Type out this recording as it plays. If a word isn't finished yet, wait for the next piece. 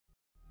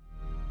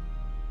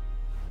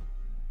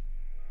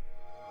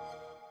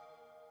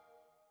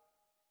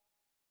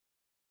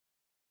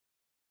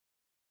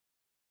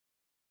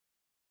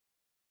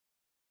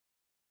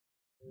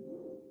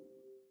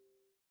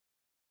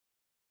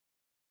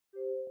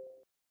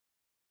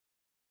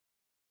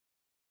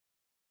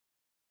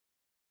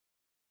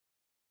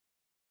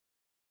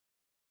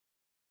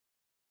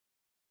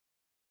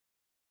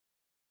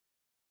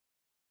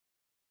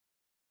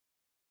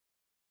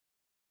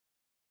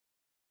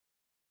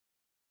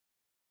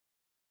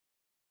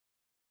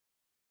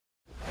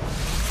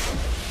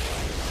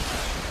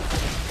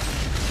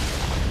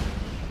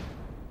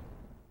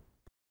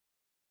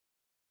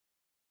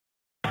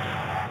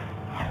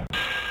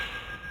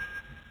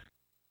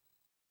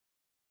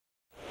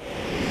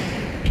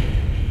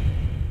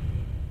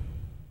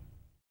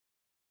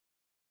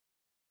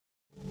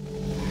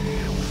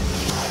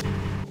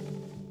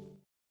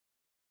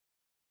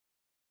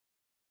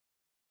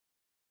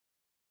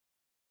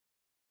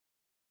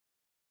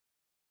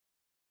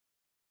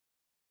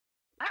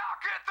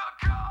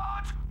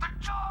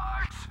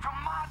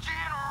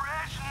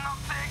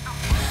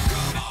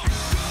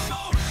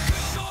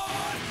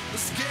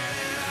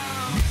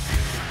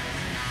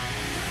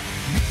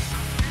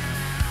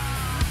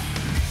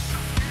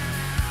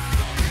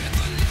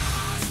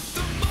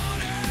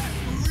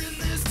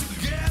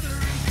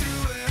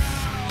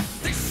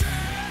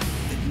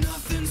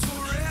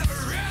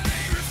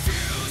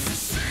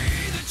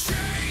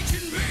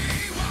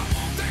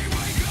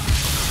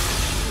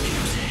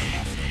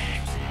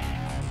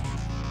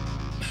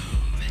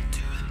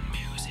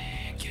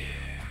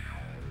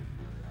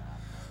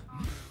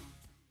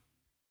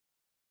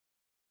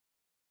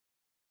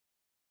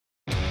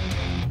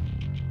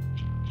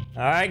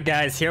Alright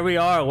guys, here we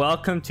are.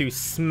 Welcome to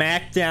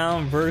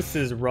SmackDown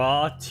versus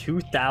Raw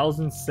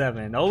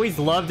 2007. Always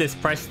love this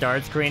press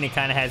start screen. It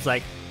kind of has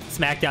like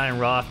SmackDown and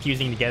Raw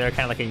fusing together,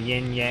 kind of like a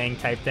yin-yang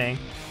type thing.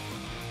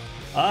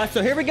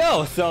 So here we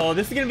go. So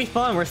this is going to be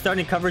fun. We're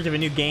starting coverage of a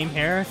new game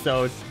here.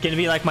 So it's going to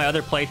be like my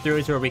other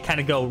playthroughs where we kind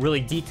of go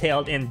really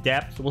detailed in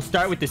depth. We'll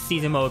start with the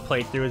season mode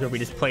playthroughs where we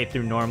just play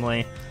through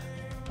normally.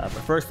 But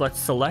first, let's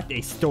select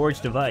a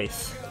storage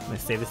device. I'm going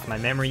to save this to my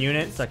memory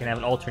unit so I can have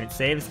an alternate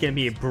save. It's going to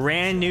be a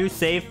brand new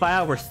save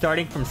file. We're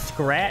starting from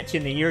scratch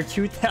in the year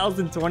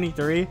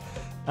 2023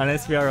 on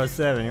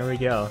SVR07. Here we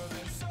go.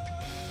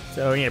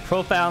 So we need a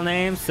profile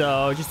name.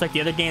 So just like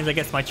the other games, I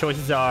guess my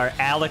choices are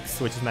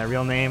Alex, which is my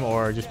real name,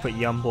 or just put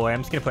Young Boy.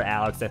 I'm just going to put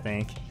Alex, I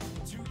think.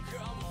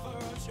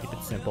 Keep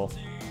it simple.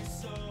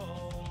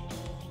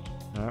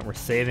 Alright, we're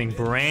saving.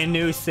 Brand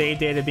new save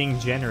data being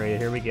generated.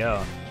 Here we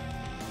go.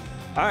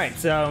 Alright,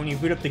 so when you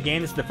boot up the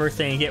game, this is the first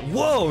thing you get.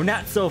 Whoa,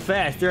 not so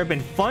fast. There have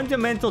been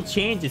fundamental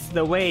changes to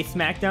the way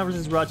SmackDown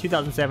vs. Raw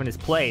 2007 is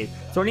played.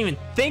 So don't even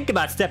think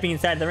about stepping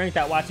inside the ring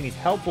without watching these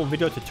helpful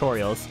video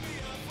tutorials.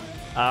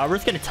 We're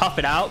just going to tough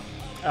it out.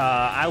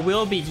 I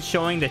will be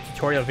showing the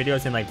tutorial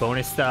videos and like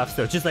bonus stuff.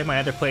 So just like my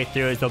other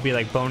playthroughs, there'll be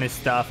like bonus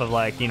stuff of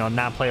like, you know,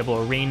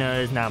 non-playable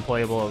arenas,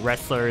 non-playable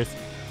wrestlers.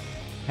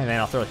 And then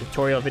I'll throw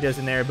tutorial videos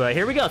in there. But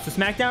here we go. So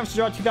SmackDown vs.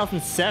 Raw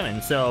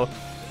 2007. So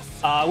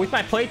with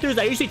my playthroughs,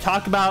 I usually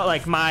talk about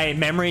like my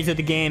memories of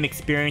the game,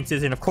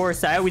 experiences, and of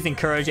course I always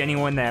encourage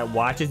anyone that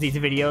watches these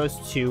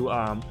videos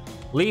to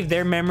leave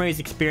their memories,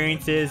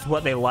 experiences,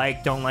 what they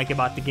like, don't like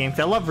about the game,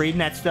 because I love reading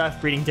that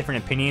stuff, reading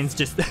different opinions.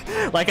 Just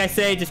like I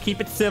say, just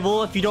keep it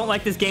civil. If you don't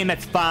like this game,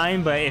 that's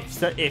fine, but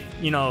if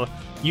you know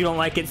you don't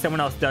like it,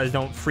 someone else does,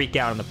 don't freak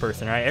out on the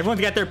person. All right,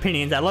 everyone's got their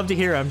opinions. I love to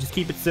hear them. Just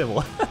keep it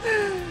civil.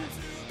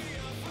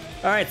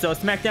 Alright, so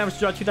SmackDown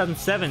vs. Raw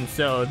 2007.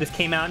 So this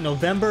came out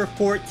November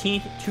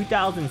 14th,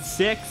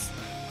 2006.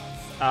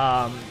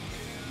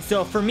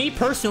 So for me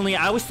personally,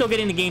 I was still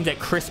getting the games at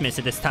Christmas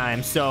at this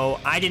time. So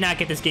I did not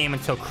get this game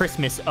until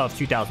Christmas of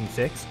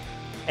 2006.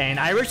 And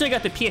I originally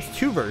got the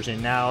PS2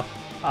 version. Now,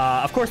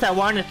 of course, I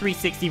wanted a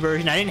 360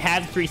 version. I didn't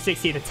have the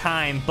 360 at the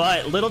time.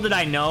 But little did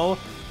I know,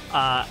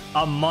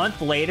 a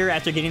month later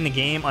after getting the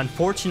game,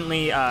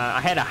 unfortunately,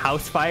 I had a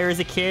house fire as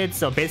a kid.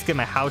 So basically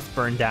my house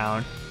burned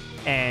down.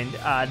 And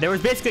there was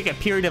basically like a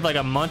period of like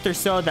a month or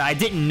so that I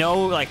didn't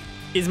know, like,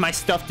 is my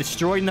stuff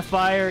destroyed in the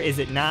fire? Is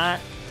it not?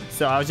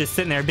 So I was just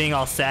sitting there being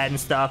all sad and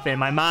stuff. And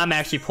my mom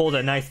actually pulled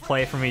a nice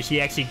play for me. She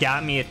actually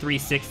got me a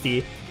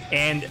 360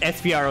 and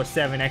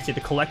SVR07, actually the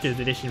collector's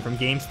edition from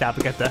GameStop.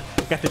 We got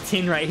the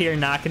tin right here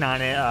knocking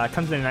on it.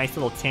 Comes in a nice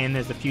little tin.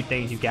 There's a few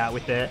things you got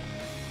with it.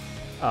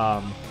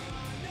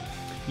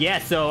 Yeah,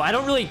 so I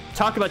don't really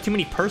talk about too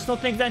many personal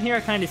things on here. I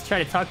kind of just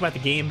try to talk about the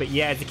game. But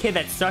yeah, as a kid,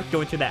 that sucked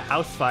going through that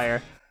house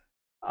fire.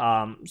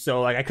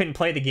 So like I couldn't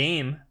play the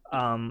game,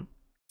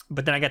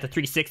 but then I got the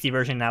 360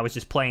 version and I was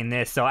just playing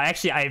this. So I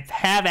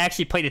have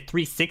actually played the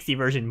 360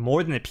 version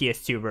more than the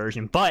PS2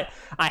 version, but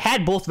I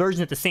had both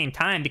versions at the same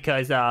time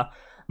because,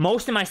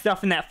 most of my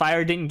stuff in that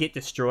fire didn't get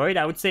destroyed.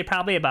 I would say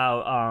probably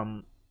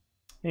about,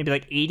 maybe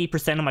like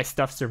 80% of my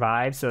stuff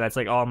survived. So that's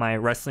like all my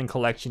wrestling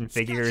collection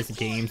figures,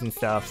 games and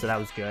stuff. So that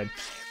was good.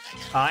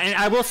 And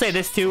I will say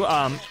this too,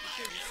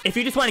 if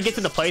you just want to get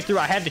to the playthrough,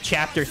 I have the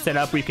chapter set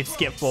up where you can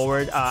skip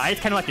forward. I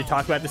just kind of like to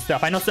talk about this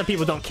stuff. I know some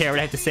people don't care what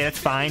I have to say. That's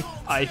fine.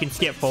 You can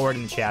skip forward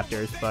in the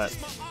chapters, but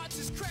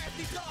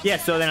yeah,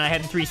 so then I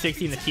had the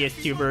 360 and the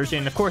PS2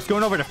 version. Of course,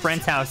 going over to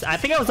friend's house, I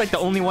think I was like the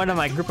only one of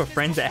my group of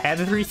friends that had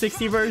the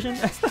 360 version.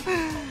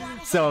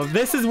 So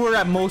this is where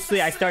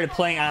I started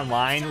playing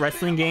online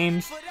wrestling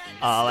games,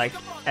 like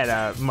at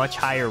a much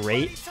higher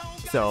rate.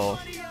 So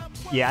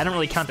yeah, I don't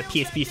really count the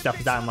PSP stuff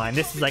as online.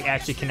 This is like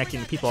actually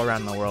connecting to people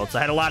around the world. So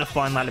I had a lot of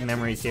fun, a lot of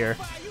memories here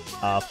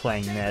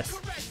playing this.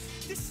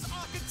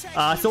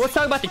 So let's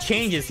talk about the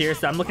changes here.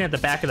 So I'm looking at the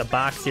back of the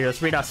box here.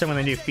 Let's read out some of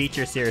the new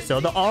features here. So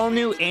the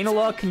all-new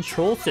analog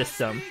control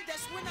system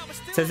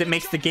says it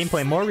makes the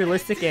gameplay more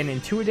realistic and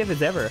intuitive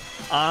as ever.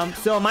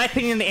 So in my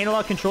opinion, the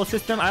analog control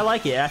system, I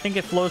like it. I think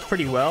it flows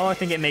pretty well. I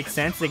think it makes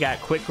sense. They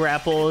got quick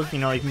grapples. You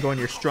know, you can go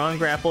into your strong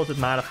grapples with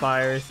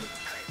modifiers.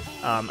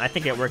 I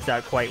think it works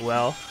out quite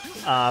well.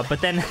 But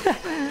then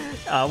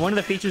one of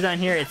the features on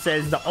here, it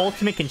says the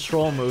ultimate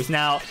control moves.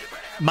 Now,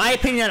 my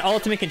opinion on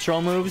ultimate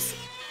control moves,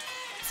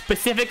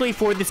 specifically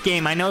for this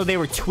game, I know they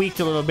were tweaked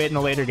a little bit in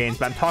the later games,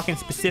 but I'm talking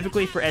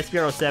specifically for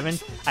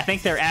SVR07. I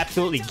think they're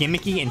absolutely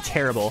gimmicky and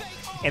terrible.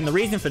 And the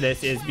reason for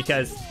this is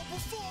because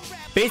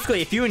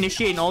basically if you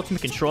initiate an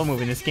ultimate control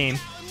move in this game,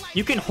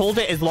 you can hold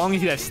it as long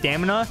as you have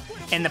stamina,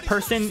 and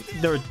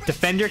the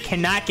defender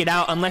cannot get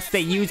out unless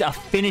they use a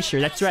finisher.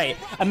 That's right.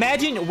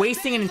 Imagine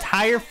wasting an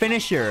entire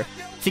finisher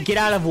to get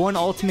out of one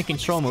ultimate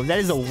control move. That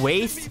is a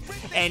waste.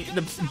 And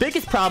the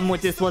biggest problem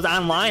with this was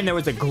online, there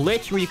was a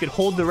glitch where you could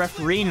hold the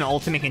referee in an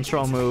ultimate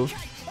control move,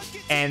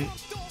 and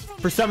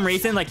for some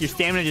reason, like, your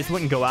stamina just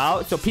wouldn't go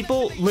out. So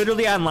people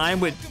literally online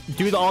would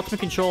do the ultimate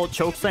control,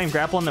 chokeslam,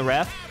 grapple on the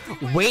ref,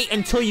 wait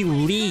until you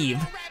leave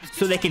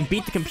so they can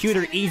beat the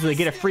computer easily,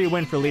 get a free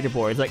win for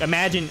leaderboards. Like,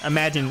 imagine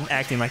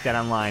acting like that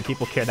online.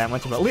 People care that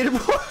much about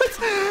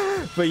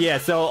leaderboards. But yeah,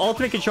 so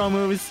ultimate control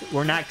moves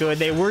were not good.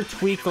 They were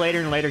tweaked later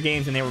in later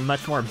games, and they were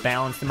much more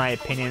balanced in my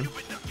opinion.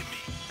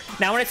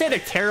 Now, when I say they're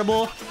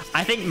terrible,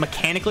 I think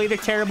mechanically they're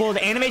terrible.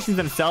 The animations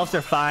themselves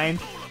are fine.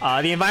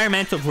 The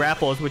environmental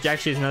grapples, which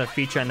actually is another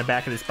feature on the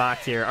back of this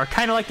box here, are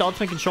kind of like the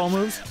ultimate control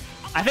moves.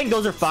 I think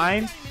those are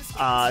fine.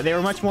 They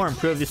were much more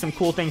improved. There's some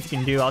cool things you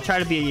can do. I'll try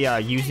to be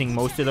using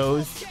most of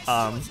those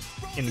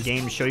in the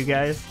game to show you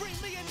guys.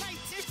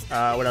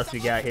 What else we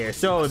got here?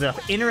 So, the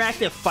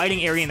interactive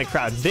fighting area in the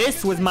crowd.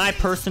 This was my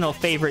personal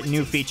favorite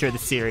new feature of the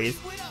series.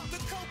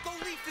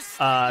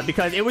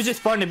 Because it was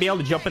just fun to be able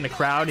to jump in the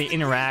crowd and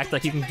interact.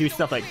 Like, you can do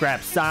stuff like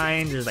grab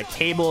signs. There's like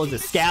tables,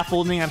 there's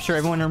scaffolding. I'm sure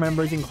everyone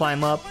remembers you can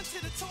climb up.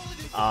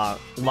 A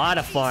lot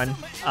of fun.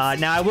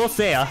 Now, I will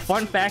say a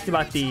fun fact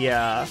about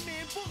the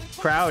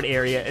crowd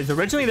area is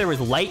originally there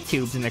was light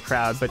tubes in the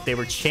crowd, but they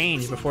were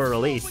changed before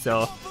release.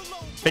 So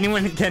if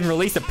anyone can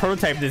release a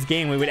prototype of this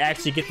game, we would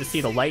actually get to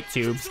see the light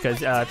tubes.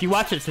 Because if you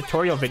watch the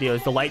tutorial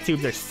videos, the light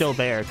tubes are still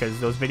there because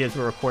those videos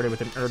were recorded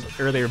with an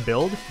earlier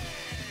build.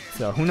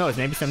 So who knows,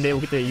 maybe someday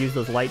we'll get to use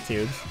those light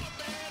tubes.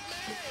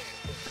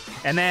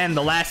 And then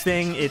the last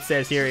thing it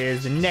says here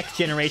is the next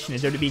generation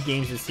of WWE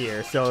games is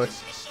here. So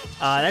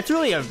that's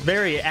really a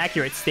very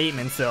accurate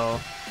statement. So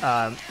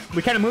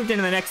we kind of moved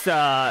into the next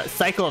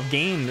cycle of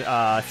game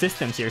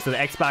systems here. So the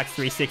Xbox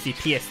 360,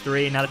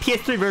 PS3. Now the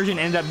PS3 version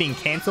ended up being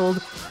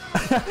canceled.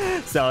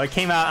 So it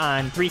came out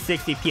on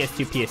 360,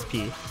 PS2,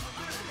 PSP.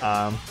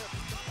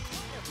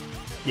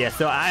 Yeah,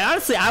 so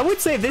I would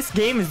say this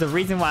game is the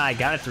reason why I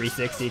got a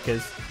 360,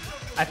 because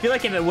I feel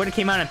like if it would have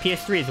came out on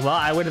PS3 as well,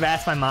 I would have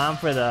asked my mom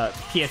for the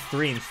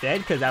PS3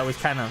 instead, because I was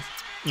kind of,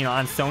 you know,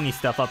 on Sony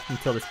stuff up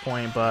until this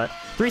point. But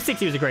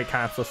 360 was a great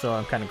console, so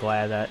I'm kind of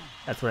glad that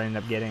that's what I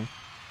ended up getting.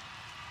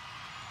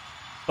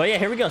 But yeah,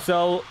 here we go.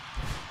 So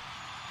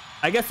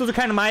I guess those are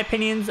kind of my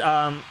opinions.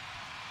 I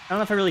don't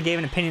know if I really gave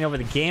an opinion over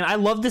the game. I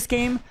love this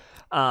game.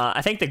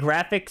 I think the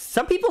graphics,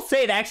 some people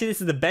say that actually this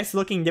is the best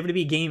looking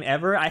WWE game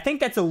ever. I think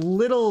that's a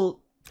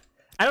little,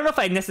 I don't know if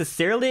I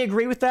necessarily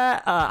agree with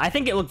that. I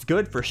think it looks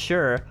good for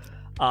sure.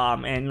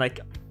 And like,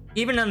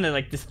 even on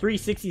the this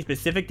 360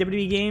 specific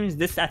WWE games,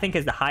 this I think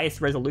has the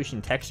highest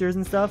resolution textures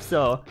and stuff.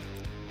 So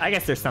I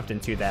guess there's something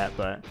to that.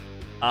 But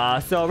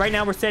so right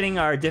now we're setting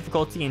our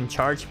difficulty in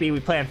charge speed. We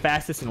play on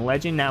fastest and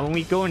legend. Now when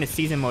we go into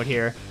season mode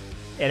here,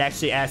 it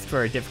actually asks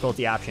for a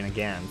difficulty option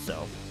again.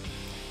 So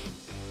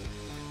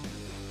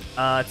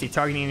let's see,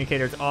 targeting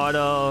indicators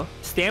auto,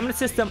 stamina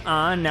system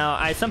on.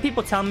 Now some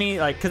people tell me,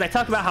 like, because I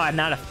talk about how I'm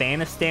not a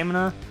fan of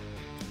stamina,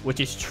 which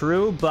is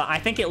true, but I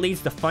think it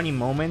leads to funny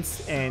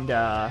moments, and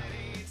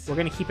we're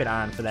gonna keep it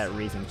on for that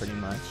reason pretty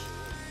much.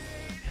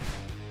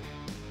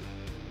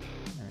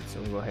 Alright, so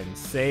we'll go ahead and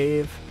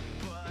save.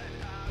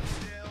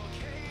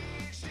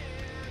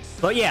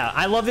 But yeah,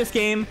 I love this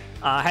game.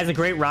 Has a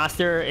great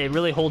roster. It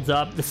really holds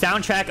up. The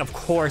soundtrack, of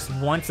course,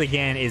 once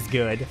again, is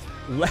good.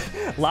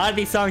 A lot of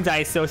these songs I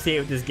associate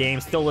with this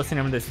game. Still listen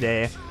to them to this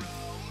day.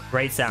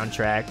 Great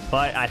soundtrack.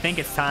 But I think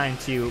it's time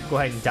to go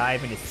ahead and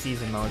dive into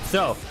season mode.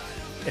 So,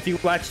 if you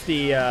watch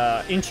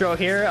the intro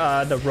here,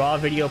 the Raw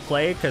video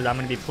play, because I'm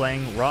going to be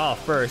playing Raw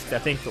first. I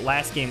think the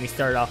last game we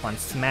started off on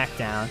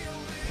SmackDown.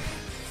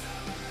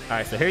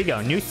 Alright, so here you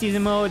go. New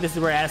season mode. This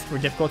is where I ask for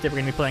difficulty. We're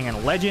going to be playing on a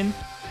legend.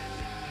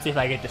 See if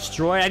I get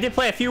destroyed. I did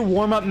play a few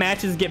warm-up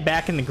matches to get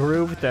back in the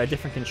groove with the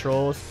different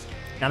controls.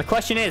 Now the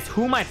question is,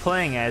 who am I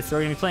playing as? So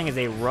we're going to be playing as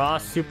a Raw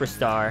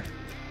superstar.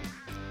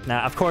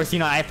 Now, of course, you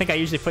know, I think I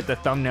usually put the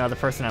thumbnail of the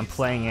person I'm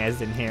playing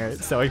as in here,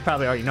 so you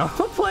probably already know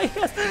who I'm playing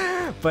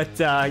as.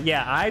 But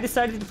yeah, I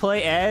decided to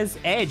play as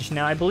Edge.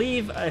 Now I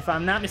believe, if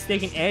I'm not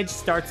mistaken, Edge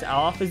starts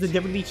off as the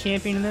WWE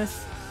champion in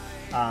this.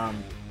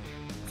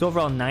 So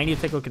overall 90.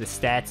 Let's take a look at the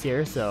stats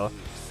here. So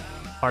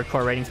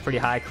hardcore rating's pretty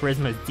high.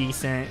 Charisma is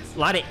decent. A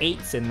lot of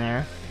 8s in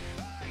there.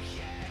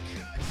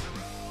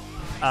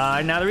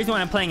 Now the reason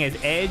why I'm playing as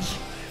Edge,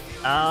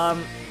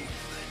 I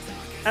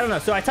don't know.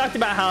 So I talked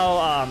about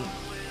how,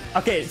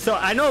 okay, so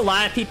I know a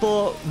lot of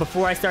people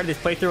before I started this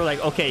playthrough were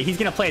like, okay, he's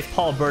gonna play as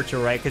Paul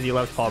Burchill, right? Because he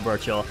loves Paul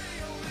Burchill.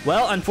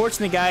 Well,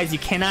 unfortunately, guys, you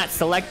cannot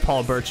select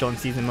Paul Burchill in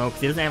season mode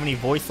because he doesn't have any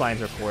voice lines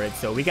recorded.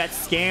 So we got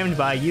scammed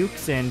by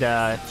Ukes and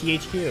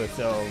THQ.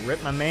 So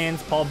rip my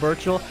man's Paul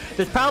Burchill.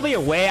 There's probably a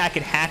way I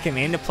could hack him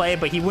into play,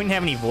 but he wouldn't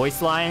have any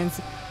voice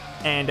lines.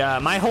 And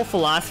my whole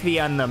philosophy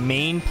on the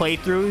main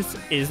playthroughs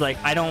is like,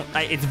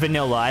 it's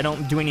vanilla. I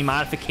don't do any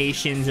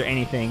modifications or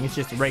anything. It's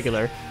just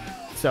regular.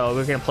 So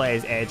we're gonna play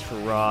as Edge for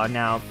Raw.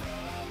 Now,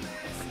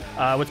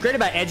 what's great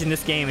about Edge in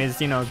this game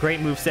is, you know, great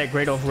moveset,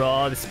 great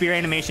overall. The spear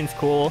animation's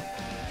cool.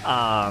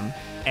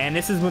 And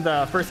this is with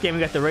the first game we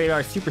got the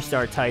Radar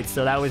Superstar tights,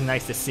 so that was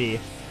nice to see.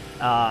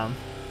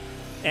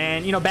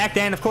 And, you know, back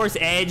then, of course,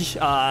 Edge,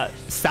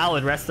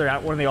 solid wrestler,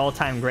 one of the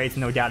all-time greats,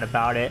 no doubt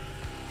about it.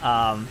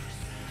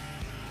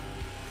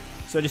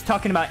 So just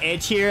talking about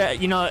Edge here,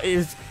 you know,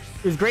 it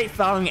was great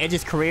following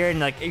Edge's career, and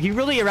like he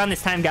really around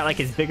this time got like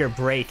his bigger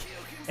break.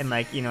 and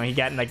like, you know, he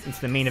got like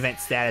into the main event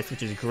status,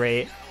 which is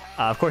great.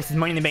 Of course, his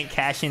Money in the Bank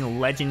cash-in,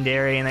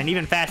 legendary, and then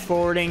even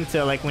fast-forwarding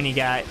to like when he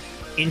got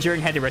injured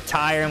and had to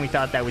retire, and we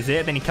thought that was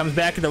it. Then he comes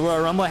back to the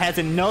Royal Rumble, has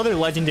another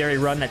legendary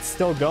run that's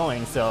still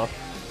going. So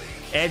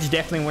Edge,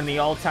 definitely one of the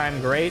all-time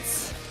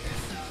greats.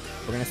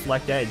 We're gonna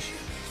select Edge.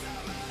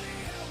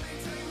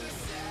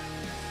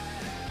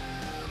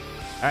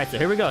 All right, so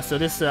here we go. So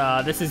this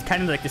is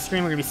kind of like the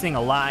screen we're gonna be seeing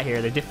a lot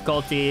here. The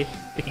difficulty,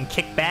 we can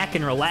kick back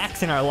and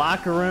relax in our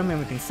locker room, and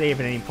we can save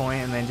at any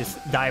point, and then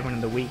just dive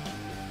into the week.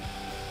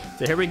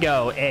 So here we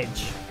go,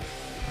 Edge.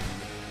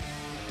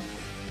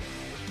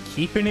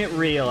 Keeping it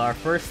real, our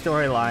first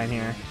storyline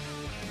here.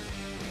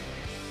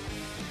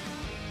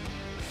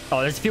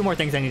 Oh, there's a few more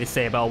things I need to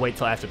say, but I'll wait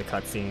till after the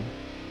cutscene.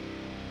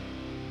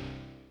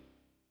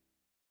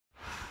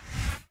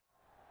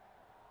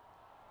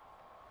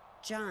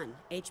 John,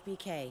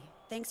 HBK,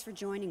 thanks for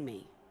joining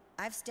me.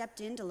 I've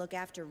stepped in to look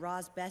after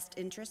Raw's best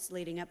interests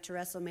leading up to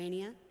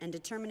WrestleMania, and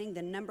determining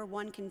the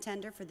 #1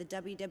 contender for the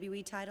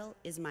WWE title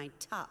is my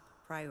top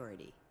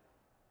priority.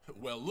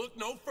 Well, look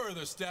no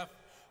further, Steph.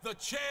 The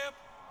champ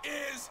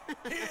is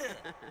here!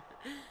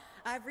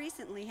 I've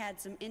recently had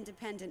some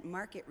independent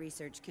market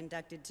research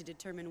conducted to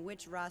determine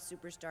which Raw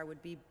superstar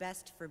would be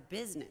best for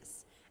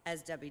business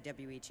as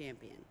WWE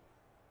champion.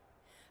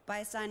 By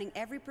assigning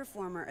every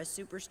performer a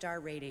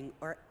superstar rating,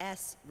 or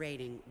S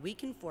rating, we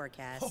can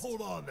forecast...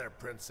 Hold on there,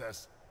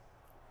 princess.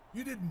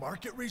 You did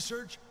market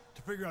research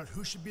to figure out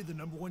who should be the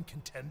 #1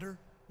 contender?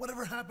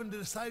 Whatever happened to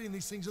deciding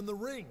these things in the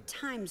ring?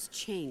 Times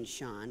change,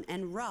 Sean,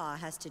 and Raw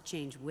has to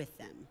change with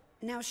them.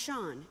 Now,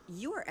 Sean,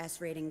 your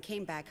S rating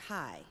came back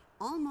high,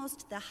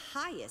 almost the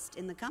highest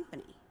in the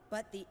company.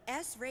 But the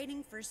S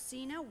rating for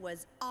Cena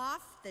was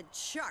off the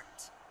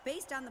chart.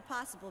 Based on the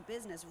possible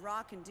business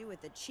Raw can do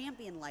with a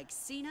champion like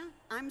Cena,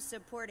 I'm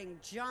supporting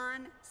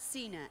John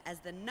Cena as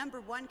the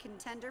 #1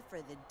 contender for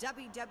the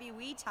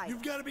WWE title.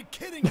 You've got to be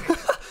kidding me!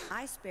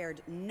 I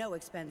spared no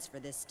expense for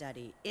this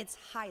study. It's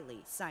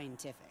highly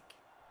scientific.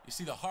 You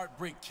see, the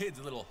Heartbreak Kid's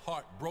a little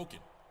heartbroken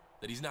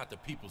that he's not the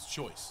people's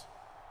choice.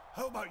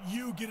 How about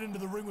you get into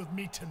the ring with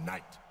me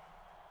tonight?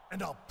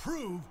 And I'll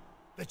prove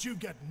that you've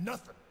got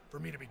nothing for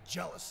me to be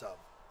jealous of.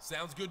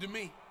 Sounds good to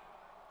me.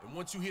 And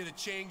once you hear the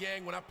chain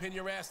gang when I pin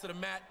your ass to the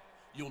mat,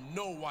 you'll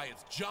know why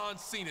it's John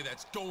Cena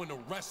that's going to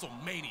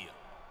WrestleMania.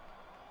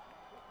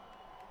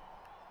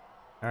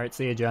 All right,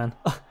 see you, John.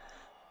 All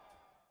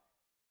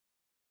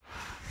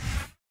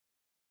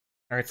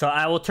right, so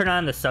I will turn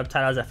on the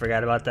subtitles. I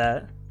forgot about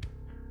that.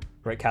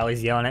 Right,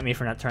 Kylie's yelling at me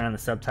for not turning on the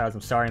subtitles.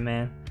 I'm sorry,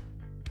 man.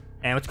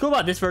 And what's cool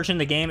about this version of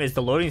the game is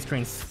the loading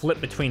screens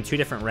flip between two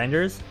different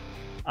renders.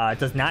 It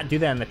does not do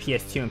that in the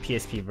PS2 and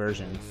PSP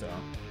version, so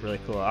really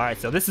cool. All right,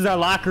 so this is our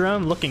locker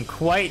room, looking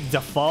quite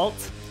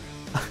default.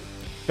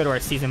 Go to our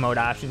season mode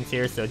options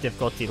here. So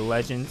difficulty,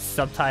 legends,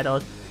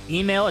 subtitles,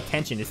 email,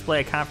 attention,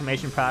 display a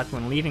confirmation product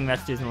when leaving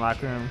messages in the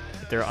locker room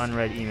with their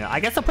unread email.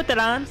 I guess I'll put that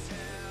on.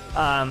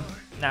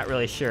 Not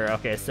really sure.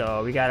 Okay,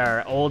 so we got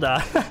our old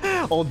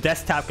old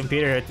desktop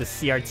computer with the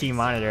CRT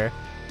monitor.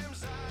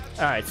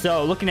 Alright,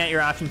 so looking at your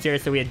options here,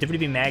 so we have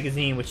WWE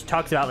Magazine, which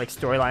talks about like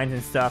storylines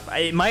and stuff.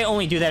 It might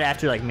only do that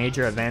after like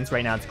major events.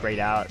 Right now it's grayed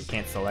out. You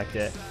can't select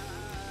it.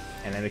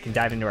 And then we can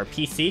dive into our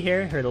PC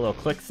here. Hear the little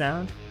click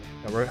sound.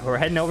 We're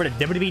heading over to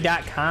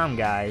WWE.com,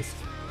 guys.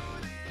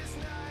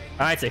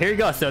 Alright, so here we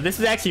go. So this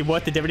is actually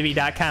what the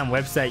WWE.com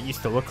website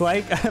used to look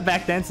like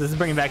back then. So this is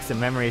bringing back some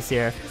memories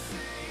here.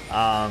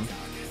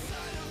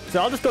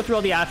 So I'll just go through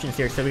all the options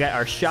here. So we got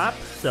our shop.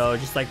 So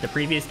just like the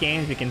previous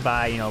games, we can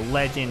buy, you know,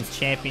 Legends,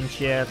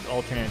 Championships,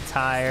 alternate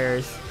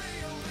tires.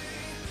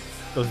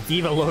 Those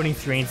Diva loading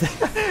screens.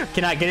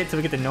 Cannot get it till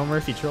we get the No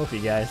Mercy trophy,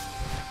 guys.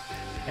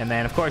 And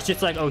then, of course,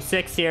 just like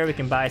 06 here, we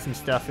can buy some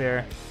stuff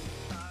here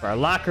for our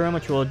locker room,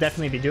 which we'll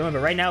definitely be doing.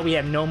 But right now, we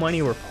have no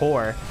money. We're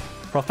poor.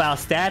 Profile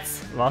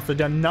stats. We've also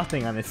done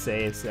nothing on this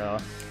save. So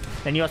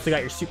then you also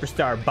got your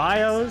superstar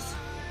bios.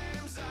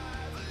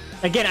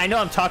 Again, I know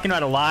I'm talking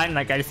about a lot, and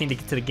like I just need to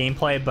get to the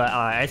gameplay, but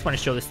I just want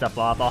to show this stuff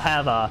off. I'll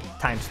have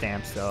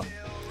timestamps, so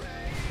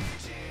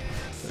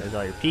there's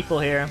all your people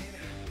here,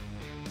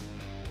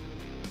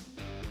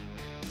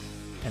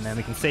 and then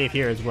we can save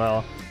here as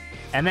well.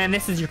 And then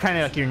this is your kind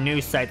of like your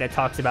news site that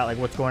talks about like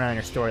what's going on in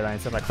your storyline.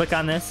 So if I click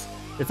on this,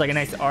 it's like a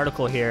nice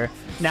article here.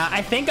 Now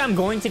I think I'm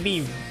going to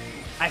be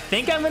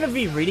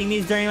reading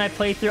these during my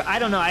playthrough. I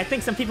don't know. I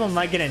think some people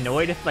might get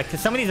annoyed if like, because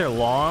some of these are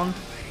long.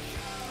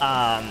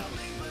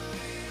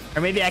 Or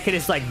maybe I could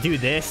just like do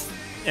this,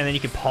 and then you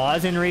could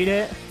pause and read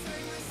it.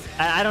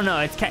 I don't know.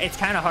 It's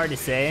kind of hard to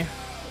say.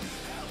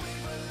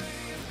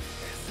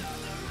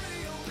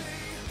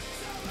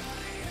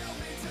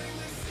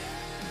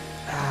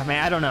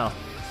 Man, I don't know.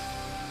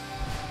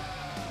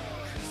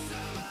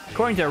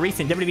 According to a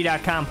recent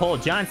WWE.com poll,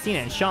 John Cena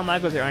and Shawn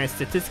Michaels are on a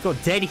statistical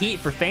dead heat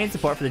for fan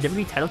support for the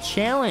WWE title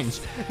challenge.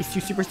 These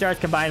two superstars'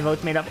 combined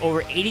votes made up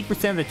over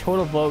 80% of the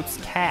total votes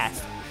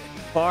cast,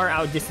 far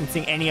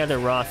outdistancing any other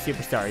Raw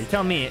superstar. You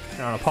tell me. I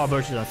don't know. Paul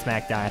Bush is on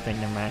SmackDown, I think.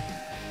 Never mind.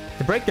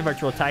 To break the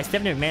virtual tie,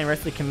 Stephanie McMahon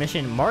recently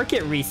commissioned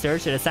market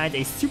research that assigns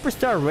a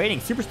superstar rating.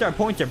 Superstar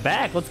points are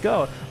back. Let's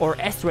go. Or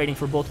S rating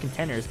for both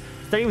contenders.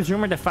 The study was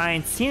rumored to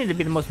find Cena to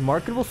be the most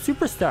marketable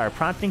superstar,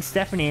 prompting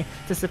Stephanie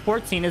to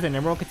support Cena as a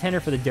 #1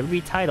 contender for the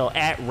WWE title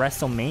at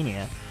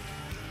WrestleMania.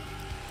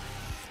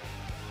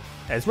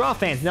 As Raw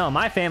fans know,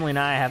 my family and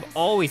I have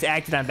always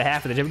acted on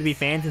behalf of the WWE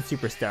fans and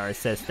superstars,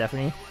 says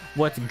Stephanie.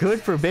 What's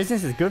good for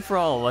business is good for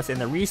all of us,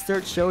 and the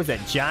research shows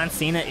that John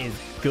Cena is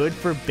good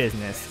for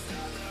business.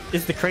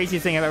 This is the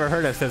craziest thing I've ever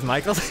heard of, says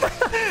Michaels.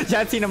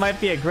 John Cena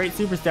might be a great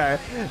superstar,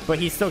 but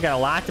he's still got a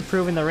lot to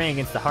prove in the ring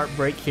against the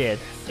Heartbreak Kid.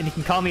 And you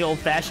can call me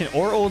old-fashioned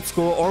or old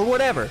school or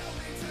whatever.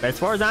 But as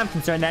far as I'm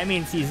concerned, that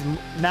means he's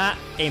not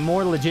a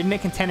more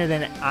legitimate contender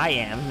than I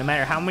am, no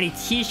matter how many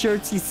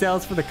t-shirts he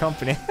sells for the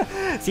company.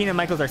 Cena and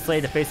Michaels are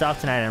slated to face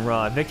off tonight on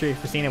Raw. A victory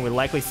for Cena would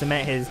likely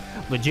cement his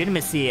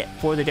legitimacy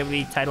for the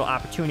WWE title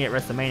opportunity at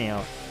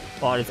WrestleMania,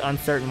 while it is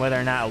uncertain whether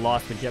or not a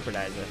loss would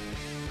jeopardize it.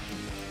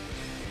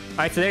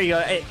 Alright, so there you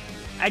go.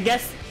 I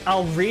guess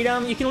I'll read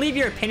them. You can leave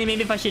your opinion.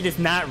 Maybe if I should just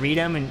not read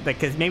them, and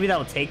because maybe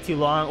that'll take too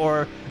long,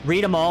 or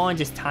read them all and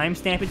just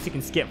timestamp it so you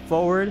can skip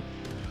forward.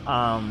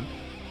 I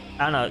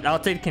don't know.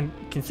 I'll take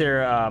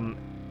consider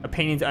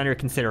opinions under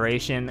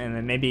consideration, and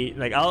then maybe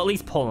I'll at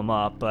least pull them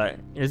up. But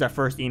here's our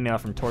first email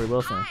from Tori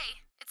Wilson.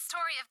 Hi, it's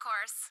Tori, of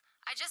course.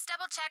 I just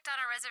double-checked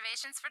on our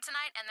reservations for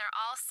tonight, and they're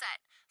all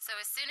set. So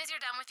as soon as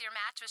you're done with your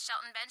match with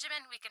Shelton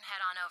Benjamin, we can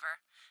head on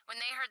over. When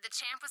they heard the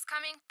champ was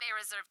coming, they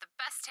reserved the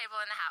best table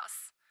in the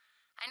house.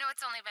 I know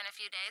it's only been a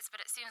few days,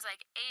 but it seems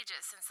like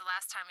ages since the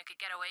last time we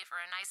could get away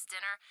for a nice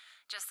dinner,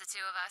 just the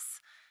two of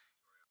us.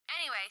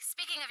 Anyway,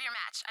 speaking of your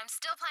match, I'm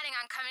still planning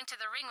on coming to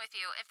the ring with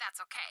you, if that's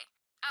okay.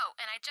 Oh,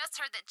 and I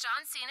just heard that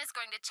John Cena is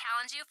going to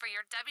challenge you for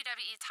your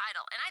WWE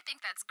title, and I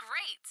think that's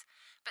great.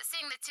 But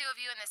seeing the two of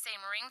you in the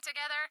same ring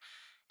together,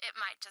 it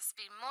might just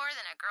be more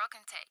than a girl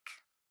can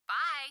take.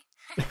 Bye.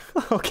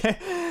 Okay.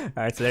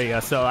 Alright, so there you go.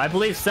 So I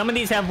believe some of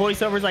these have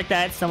voiceovers like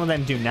that, some of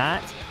them do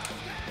not.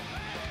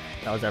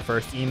 That was our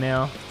first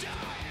email.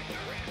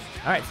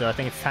 Alright, so I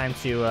think it's time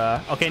to,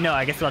 okay, no,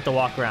 I guess we'll have to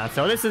walk around.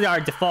 So this is our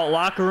default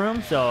locker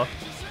room, so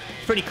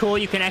it's pretty cool.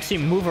 You can actually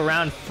move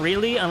around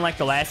freely, unlike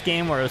the last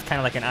game where it was kind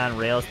of like an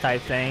on-rails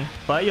type thing.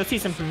 But you'll see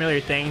some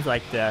familiar things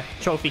like the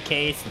trophy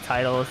case, the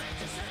titles.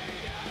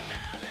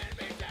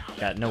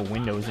 Got no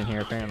windows in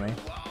here, apparently.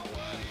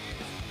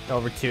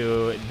 Over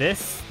to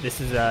this.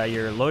 This is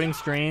your loading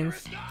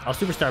screens. Oh,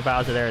 Superstar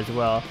Bows are there as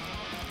well.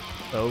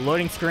 So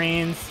loading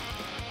screens.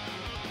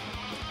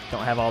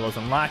 Don't have all those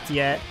unlocked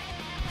yet.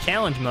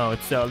 Challenge mode.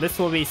 So this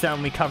will be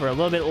something we cover a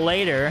little bit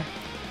later.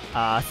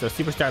 So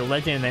Superstar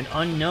Legend and then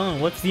Unknown.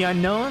 What's the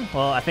Unknown?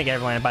 Well, I think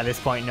everyone by this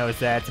point knows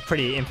that. It's a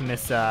pretty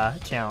infamous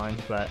challenge,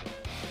 but...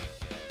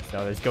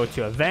 So there's go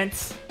to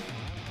events.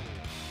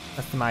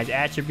 Customize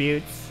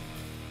attributes.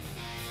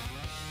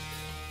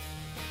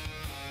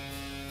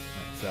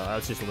 So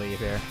let's just leave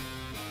here.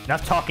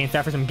 Enough talking, it's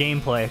time for some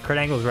gameplay. Kurt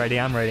Angle's ready,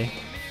 I'm ready.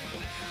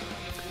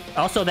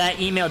 Also,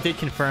 that email did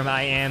confirm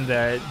I am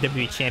the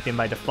WWE champion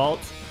by default.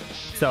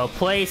 So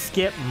play,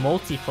 skip,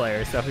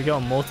 multiplayer. So if we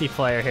go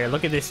multiplayer here,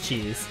 look at this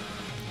cheese.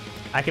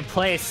 I could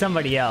play as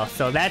somebody else,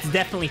 so that's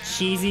definitely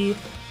cheesy.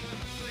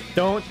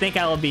 Don't think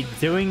I will be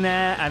doing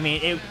that. I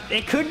mean,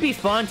 it could be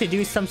fun to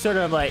do some sort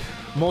of like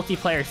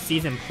multiplayer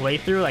season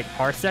playthrough, like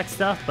Parsec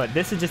stuff, but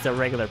this is just a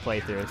regular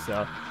playthrough,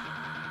 so.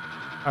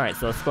 Alright,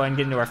 so let's go ahead and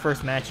get into our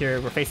first match here.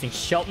 We're facing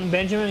Shelton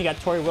Benjamin. We got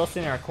Tori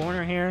Wilson in our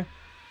corner here.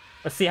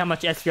 Let's see how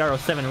much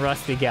SVR07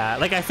 rust we got.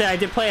 Like I said, I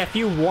did play a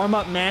few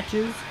warm-up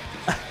matches.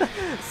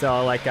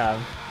 So, like, not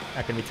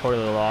gonna be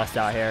totally lost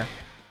out here.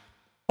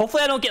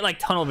 Hopefully I don't get, like,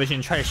 tunnel vision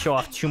and try to show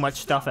off too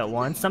much stuff at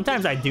once.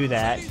 Sometimes I do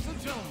that. Ladies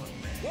and gentlemen,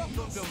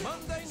 welcome to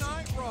Monday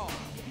Night Raw.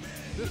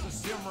 This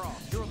is Jim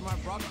Ross, here with my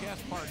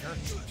broadcast partner,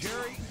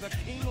 Jerry the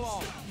King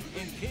Lawler.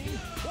 And King,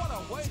 what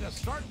a way to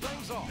start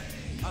things off.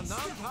 A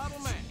non-title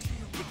match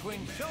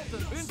between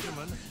Shelton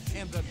Benjamin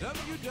and the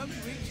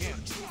WWE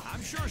champion.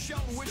 I'm sure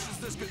Shelton wishes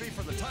this could be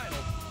for the title,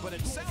 but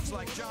it sounds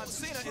like John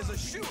Cena is a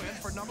shoo-in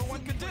for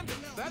 #1 contender.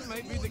 That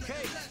may be the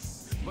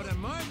case, but in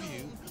my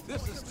view,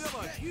 this is still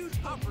a huge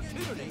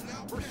opportunity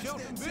for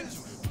Shelton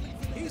Benjamin.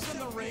 He's in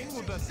the ring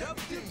with the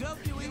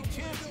WWE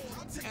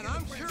champion, and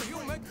I'm sure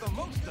he'll make the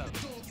most of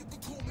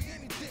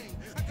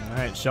it.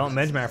 Alright, Shelton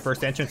Benjamin, our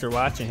first entrance we're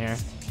watching here.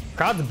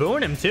 Crowd's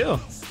booing him too.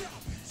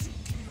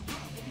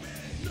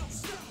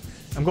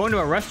 I'm going to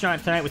a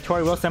restaurant tonight with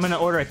Tori Wilson. I'm going to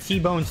order a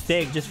T-bone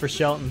steak just for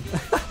Shelton.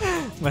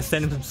 I'm going to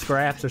send him some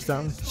scraps or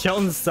something.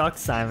 Shelton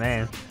sucks,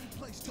 man.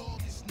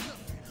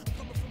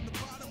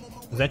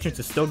 His entrance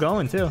is still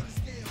going, too.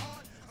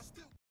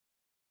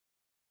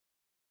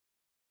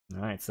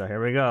 Alright, so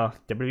here we go.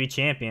 WWE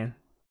Champion.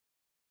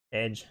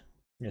 Edge.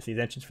 You're going to see his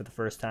entrance for the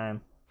first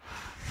time.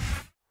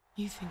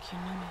 You think you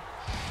know me?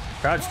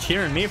 Crowd's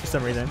cheering me for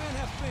some reason. This man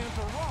has been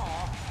to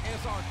Raw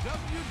as our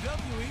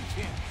WWE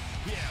champion.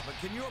 Yeah, but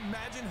can you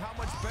imagine how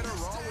much better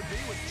Raw would be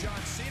with John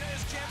Cena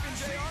as champion,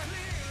 JR?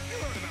 You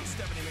heard about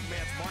Stephanie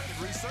McMahon's market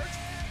research.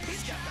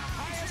 He's got the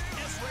highest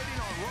S rating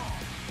on Raw.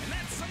 And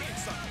that's saying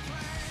something.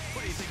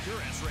 What do you think your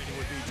S rating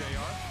would be,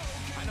 JR?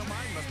 I know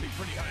mine must be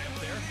pretty high up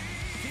there.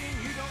 King,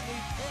 you don't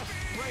need S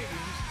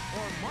ratings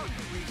or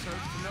market research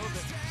to know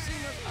that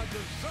Cena's a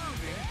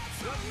deserving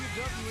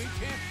WWE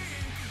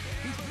champion.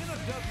 He's been a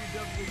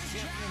WWE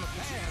champion in the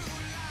past,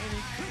 and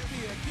he could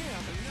be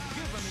again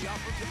given the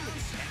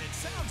opportunity. And it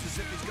sounds as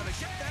if he's going to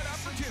get that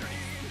opportunity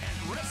at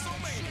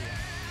WrestleMania.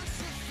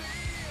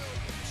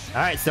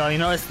 All right, so you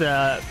notice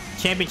the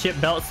championship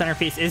belt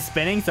centerpiece is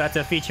spinning, so that's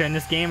a feature in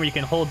this game where you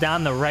can hold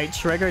down the right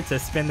trigger to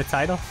spin the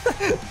title.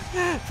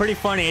 Pretty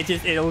funny.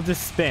 It'll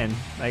just spin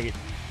like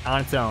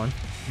on its own,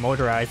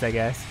 motorized, I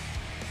guess.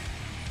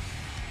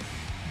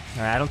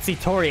 All right, I don't see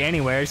Tori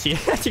anywhere. She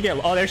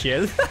oh, there she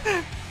is.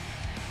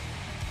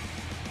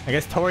 I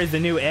guess Tori's the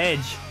new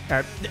Edge.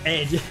 Or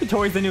Edge.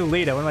 Tori's the new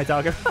Lita. What am I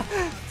talking about?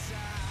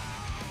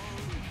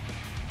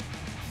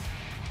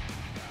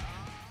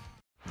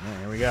 Yeah,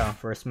 here we go.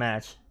 First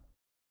match.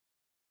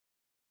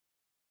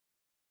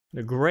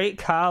 The Great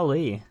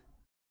Khali.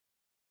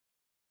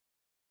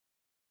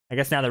 I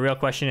guess now the real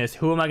question is,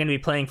 who am I going to be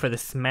playing for the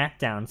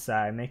SmackDown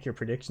side? Make your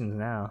predictions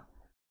now.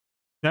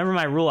 Remember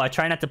my rule, I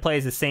try not to play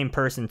as the same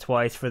person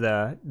twice for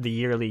the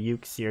yearly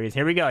Uke series.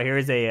 Here we go.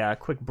 Here's a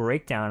quick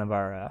breakdown of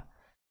our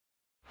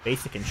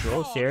basic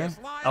controls here.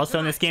 Also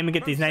in this game we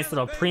get these nice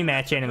little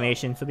pre-match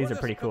animations, so these are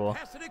pretty cool.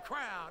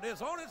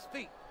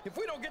 If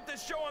we don't get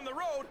this show on the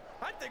road,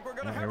 I think we're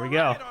gonna Here we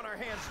go. on our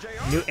hands,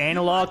 JR. New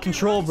analog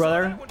control,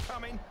 brother.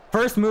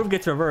 First move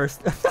gets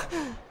reversed.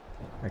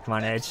 Right, come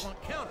on, Edge.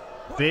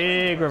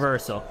 Big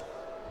reversal.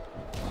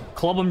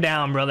 Club him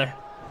down, brother.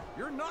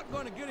 You're not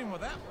going to get him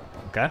with that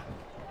one. Okay.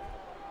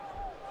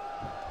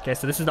 Okay,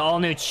 so this is the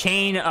all-new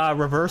chain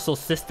reversal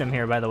system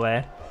here, by the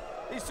way.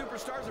 These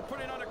superstars are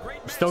putting on a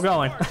great match. Still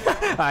going.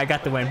 I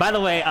got the win. By the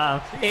way,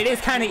 it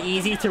is kind of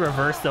easy to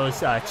reverse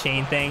those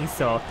chain things,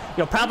 so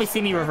you'll probably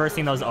see me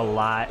reversing those a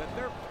lot.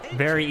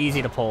 Very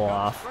easy to pull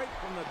off.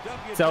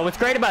 So what's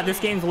great about this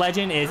game's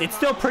legend is it's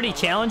still pretty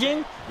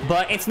challenging,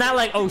 but it's not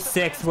like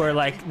 06 where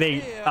like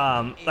they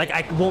like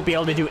I won't be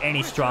able to do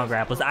any strong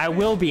grapples. I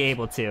will be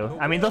able to.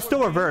 I mean, they'll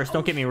still reverse,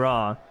 don't get me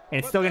wrong, and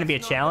it's still going to be a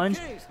challenge,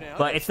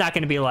 but it's not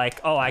going to be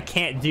like, oh, I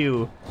can't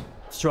do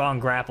strong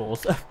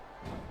grapples.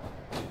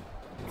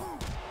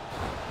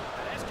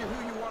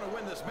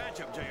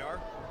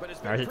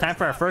 Alright, is it time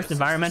for our first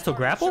environmental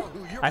grapple?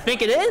 I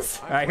think it is.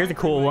 Alright, here's a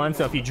cool one.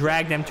 So if you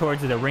drag them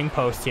towards the ring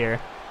post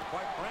here,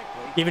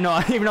 even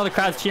though the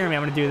crowd's cheering me,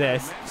 I'm gonna do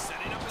this.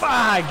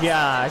 My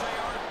gosh.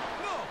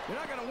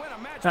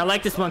 And I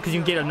like this one because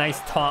you can get a nice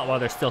taunt while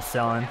they're still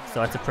selling.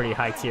 So that's a pretty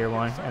high tier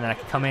one. And then I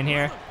can come in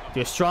here,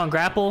 do a strong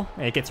grapple,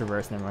 and it gets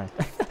reversed. Never mind.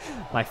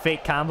 My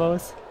fake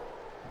combos.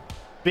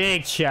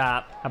 Big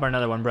chop. How about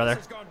another one, brother?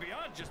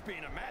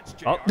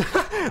 Oh,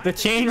 the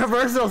chain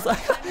reversals.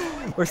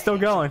 We're still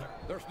going.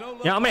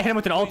 Yeah, I'm gonna hit him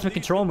with an ultimate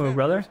control move,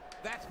 brother.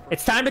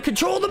 It's time to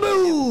control the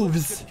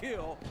moves.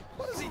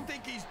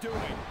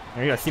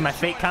 There you go. See my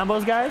fake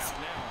combos, guys?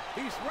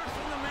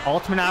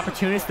 Ultimate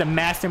opportunist, the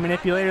master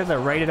manipulator, the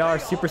rated R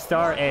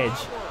superstar Edge.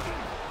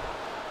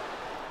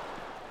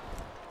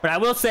 But I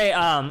will say,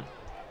 oh,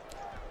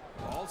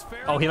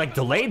 he like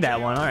delayed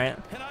that one. All right.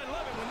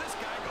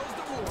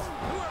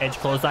 Edge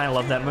clothesline. I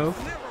love that move.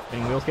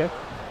 Spinning wheel kick.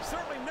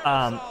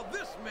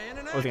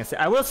 What was I gonna say?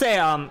 I will say,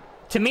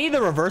 to me,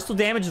 the reversal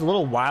damage is a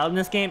little wild in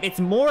this game. It's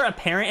more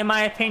apparent, in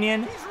my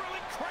opinion,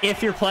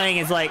 if you're playing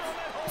as like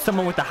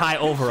someone with a high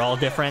overall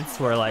difference,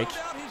 where like,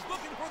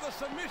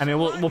 I mean,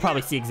 we'll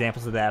probably see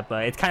examples of that,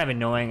 but it's kind of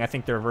annoying. I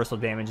think the reversal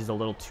damage is a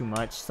little too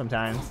much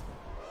sometimes. Boy,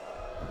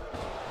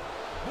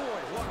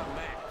 what a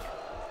match!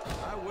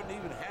 I wouldn't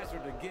even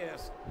hazard a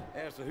guess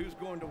as to who's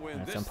going to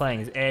win this. So I'm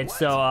playing as Edge.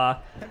 So I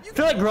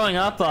feel like growing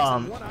up,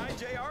 I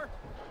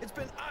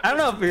don't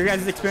know if your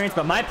guys' experience,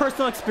 but my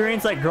personal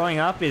experience, like growing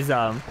up, is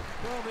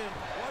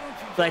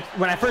like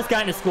when I first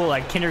got into school,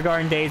 like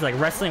kindergarten days, like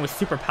wrestling was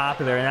super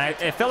popular, and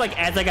it felt like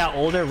as I got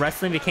older,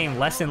 wrestling became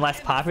less and less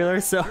popular.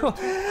 So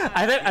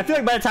I feel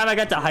like by the time I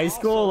got to high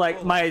school,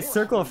 like my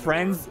circle of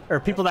friends or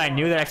people that I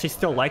knew that actually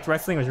still liked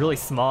wrestling was really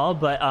small.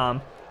 But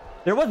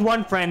there was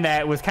one friend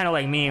that was kind of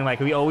like me, and like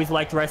we always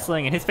liked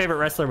wrestling, and his favorite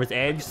wrestler was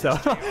Edge, so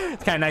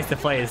it's kind of nice to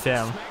play as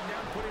him.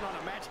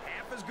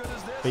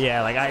 But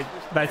yeah, like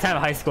by the time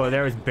of high school,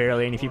 there was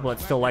barely any people that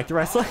still liked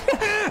wrestling.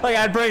 Like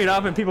I'd bring it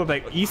up and people would be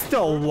like, "You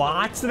still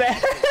watch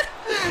that?"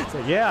 So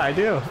yeah, I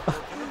do.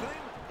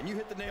 And you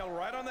hit the nail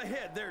right on the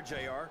head there,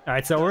 JR. All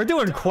right, so we're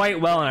doing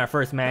quite well in our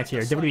first match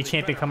here. WWE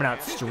Champion coming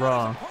out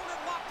strong.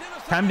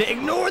 Time to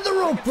ignore the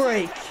rope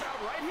break.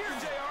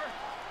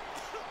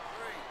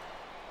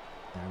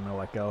 I'm gonna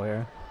let go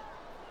here.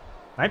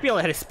 Might be able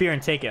to hit a spear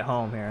and take it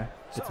home here.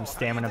 Get some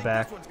stamina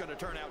back.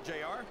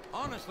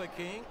 Honestly,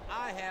 King,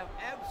 I have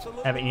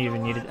absolutely haven't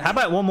even needed. How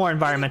about one more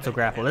environmental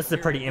grapple? This is a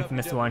pretty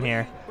infamous one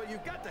here.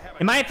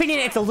 In my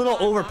opinion, it's a little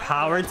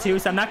overpowered too,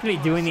 so I'm not going to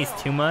be doing these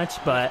too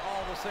much. But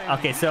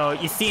okay, so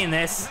you see in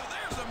this,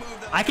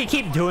 I could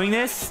keep doing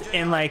this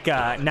and like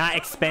not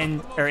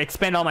expend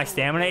all my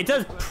stamina. It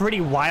does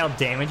pretty wild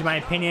damage in my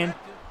opinion.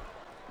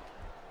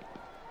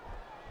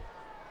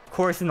 Of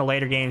course, in the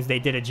later games, they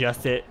did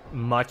adjust it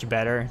much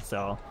better.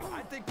 So,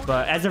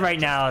 but as of right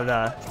now,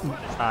 the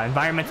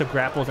environmental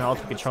grapples and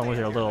ultimate controllers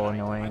are a little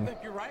annoying.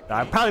 So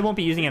I probably won't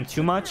be using them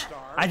too much.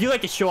 I do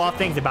like to show off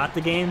things about the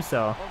game,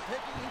 so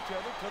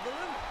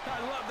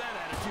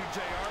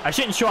I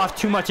shouldn't show off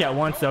too much at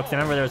once, though, because I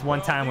remember there was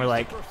one time where,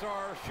 like,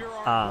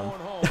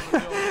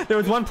 there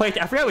was one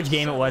playthrough, I forgot which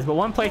game it was, but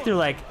one playthrough,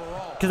 like,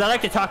 because I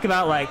like to talk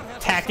about, like,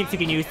 tactics you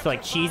can use to,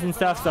 like, cheese and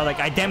stuff, so, like,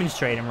 I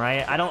demonstrate them,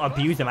 right? I don't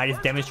abuse them, I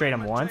just demonstrate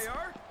them once.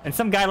 And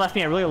some guy left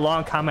me a really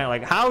long comment,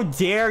 like, how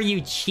dare you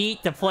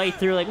cheat to play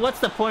through? Like, what's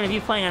the point of you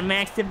playing on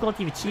max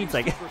difficulty to cheat? It's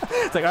like,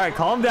 it's like, all right,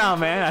 calm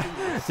down, man.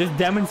 Just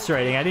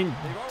demonstrating. I didn't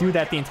do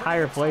that the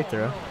entire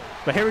playthrough.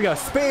 But here we go.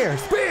 Spear!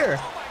 Spear!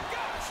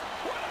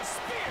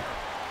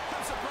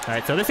 All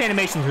right, so this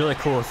animation is really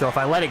cool. So if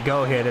I let it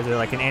go here, there's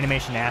like an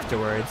animation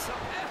afterwards.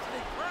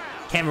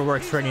 Camera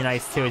works pretty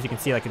nice too, as you can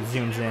see, like it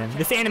zooms in.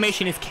 This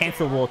animation is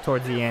cancelable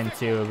towards the end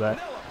too, but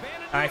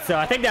all right. So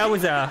I think that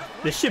was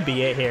this should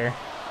be it here.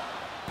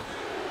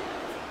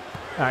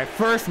 All right,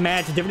 first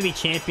match, WWE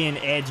Champion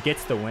Edge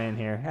gets the win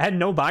here. I had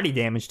no body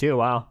damage too.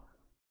 Wow.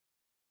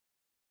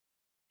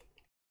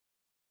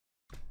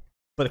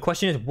 But the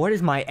question is, what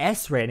is my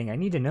S rating? I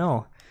need to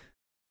know.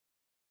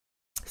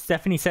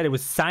 Stephanie said it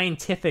was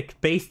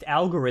scientific-based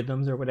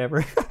algorithms or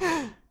whatever.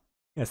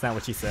 That's not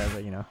what she said,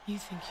 but you know. You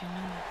think you know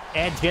it.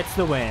 Edge gets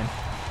the win.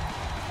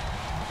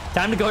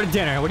 Time to go to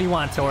dinner. What do you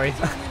want, Tori?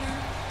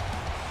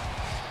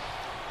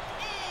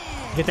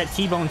 Get that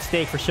T-bone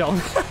steak for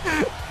Sheldon.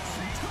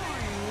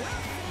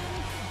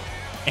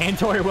 And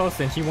Tori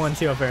Wilson. She won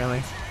too,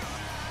 apparently.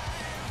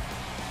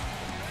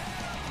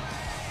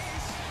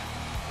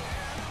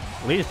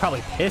 Lita's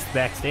probably pissed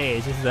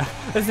backstage.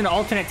 This is an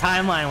alternate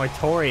timeline where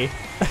Tori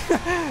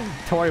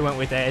went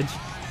with Edge.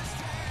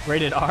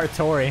 Rated R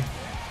Tori.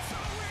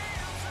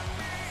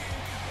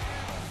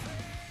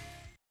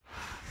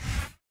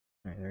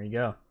 Alright, there you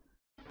go.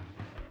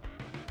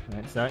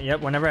 Alright, so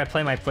yep, whenever I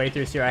play my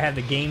playthroughs here, I have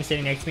the game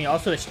sitting next to me.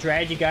 Also the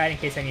strategy guide in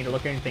case I need to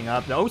look anything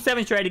up. The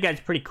 07 strategy guide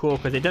is pretty cool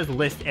because it does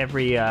list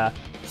every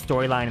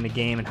storyline in the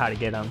game and how to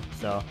get them.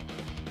 So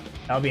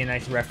that'll be a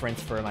nice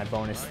reference for my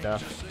bonus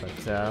stuff. But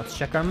let's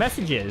check our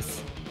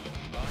messages.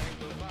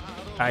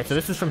 Alright, so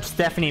this is from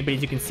Stephanie, but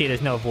as you can see,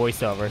 there's no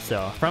voiceover.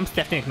 So, from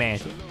Stephanie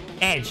McMahon.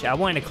 Edge, I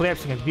wanted to clear up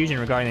some confusion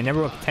regarding the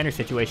number one contender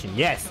situation.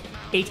 Yes,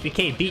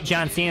 HBK beat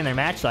John Cena in their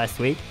match last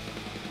week,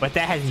 but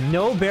that has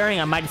no bearing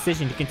on my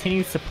decision to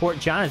continue to support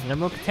John as the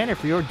number one contender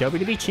for your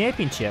WWE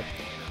Championship.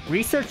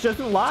 Research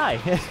doesn't lie,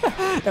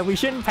 and we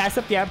shouldn't pass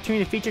up the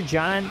opportunity to feature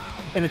John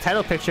in the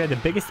title picture of the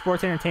biggest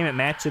sports entertainment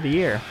match of the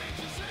year.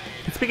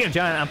 And speaking of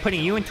John, I'm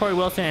putting you and Tori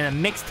Wilson in a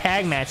mixed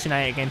tag match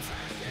tonight against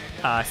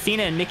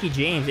Cena and Mickie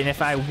James, and if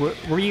I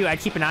were you, I'd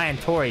keep an eye on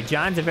Tori.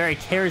 John's a very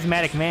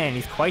charismatic man.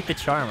 He's quite the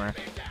charmer.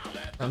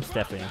 From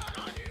Stephanie.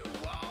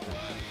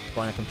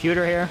 Go on the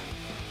computer here.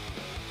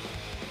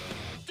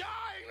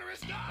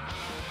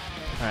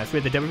 Alright, so we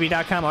have the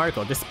WWE.com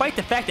article. Despite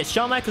the fact that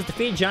Shawn Michaels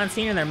defeated John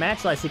Cena in their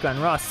match last week on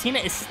Raw, Cena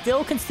is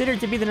still considered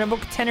to be the number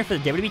one contender for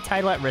the WWE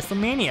title at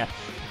WrestleMania.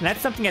 And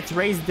that's something that's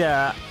raised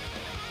the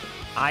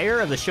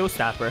ire of the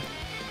showstopper.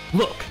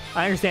 Look,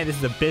 I understand this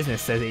is a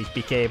business, says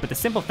HBK, but the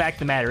simple fact of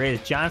the matter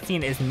is John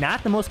Cena is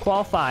not the most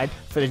qualified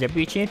for the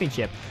WWE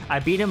Championship.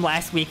 I beat him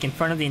last week in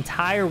front of the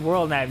entire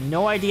world, and I have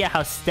no idea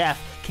how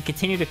Steph can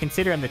continue to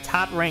consider him the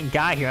top-ranked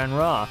guy here on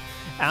Raw.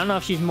 I don't know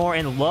if she's more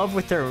in love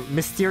with her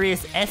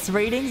mysterious S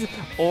ratings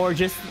or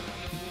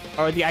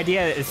the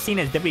idea that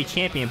Cena is WWE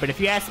Champion, but if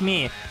you ask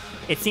me,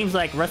 it seems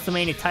like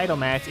WrestleMania title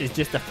match is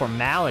just a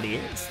formality.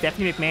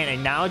 Stephanie McMahon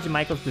acknowledged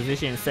Michaels'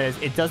 position and says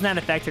it does not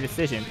affect her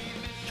decision.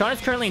 Shawn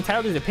is currently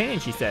entitled to his opinion,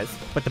 she says,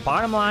 but the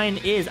bottom line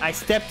is I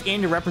stepped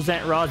in to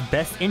represent Raw's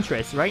best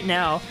interests. Right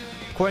now,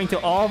 according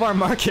to all of our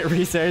market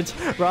research,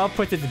 Raw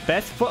puts its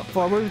best foot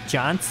forward with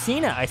John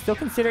Cena. I still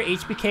consider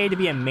HBK to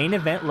be a main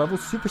event level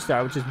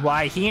superstar, which is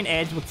why he and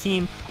Edge will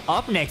team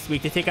up next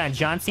week to take on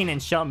John Cena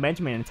and Shelton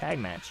Benjamin in a tag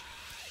match.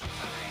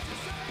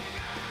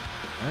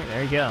 Alright,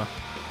 there you go.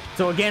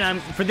 So again,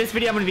 for this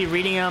video, I'm going to be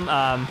reading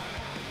them.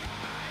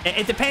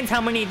 It depends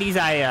how many of these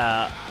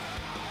I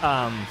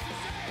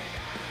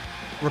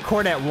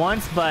record at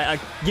once, but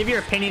give your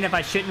opinion if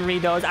I shouldn't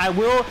read those. I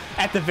will,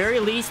 at the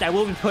very least, I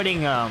will be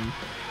putting,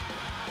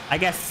 I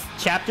guess,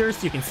 chapters,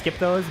 so you can skip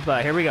those,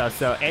 but here we go.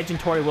 So, Edge and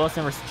Tori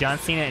Wilson versus John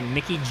Cena and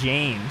Mickie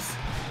James.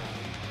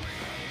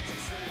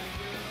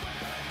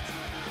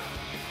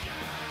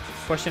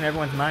 Question in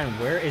everyone's mind,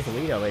 where is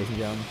Lita, ladies and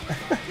gentlemen?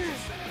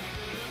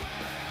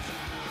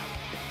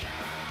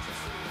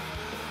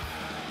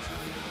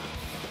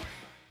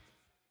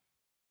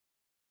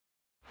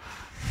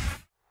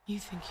 You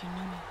think you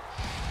know me.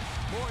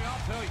 Boy, I'll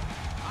tell you,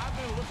 I've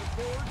been looking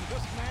forward to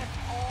this match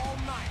all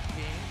night,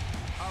 King.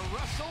 A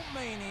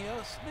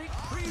WrestleMania sneak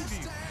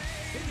preview,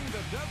 hitting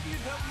the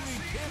WWE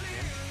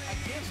Champion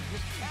against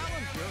his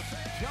challenger,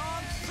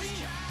 John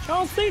Cena.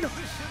 John Cena!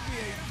 This should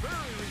be a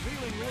very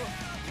revealing look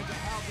into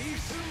how these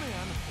two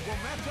men will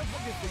match up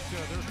against each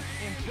other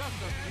in just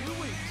a few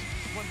weeks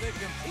when they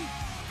compete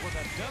for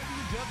the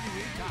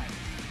WWE title.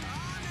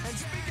 And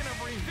speaking of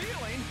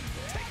revealing,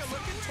 take a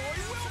look at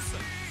Tori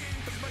Wilson.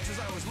 As much as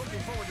I was looking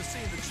forward to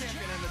seeing the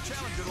champion and the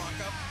challenger lock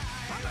up,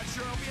 I'm not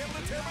sure I'll be able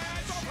to tear my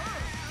eyes off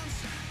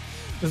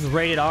her. This is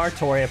rated R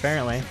Tori,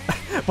 apparently.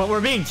 But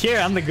we're being cheered.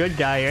 I'm the good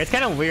guy here. It's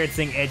kind of weird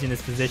seeing Edge in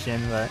this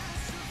position, but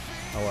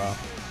oh well.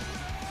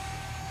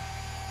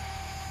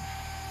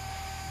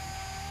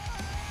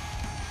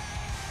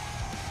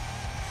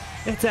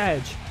 It's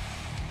Edge.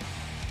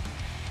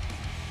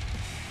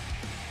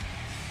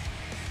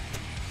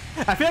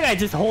 I feel like I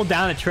just hold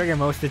down the trigger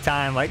most of the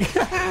time, like,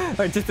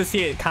 or just to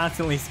see it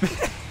constantly spin.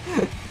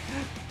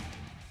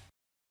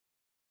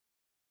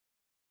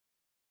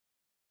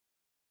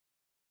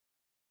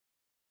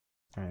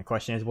 Alright, the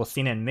question is, will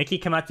Cena and Mickey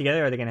come out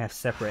together, or are they gonna have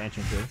separate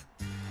entrances?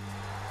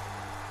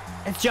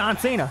 It's John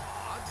Cena!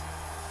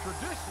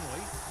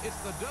 Traditionally, it's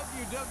the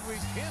WWE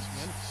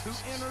Kingsman who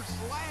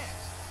enters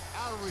last,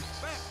 out of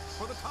respect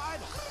for the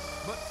title.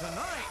 But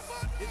tonight,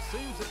 it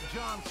seems that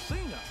John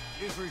Cena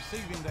is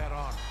receiving that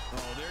honor.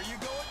 Oh, there you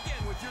go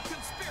again with your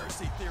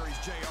conspiracy theories,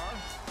 JR.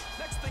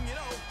 Next thing you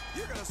know,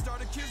 you're gonna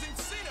start accusing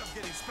Cena of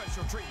getting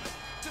special treatment,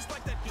 just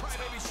like that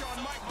crybaby Shawn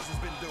Michaels has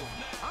been doing.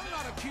 I'm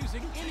not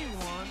accusing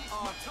anyone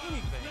of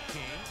anything,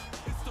 King.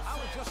 I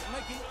was just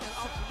making an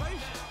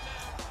observation.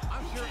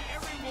 I'm sure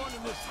everyone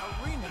in this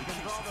arena can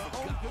draw their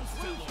own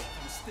conclusion.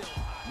 Still,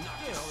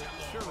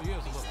 it surely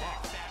is a little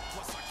off.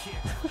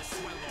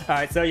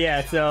 Alright, so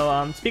yeah,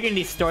 speaking of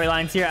these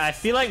storylines here, I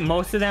feel like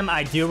most of them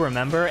I do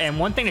remember, and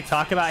one thing to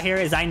talk about here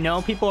is I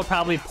know people have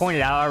probably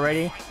pointed out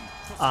already,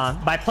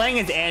 by playing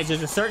as Edge,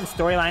 there's a certain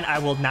storyline I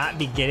will not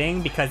be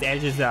getting because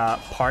Edge is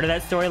part of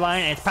that storyline,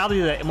 and it's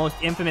probably the most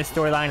infamous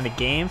storyline in the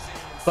game.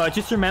 But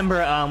just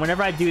remember,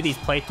 whenever I do these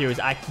playthroughs,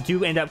 I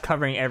do end up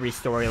covering every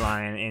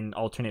storyline in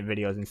alternate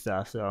videos and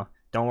stuff, so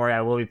don't worry,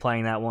 I will be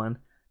playing that one.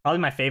 Probably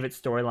my favorite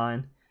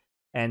storyline.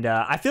 And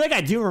I feel like I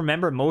do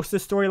remember most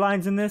of the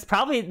storylines in this.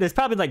 There's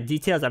probably like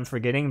details I'm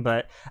forgetting,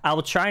 but I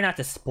will try not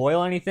to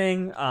spoil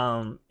anything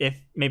if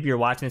maybe you're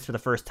watching this for the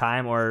first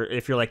time, or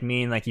if you're like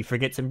me and like you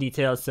forget some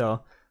details.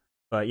 So,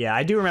 but yeah,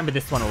 I do remember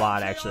this one a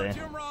lot actually.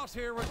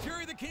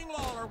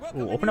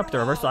 Ooh, open up the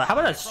reversal. How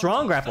about a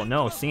strong grapple?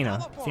 No,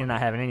 Cena not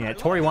having any yet.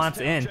 Tori wants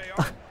in.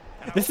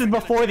 This is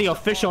before the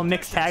official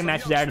mixed tag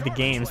match is out of the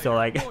game, so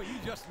like,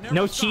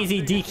 no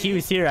cheesy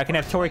DQs here. I can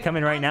have Tori come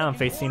in right now and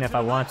face Cena if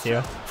I want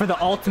to. For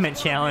the ultimate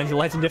challenge,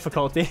 legend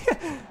difficulty.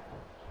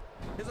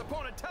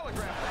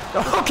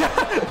 Oh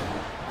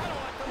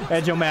god!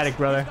 Edge-o-matic,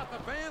 brother.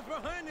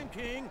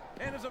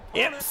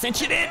 Yep,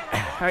 cinch it in.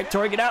 Alright,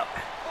 Tori, get out.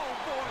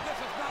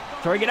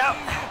 Tori, get out.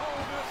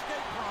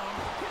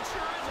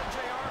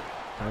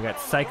 Oh, we got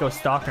Psycho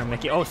Stalker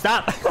Mickey. Oh,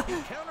 stop!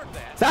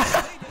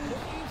 Stop!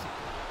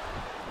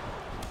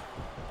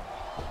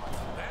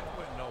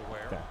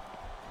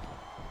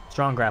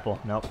 Strong grapple.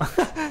 Nope.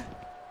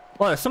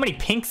 Well, there's so many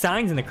pink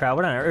signs in the crowd.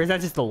 What on earth? Or is that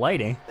just the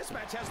lighting? This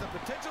match has the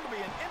potential to be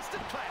an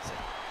instant classic.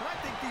 And I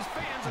think these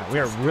fans we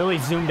are really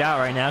zoomed out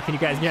right now. Can you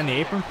guys get on the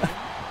apron?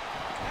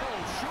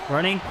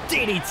 Running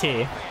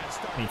DDT.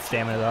 Need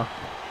stamina though.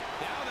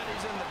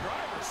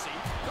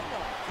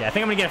 Yeah, I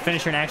think I'm gonna get a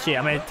finisher, and actually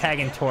I'm gonna tag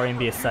in Tori and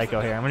be a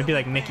psycho here. I'm gonna be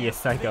like Mickey, a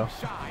psycho.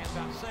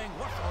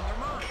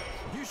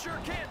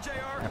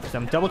 For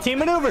some double team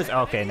maneuvers.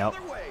 Okay, nope.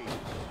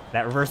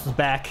 That reverses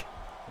back.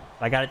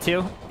 I got it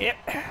too. Yep.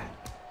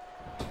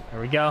 There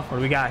we go. What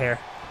do we got here?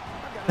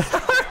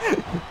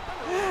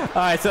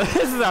 Alright, so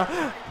this is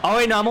a... Oh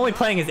wait, no, I'm only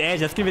playing as Edge.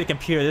 Let's give it the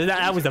computer.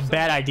 That was a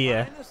bad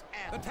idea.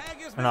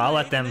 No, I'll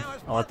let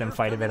them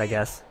fight a bit, I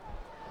guess.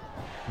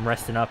 I'm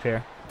resting up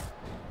here.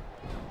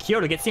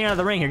 Kyoto, get Cena out of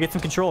the ring here. Get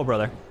some control,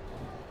 brother.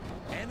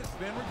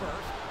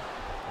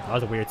 That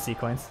was a weird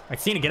sequence. Like,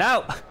 Cena, get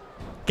out!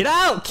 Get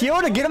out!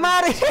 Kyoto, get him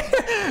out of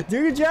here!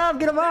 Do your job,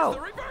 get him out!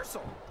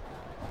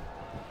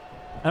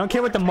 I don't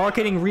care what the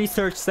marketing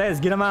research says.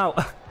 Get him out.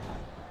 I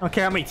don't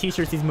care how many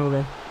t-shirts he's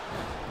moving.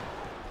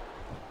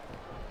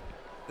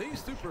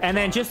 And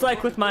then just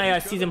like with my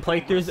season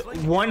playthroughs,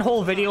 one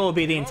whole video will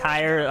be the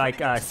entire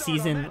like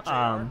season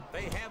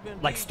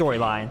like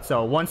storyline.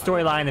 So one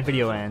storyline, the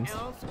video ends.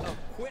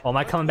 Oh, am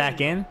I coming back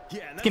in?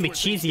 It's gonna be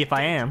cheesy if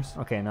I am.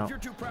 Okay, no.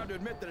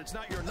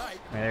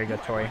 There you go,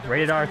 Tori.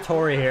 Rated R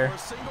Tori here.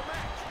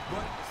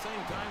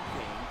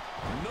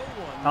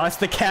 Oh, it's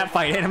the cat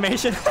fight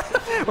animation.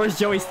 Where's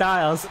Joey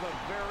Styles?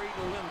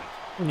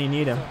 When you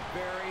need him.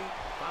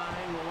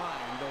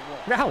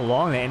 Look at how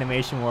long the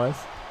animation was.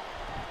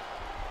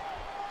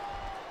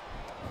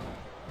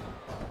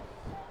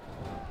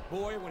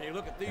 Boy, when you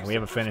look at these, and we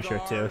have a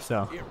finisher too,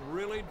 so. It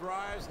really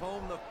drives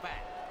home the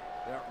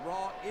fact that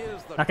Raw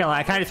is the... Not gonna lie,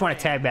 I kind of just want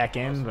to tag back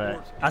in,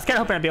 but I was kind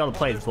of hoping I'd be able to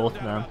play as both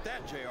of them.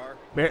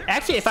 But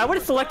actually, if I would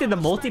have selected the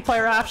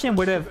multiplayer option,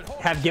 would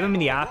have given me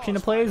the option to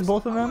play as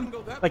both of them.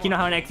 Like, you know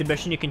how in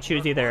Exhibition you can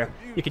choose either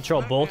you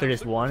control both or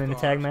just one in a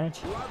tag match.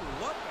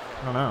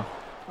 I don't know.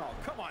 Oh,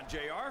 come on,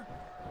 JR.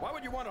 Why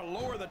would you want to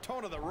lower the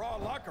tone of the Raw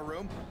locker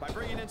room by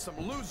bringing in some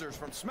losers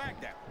from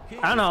SmackDown.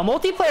 I don't know. A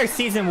multiplayer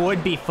season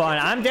would be fun.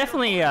 I'm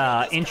definitely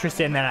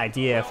interested in that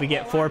idea. If we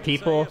get 4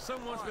 people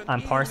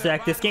on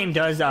Parsec, this game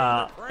does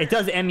it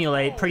does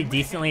emulate pretty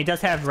decently. It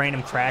does have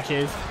random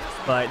crashes,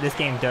 but this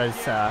game does,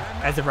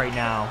 as of right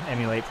now,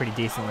 emulate pretty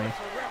decently.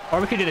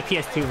 Or we could do the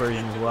PS2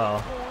 version as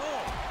well.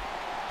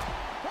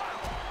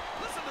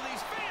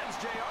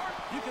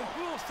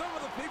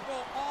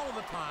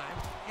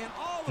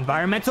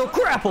 Environmental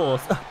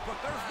grapples.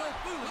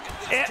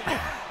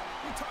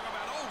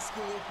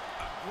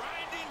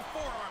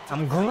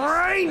 I'm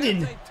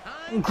grinding.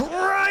 I'm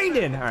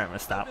grinding. All right, I'm gonna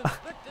stop.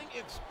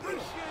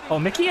 Oh,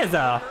 Mickey has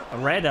a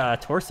red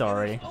torso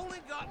already. All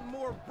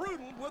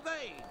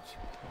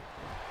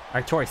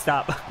right, Tori,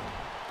 stop.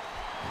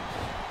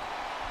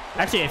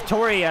 Actually, if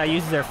Tori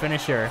uses her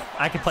finisher,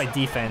 I could play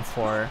defense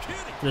for her.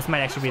 So this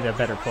might actually be the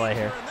better play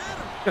here.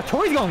 Yo,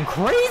 Tori's going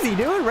crazy,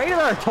 dude.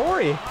 Radar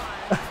Tori.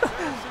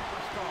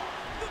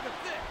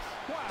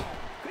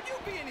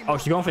 Oh,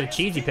 she's going for the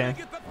cheesy pin.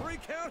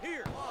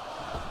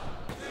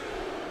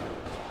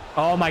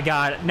 Oh my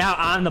god. Now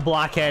on the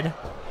blockhead.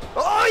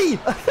 Oi!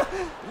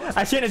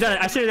 I shouldn't have done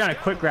it. I should have done a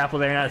quick grapple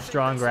there, not a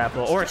strong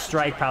grapple. Or a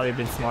strike probably would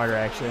have been smarter,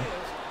 actually. I'm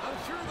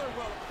sure they're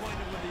well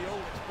acquainted with the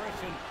old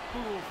expression,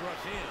 fools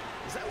rush in.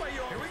 Is that why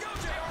you... Here we go,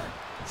 JR.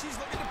 She's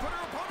looking to put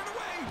her opponent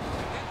away.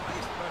 And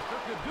Facebuster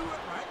could do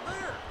it right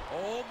there.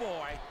 Oh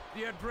boy.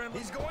 The adrenaline.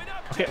 He's going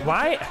up. Okay,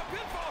 why?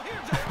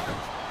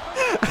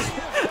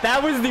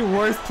 That was the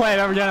worst play I've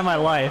ever done in my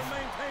life.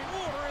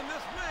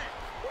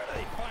 Where do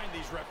they find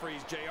these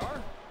referees, JR?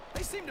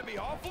 They seem to be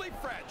awfully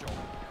fragile.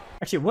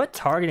 Actually, what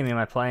targeting am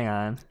I playing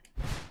on?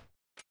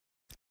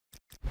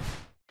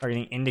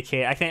 Targeting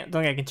indicate. I don't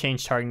think I can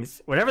change targeting.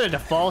 Whatever the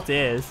default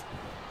is.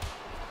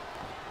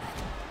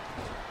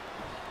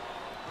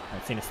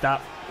 I've seen it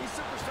stop.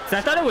 So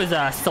I thought it was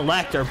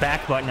select or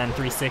back button on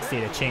 360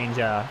 to change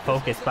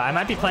focus, but I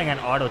might be playing on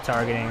auto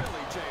targeting.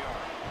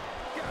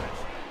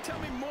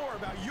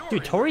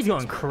 Dude, Tori's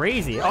going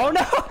crazy. Oh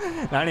no!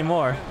 Not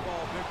anymore.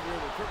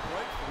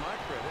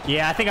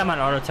 Yeah, I think I'm on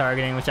auto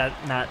targeting, which I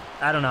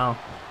don't know.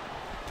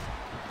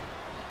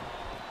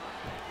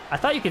 I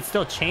thought you could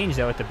still change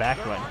though with the back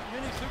button.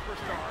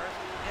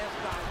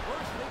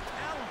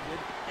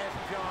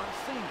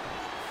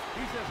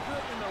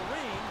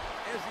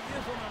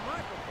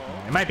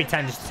 It might be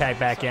time just to tag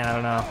back in, I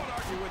don't know.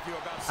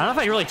 I don't know if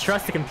I really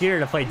trust the computer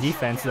to play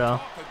defense though.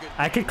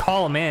 I could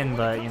call him in,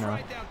 but you know.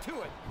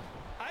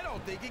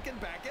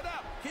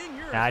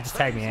 Nah, just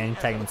tag me in,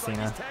 tag him in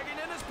Cena.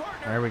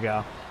 There we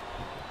go.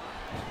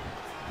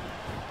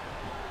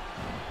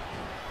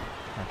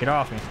 Now get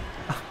off me.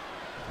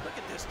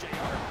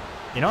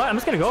 You know what? I'm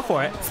just gonna go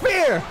for it.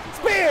 Spear!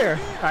 Spear!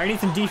 Alright, I need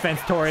some defense,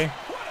 Tori.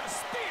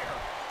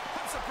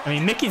 I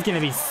mean, Mickey's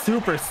gonna be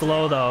super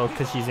slow though,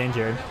 because she's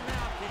injured.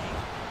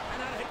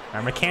 Alright,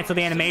 I'm gonna cancel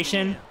the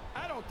animation.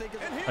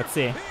 Let's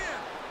see.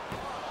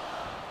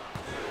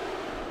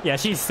 Yeah,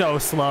 she's so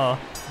slow.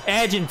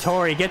 Edge and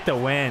Tori get the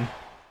win.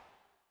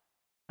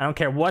 I don't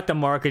care what the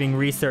marketing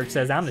research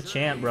says. I'm the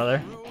champ,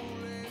 brother.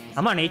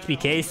 I'm on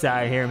HBK's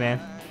side here, man.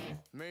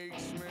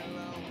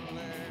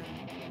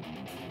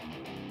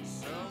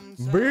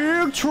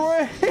 Big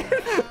Troy.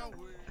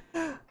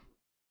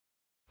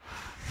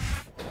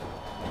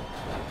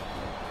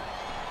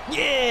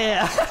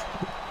 Yeah.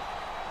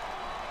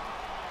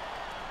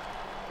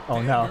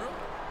 Oh no.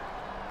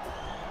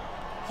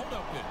 Hold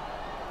up there.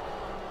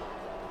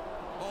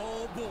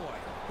 Oh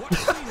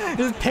boy.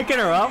 Just picking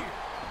her up.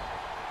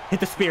 Hit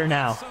the spear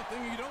now.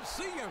 Something you don't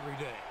see every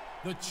day.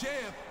 The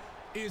champ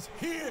is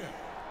here.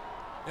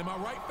 Am I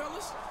right,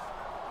 fellas?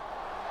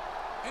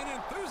 An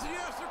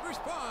enthusiastic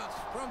response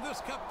from this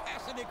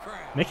capacity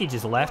crowd. Mickey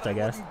just left, I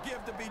guess.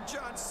 Give to be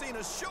John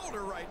Cena's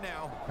shoulder right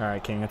now. All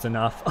right, King, that's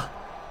enough.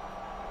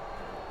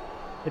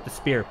 Hit the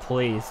spear,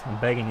 please. I'm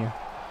begging you.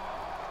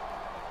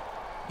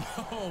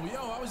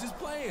 Yo, I was just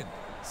playing.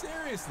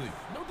 Seriously,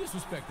 no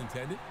disrespect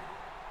intended.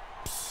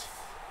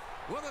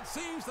 Well, it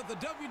seems that the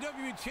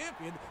WWE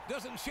champion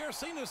doesn't share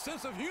Cena's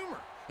sense of humor.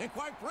 And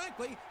quite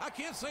frankly, I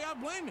can't say I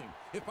blame him.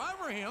 If I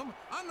were him,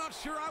 I'm not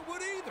sure I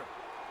would either.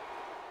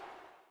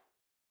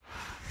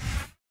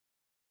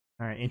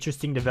 All right,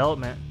 interesting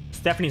development.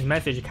 Stephanie's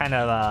message kind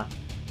of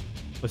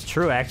was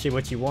true, actually,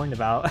 what she warned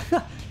about.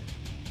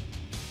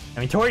 I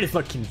mean, Tori just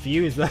looked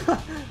confused.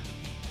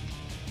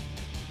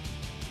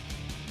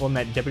 Holding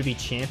that WWE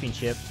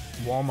Championship,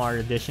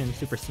 Walmart edition,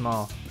 super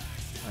small.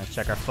 Let's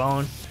check our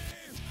phone.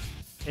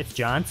 It's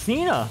John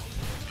Cena.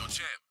 Yo,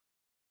 champ,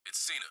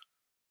 it's Cena.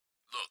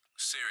 Look,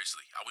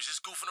 seriously, I was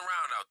just goofing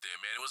around out there,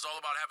 man. It was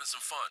all about having some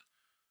fun.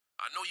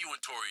 I know you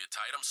and Tori are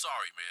tight. I'm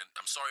sorry, man.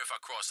 I'm sorry if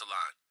I crossed the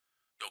line.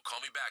 Yo,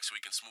 call me back so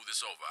we can smooth this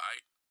over, all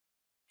right?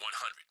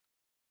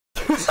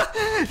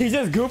 100. He's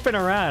just goofing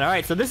around. All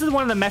right, so this is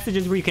one of the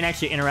messages where you can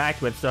actually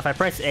interact with. So if I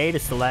press A to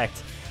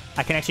select,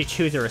 I can actually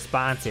choose a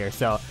response here.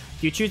 So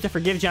if you choose to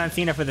forgive John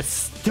Cena for the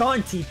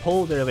stunt he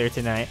pulled earlier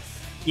tonight,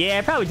 yeah,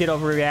 I probably did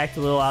overreact a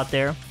little out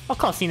there. I'll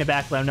call Cena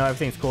back, let him know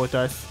everything's cool with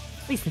us.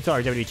 At least until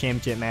our WWE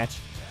Championship match.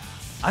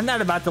 I'm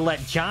not about to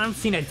let John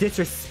Cena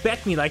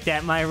disrespect me like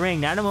that in my ring.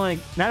 Not only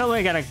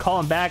I gotta call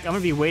him back, I'm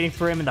gonna be waiting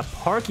for him in the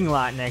parking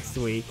lot next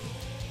week.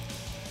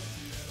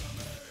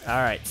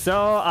 Alright,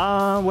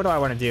 so, what do I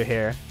want to do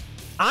here?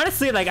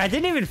 Honestly, like, I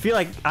didn't even feel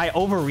like I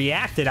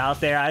overreacted out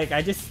there.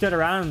 I just stood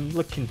around and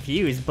looked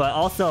confused, but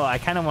also I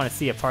kind of want to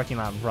see a parking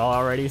lot brawl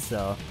already,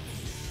 so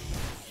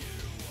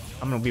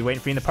I'm gonna be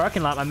waiting for you in the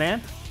parking lot, my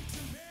man.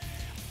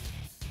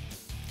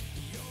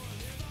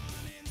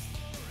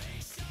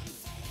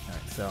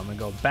 Alright, so I'm gonna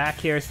go back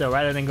here. So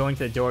rather than going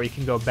to the door, you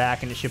can go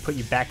back, and it should put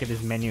you back at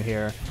this menu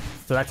here.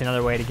 So that's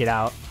another way to get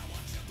out.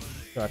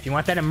 So if you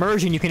want that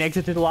immersion, you can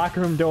exit through the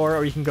locker room door,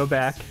 or you can go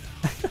back.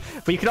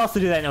 But you could also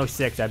do that in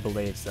 06, I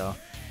believe, so.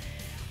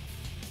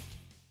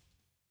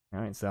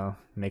 Alright, so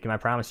making my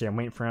promise here. I'm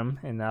waiting for him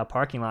in the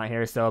parking lot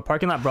here. So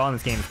parking lot brawl in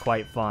this game is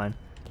quite fun.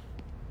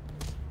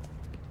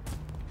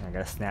 I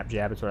got a snap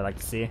jab, that's what I like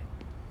to see.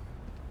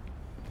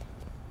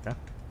 Okay.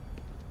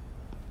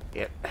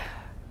 Yep.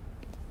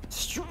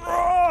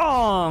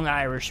 Strong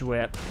Irish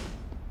whip.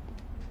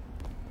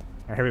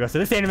 Alright, here we go. So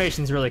this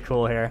animation is really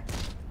cool here.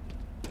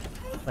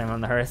 Slam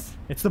on the hearse.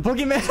 It's the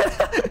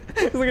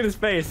boogeyman! Look at his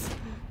face.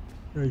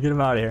 Get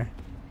him out of here.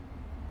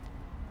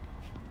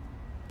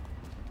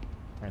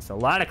 Alright, so a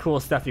lot of cool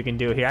stuff you can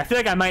do here. I feel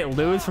like I might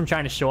lose from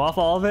trying to show off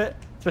all of it.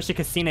 Especially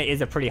because Cena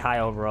is a pretty high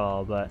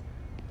overall, but...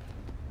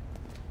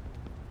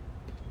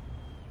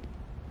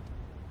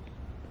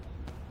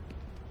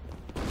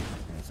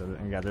 Alright, so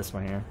we got this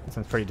one here. This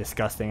one's pretty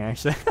disgusting,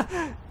 actually.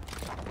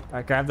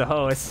 Alright, grab the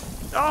hose.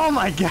 Oh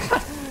my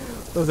god!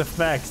 Those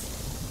effects.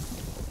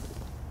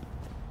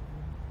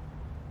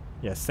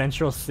 Yeah,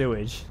 central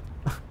sewage.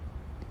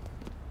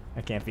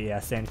 That can't be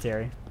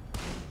sanitary.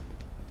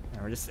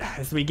 And we're just,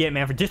 that's what we get,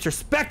 man, for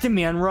disrespecting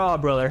me on Raw,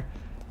 brother.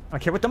 I don't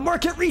care what the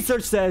market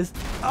research says.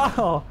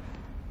 Oh.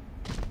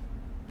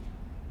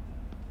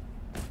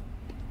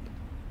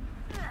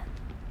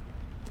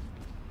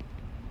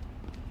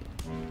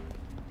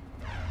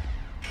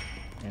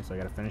 Okay, so I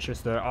got a finisher.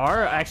 So there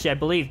are actually, I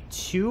believe,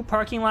 2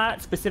 parking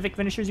lot specific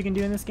finishers you can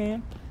do in this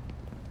game.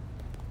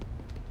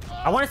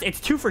 I want to say it's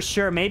 2 for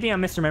sure. Maybe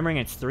I'm misremembering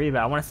it's 3, but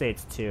I want to say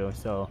it's 2.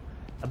 So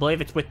I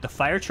believe it's with the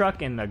fire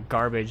truck and the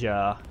garbage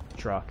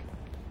truck.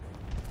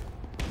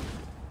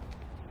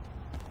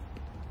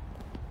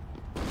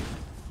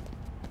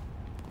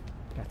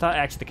 I thought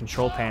actually the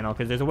control panel,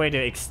 because there's a way to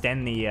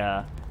extend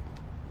the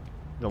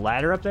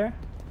ladder up there.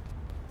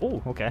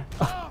 Oh, okay.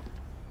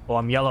 Oh,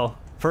 I'm yellow.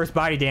 First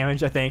body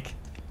damage, I think.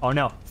 Oh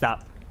no,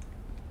 stop.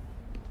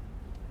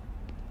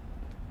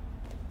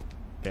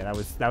 Okay,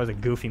 that was a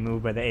goofy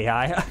move by the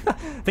AI. I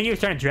think he was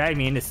trying to drag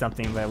me into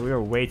something, but we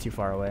were way too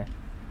far away.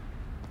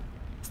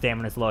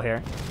 Stamina's low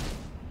here.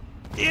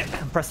 Yeah,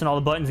 I'm pressing all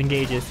the buttons and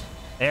gauges.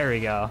 There we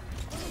go.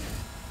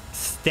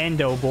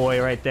 Stendo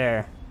boy right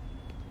there.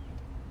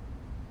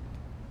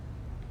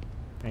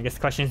 I guess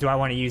the question is, do I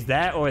want to use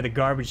that or the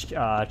garbage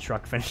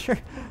truck finisher?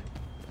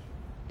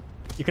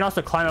 You can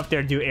also climb up there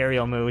and do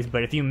aerial moves,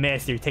 but if you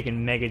miss, you're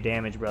taking mega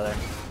damage, brother.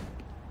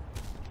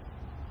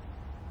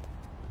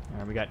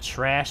 Alright, we got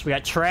trash. We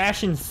got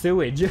trash and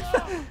sewage.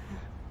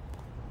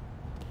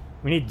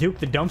 We need Duke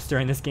the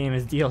Dumpster in this game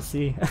as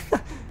DLC.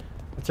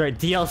 That's right,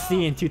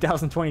 DLC in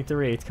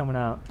 2023. It's coming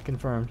out.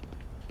 Confirmed.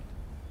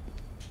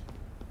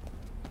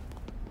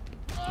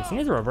 This thing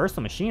is a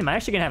reversal machine. Am I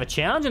actually going to have a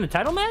challenge in the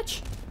title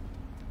match?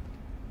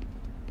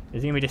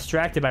 Is he going to be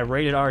distracted by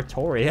Rated R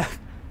Tori? Okay,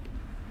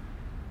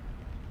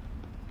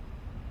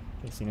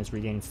 Cena's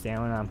regaining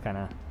stamina. I'm kind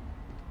of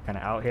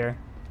out here.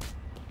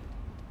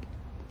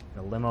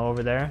 Got a limo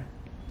over there.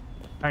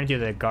 Trying to do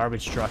the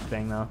garbage truck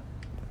thing, though.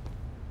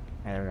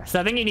 There we go.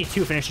 So I think you need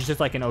 2 finishers, just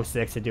like in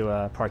 06, to do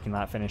a parking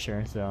lot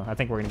finisher. So I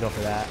think we're going to go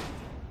for that.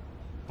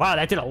 Wow,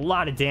 that did a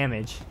lot of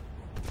damage.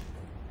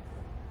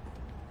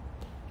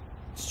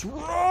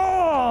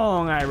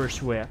 Strong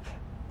Irish whip.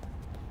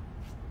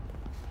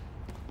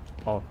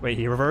 Oh, wait,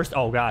 he reversed?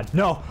 Oh, God.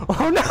 No.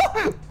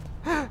 Oh,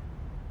 no.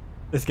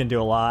 This can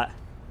do a lot.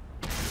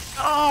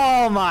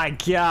 Oh, my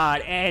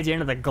God. Edge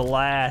into the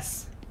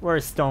glass.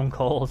 Where's Stone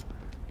Cold?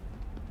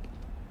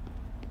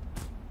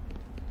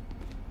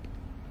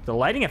 The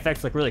lighting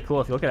effects look really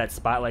cool. If you look at that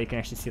spotlight, you can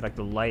actually see like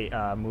the light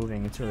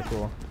moving. It's really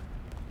cool.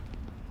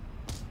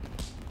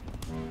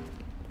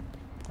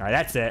 Alright,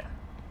 that's it.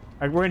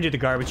 Alright, we're gonna do the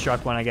garbage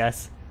truck one, I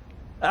guess.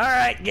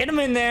 Alright, get him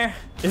in there.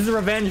 This is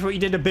revenge for what you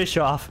did to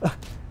Bischoff.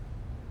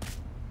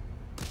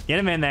 Get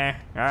him in there.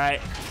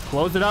 Alright,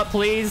 close it up,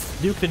 please.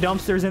 Duke the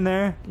Dumpster's in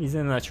there. He's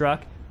in the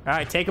truck.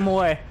 Alright, take him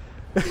away.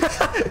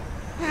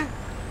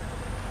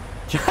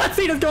 John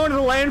Cena's going to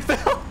the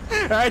landfill.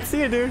 Alright,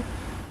 see ya, dude.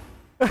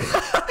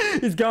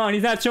 He's gone.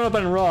 He's not showing up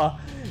on Raw.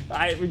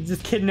 We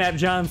just kidnapped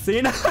John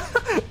Cena.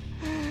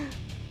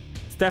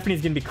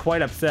 Stephanie's gonna be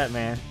quite upset,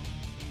 man.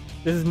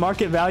 Does his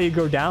market value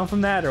go down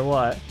from that or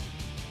what?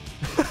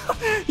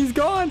 He's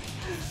gone.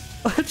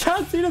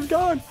 John Cena's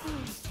gone.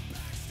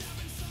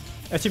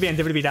 That should be on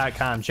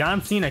WWE.com.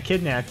 John Cena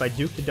kidnapped by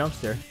Duke the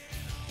Dumpster.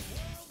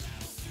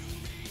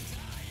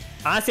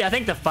 Honestly, I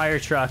think the fire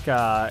truck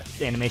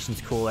animation's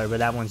cooler, but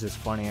that one's just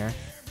funnier.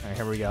 Alright,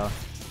 here we go.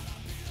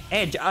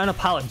 Edge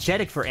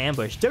unapologetic for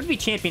ambush. WWE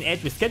Champion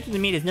Edge was scheduled to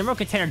meet his number one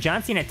contender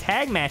John Cena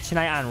tag match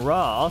tonight on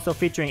Raw, also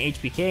featuring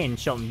HBK and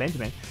Shelton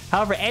Benjamin.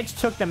 However, Edge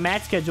took the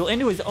match schedule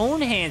into his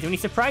own hands when he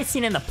surprised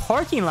Cena in the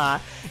parking lot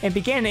and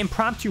began an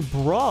impromptu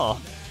brawl.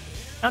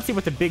 I don't see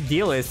what the big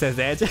deal is, says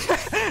Edge.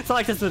 It's not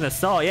like this was an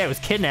assault. Yeah, it was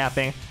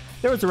kidnapping.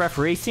 There was a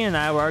referee. Cena and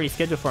I were already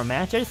scheduled for a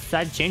match. I just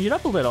decided to change it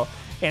up a little.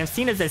 And if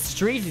Cena's as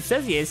street as he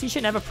says he is, he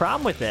shouldn't have a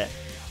problem with it.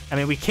 I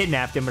mean, we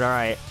kidnapped him, but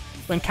alright.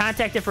 When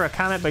contacted for a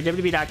comment by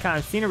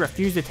WWE.com, Cena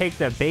refused to take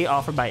the bait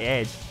offered by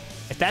Edge.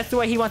 If that's the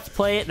way he wants to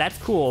play it, that's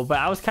cool, but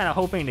I was kind of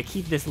hoping to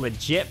keep this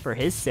legit for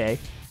his sake.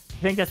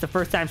 I think that's the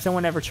first time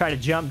someone ever tried to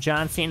jump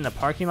John Cena in the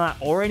parking lot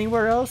or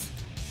anywhere else.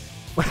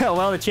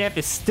 Well, the champ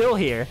is still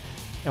here.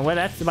 And what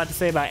that's about to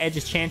say about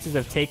Edge's chances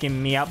of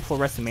taking me out before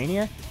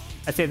WrestleMania,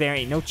 I'd say there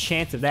ain't no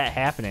chance of that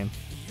happening.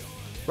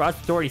 Raw's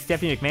authority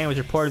Stephanie McMahon was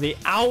reportedly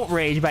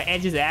outraged by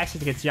Edge's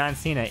actions against John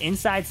Cena.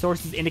 Inside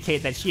sources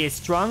indicate that she is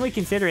strongly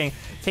considering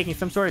taking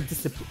some sort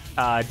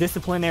of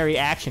disciplinary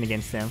action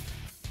against him.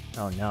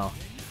 Oh no.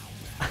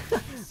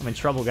 I'm in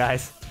trouble,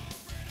 guys.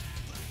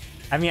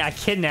 I mean, I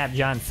kidnapped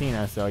John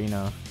Cena, so, you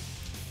know.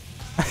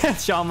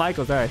 Shawn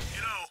Michaels, alright.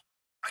 You know,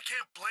 I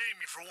can't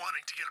blame you for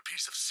wanting to get a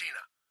piece of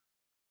Cena.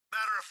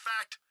 Matter of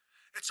fact,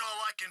 it's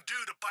all I can do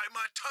to bite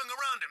my tongue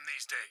around him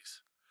these days.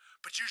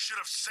 But you should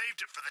have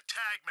saved it for the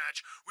tag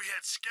match we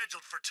had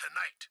scheduled for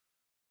tonight.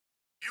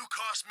 You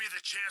cost me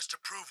the chance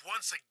to prove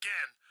once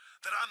again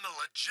that I'm the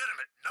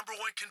legitimate #1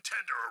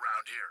 contender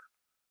around here.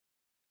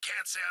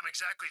 Can't say I'm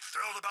exactly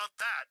thrilled about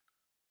that.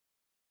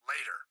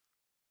 Later.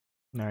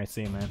 Alright,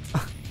 see you, man.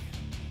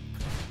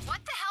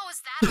 What the hell was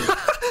that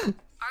about?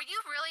 Are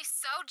you really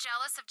so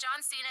jealous of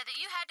John Cena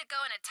that you had to go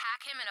and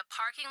attack him in a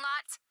parking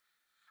lot?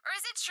 Or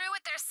is it true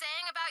what they're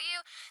saying about you,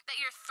 that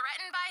you're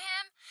threatened by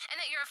him, and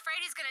that you're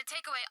afraid he's going to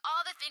take away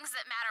all the things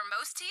that matter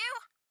most to you?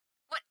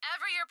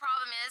 Whatever your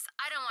problem is,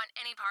 I don't want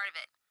any part of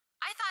it.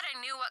 I thought I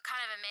knew what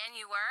kind of a man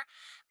you were,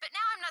 but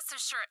now I'm not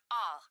so sure at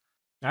all.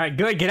 Alright,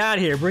 good. Get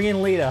out of here. Bring in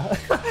Lita.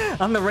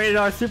 I'm the rated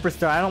R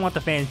superstar. I don't want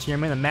the fans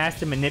cheering me. The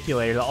master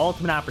manipulator, the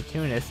ultimate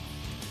opportunist.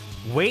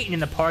 Waiting in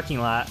the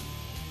parking lot.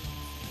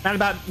 Not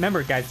about,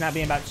 remember guys, it's not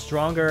being about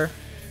stronger,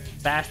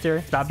 faster.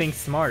 It's about being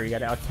smarter. You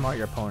gotta outsmart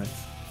your opponents.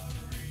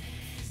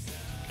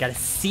 Gotta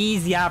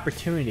seize the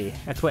opportunity.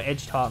 That's what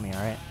Edge taught me,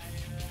 alright?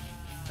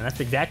 And that's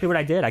exactly what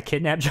I did. I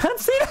kidnapped John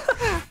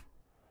Cena.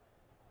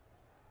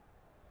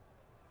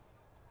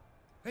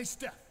 Hey,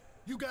 Steph,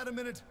 you got a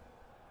minute?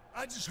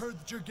 I just heard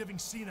that you're giving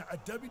Cena a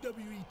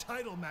WWE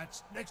title match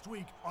next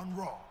week on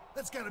Raw.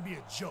 That's gotta be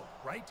a joke,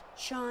 right?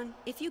 Sean,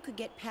 if you could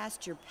get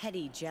past your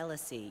petty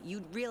jealousy,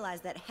 you'd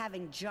realize that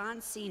having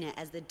John Cena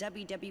as the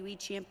WWE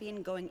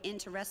champion going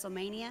into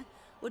WrestleMania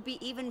would be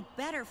even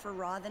better for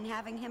Raw than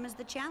having him as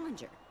the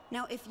challenger.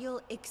 Now, if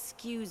you'll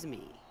excuse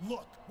me.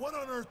 Look, what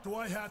on earth do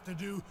I have to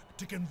do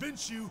to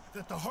convince you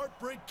that the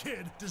Heartbreak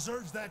Kid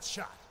deserves that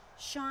shot?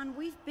 Sean,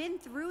 we've been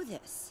through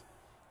this.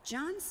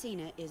 John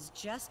Cena is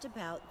just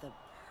about the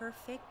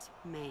perfect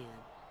man.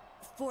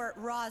 For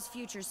Raw's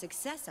future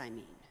success, I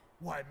mean.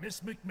 Why,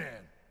 Miss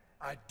McMahon,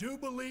 I do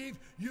believe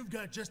you've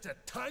got just a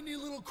tiny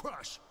little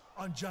crush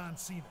on John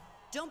Cena.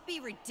 Don't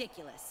be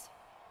ridiculous.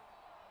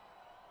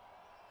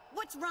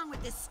 What's wrong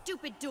with this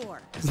stupid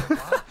door?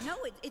 No,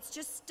 it's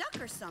just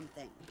stuck or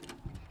something.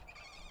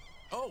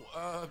 Oh,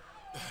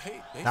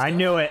 hey, I Steph.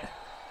 knew it.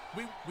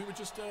 We were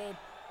just,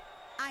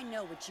 I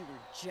know what you were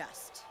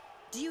just.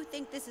 Do you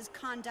think this is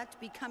conduct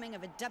becoming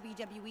of a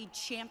WWE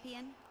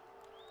champion?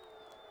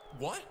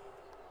 What?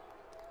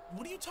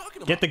 What are you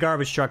talking about? Get the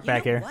garbage truck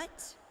back You know here.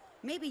 what?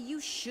 Maybe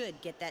you should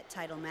get that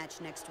title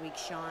match next week,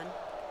 Sean.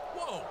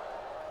 Whoa!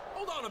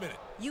 Hold on a minute.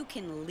 You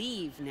can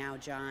leave now,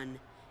 John,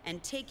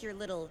 and take your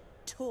little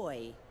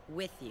toy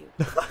with you.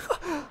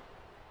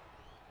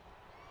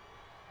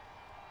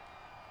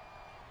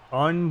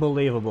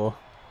 Unbelievable.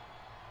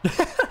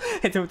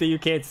 Hits him with the "you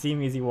can't see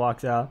me" as he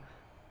walks out.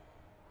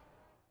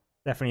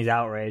 Stephanie's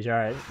outraged.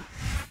 Alright.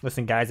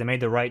 Listen, guys, I made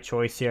the right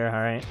choice here,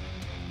 alright?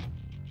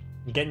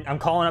 I'm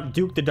calling up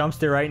Duke the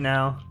Dumpster right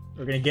now.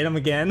 We're gonna get him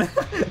again. I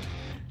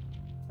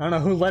don't know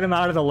who let him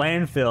out of the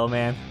landfill,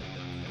 man.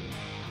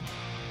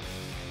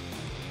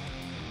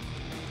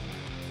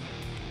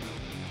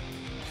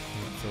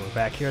 So we're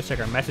back here. Let's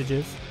check our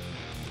messages.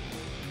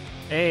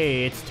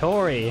 Hey, it's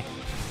Tori.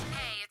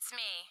 Hey, it's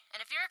me. And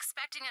if you're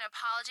expecting an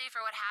apology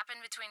for what happened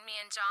between me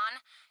and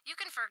John, you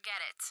can forget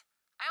it.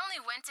 I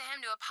only went to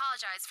him to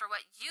apologize for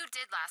what you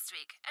did last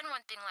week, and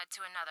one thing led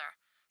to another.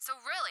 So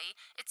really,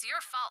 it's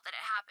your fault that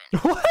it happened.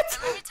 What?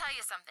 And let me tell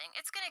you something,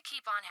 it's gonna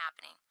keep on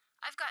happening.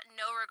 I've got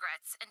no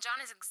regrets, and John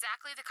is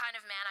exactly the kind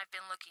of man I've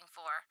been looking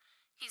for.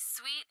 He's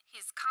sweet,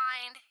 he's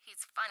kind,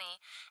 he's funny,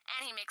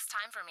 and he makes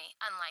time for me,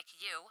 unlike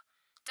you.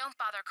 Don't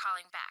bother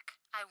calling back.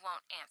 I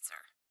won't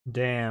answer.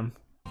 Damn.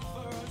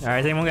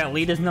 Alright, anyone got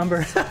Lita's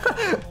number?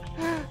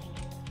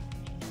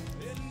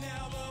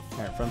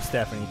 Alright, from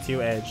Stephanie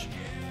to Edge.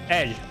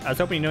 Edge, I was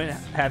hoping you don't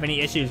have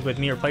any issues with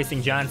me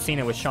replacing John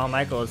Cena with Shawn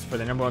Michaels for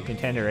the #1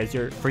 contender as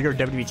your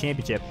WWE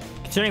Championship.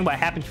 Considering what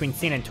happened between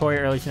Cena and Tori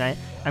earlier tonight,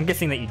 I'm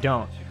guessing that you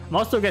don't. I'm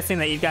also guessing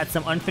that you've got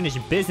some unfinished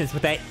business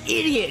with that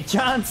idiot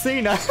John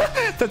Cena.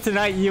 So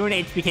tonight, you and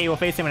HBK will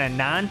face him in a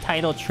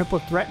non-title triple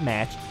threat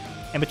match.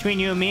 And between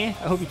you and me,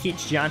 I hope you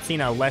teach John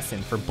Cena a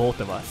lesson for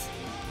both of us.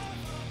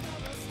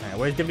 Alright,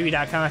 what does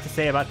WWE.com have to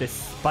say about this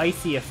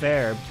spicy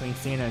affair between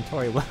Cena and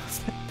Tori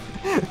Wilson?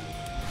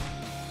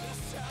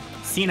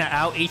 Cena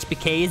out,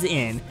 HBK is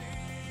in.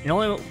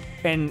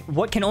 And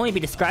what can only be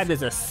described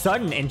as a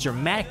sudden and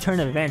dramatic turn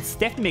of events,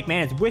 Stephanie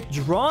McMahon has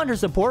withdrawn her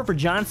support for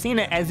John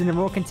Cena as the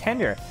 #1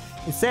 contender.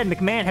 Instead,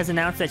 McMahon has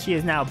announced that she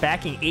is now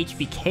backing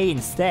HBK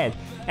instead.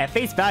 At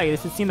face value,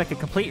 this would seem like a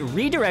complete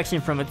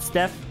redirection from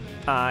Steph,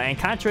 and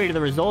contrary to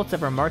the results of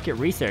her market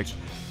research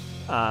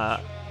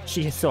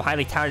she is so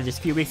highly touted just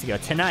a few weeks ago.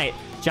 Tonight,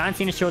 John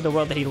Cena showed the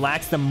world that he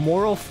lacks the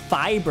moral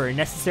fiber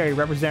necessary to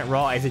represent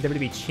Raw as a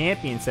WWE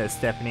champion, says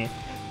Stephanie.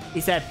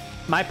 He said,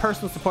 my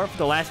personal support for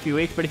the last few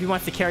weeks, but if he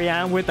wants to carry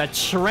on with a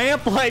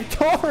tramp like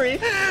Tori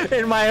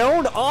in my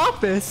own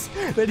office,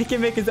 then he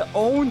can make his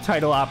own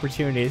title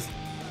opportunities.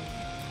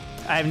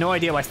 I have no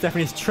idea why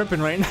Stephanie's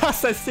tripping right now,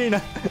 says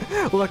Cena.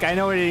 Look, I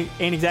know it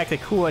ain't exactly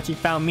cool that she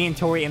found me and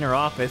Tori in her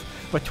office,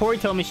 but Tori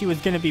told me she was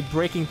going to be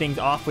breaking things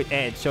off with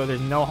Edge, so there's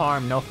no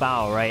harm, no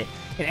foul, right?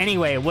 And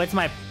anyway, what's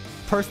my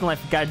personal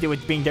life got to do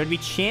with being WWE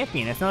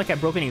champion? It's not like I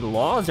broke any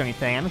laws or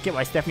anything. I don't get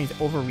why Stephanie's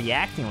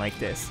overreacting like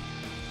this.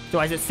 So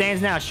as it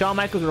stands now, Shawn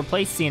Michaels will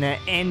replace Cena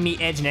and meet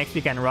Edge next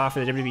week on Raw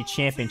for the WWE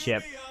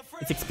Championship.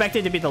 It's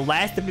expected to be the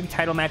last WWE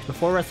title match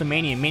before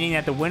WrestleMania, meaning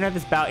that the winner of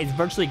this bout is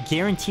virtually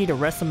guaranteed a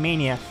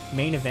WrestleMania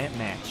main event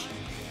match.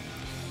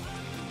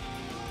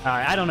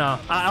 Alright, I don't know.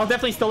 I'll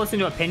definitely still listen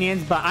to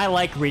opinions, but I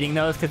like reading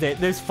those because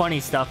there's funny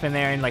stuff in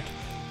there, and like,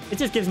 it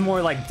just gives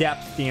more like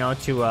depth, you know,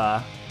 to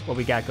what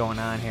we got going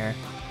on here.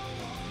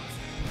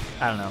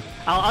 I don't know.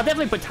 I'll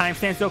definitely put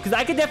timestamps though, because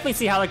I could definitely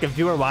see how like a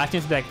viewer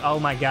watching this be like, oh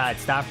my god,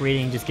 stop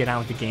reading, just get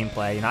on with the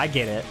gameplay. You know, I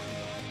get it.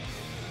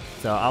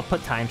 So I'll put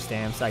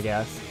timestamps, I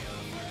guess.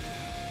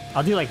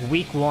 I'll do like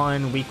week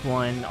one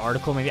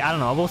article maybe. I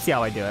don't know. We'll see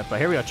how I do it. But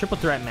here we go. Triple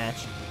threat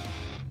match.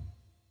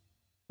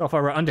 So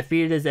far we're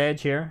undefeated as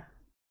Edge here.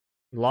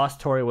 We lost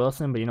Tori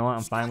Wilson, but you know what?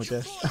 I'm fine with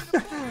this.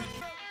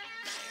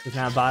 It's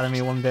not bothering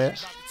me one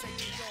bit.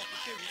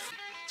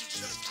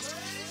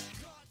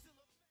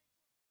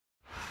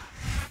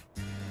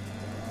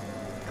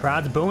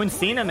 Crowd's booing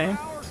Cena, man.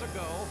 Hours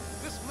ago,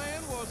 this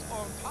man was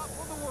on top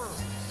of the world.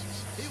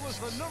 He was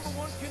the #1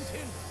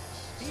 contender.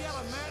 He had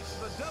a match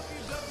for the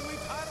WWE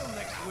title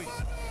next week.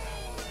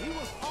 He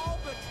was all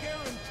but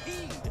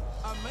guaranteed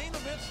a main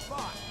event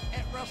spot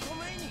at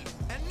WrestleMania.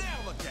 And now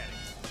look at him.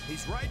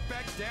 He's right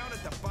back down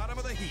at the bottom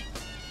of the heap.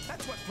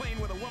 That's what playing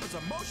with a woman's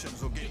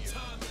emotions will get you.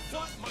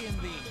 What in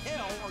the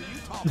hell are you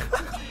talking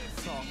about?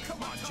 Oh,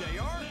 come on,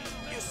 JR.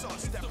 You saw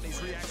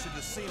Stephanie's reaction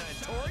to Cena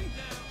and Tori.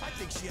 I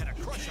think she had a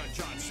crush on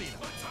John Cena.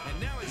 And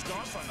now he's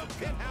gone from the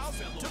penthouse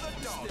to the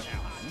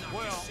doghouse.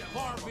 Well,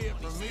 far be it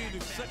from me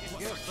to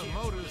second-guess the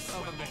motives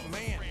of a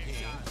McMahon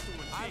king.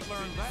 I've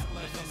learned that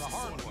lesson the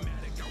hard way.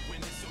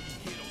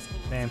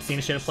 Damn,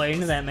 Cena should have played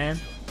into that, man.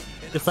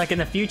 Just like in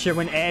the future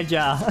when Edge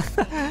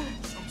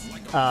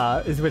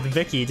is with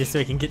Vicky, just so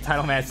he can get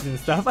title matches and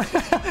stuff.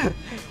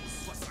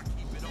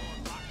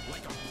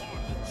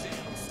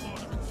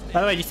 By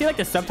the way, did you see like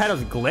the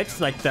subtitles glitched?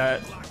 Like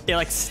they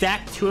like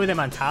stacked two of them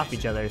on top of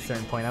each other at a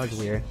certain point. That was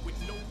weird.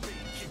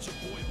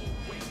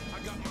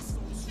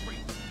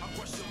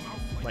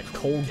 Like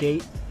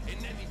Colgate.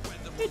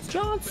 It's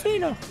John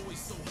Cena.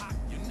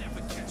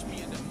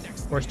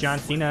 Of course, John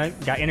Cena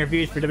got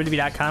interviewed for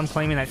WWE.com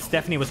claiming that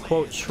Stephanie was,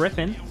 quote,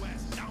 tripping.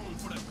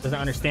 Doesn't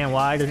understand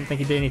why, doesn't think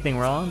he did anything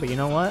wrong, but you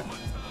know what?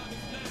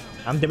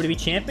 I'm WWE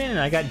champion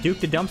and I got Duke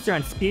the Dumpster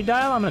on speed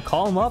dial. I'm gonna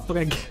call him up.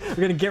 We're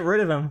gonna get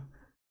rid of him.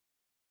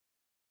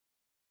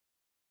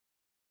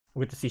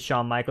 We'll get to see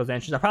Shawn Michaels'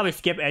 entrance. I'll probably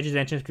skip Edge's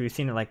entrance because we've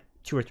seen it like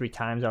 2 or 3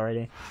 times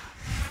already.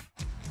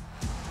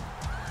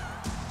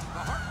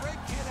 The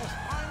Heartbreak Kid has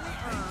finally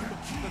earned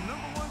the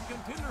 #1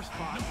 contender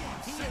spot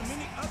he and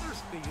many others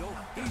feel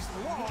he's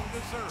long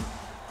deserved.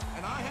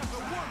 And I have to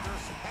wonder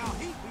how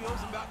he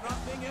feels about not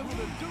being able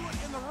to do it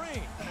in the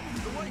ring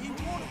the way he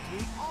wanted to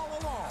all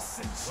along.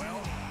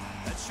 Well,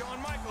 that's Shawn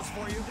Michaels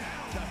for you.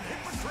 The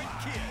hypocrite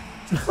kid.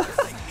 He'll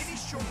take any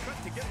shortcut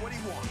to get what he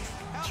wants.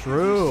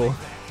 True.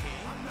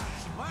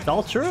 It's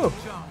all true.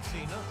 John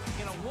Cena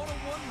in a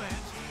one-on-one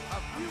match a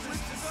few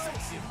weeks ago,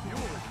 if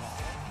you'll recall.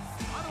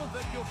 I don't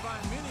think you'll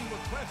find many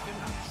would question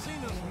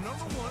Cena's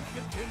 #1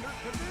 contender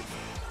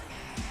condition.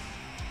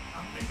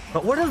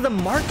 But what does the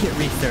market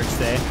research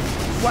say?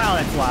 Wow,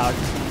 that's loud.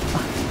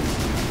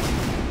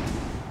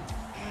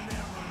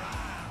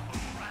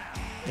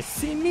 You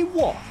see me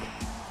walk.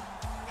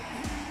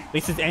 At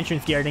least his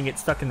entrance gear didn't get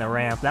stuck in the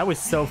ramp. That was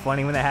so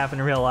funny when that happened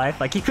in real life.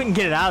 Like, he couldn't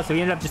get it out, so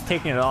he ended up just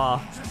taking it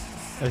off.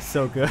 That was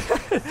so good.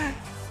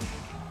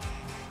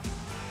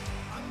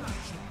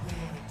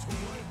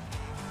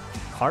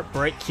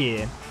 Heartbreak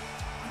Kid.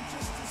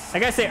 I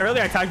gotta say,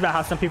 earlier I talked about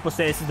how some people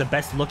say this is the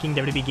best looking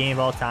WWE game of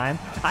all time.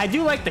 I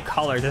do like the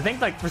colors. I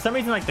think, like, for some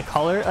reason, like, the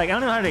color, like, I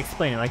don't know how to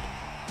explain it. Like,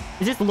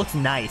 it just looks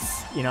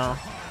nice, you know?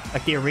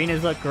 Like, the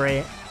arenas look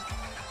great.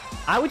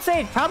 I would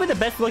say probably the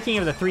best looking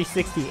of the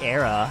 360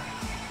 era.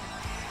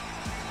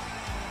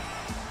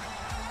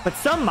 But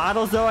some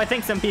models, though, I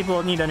think some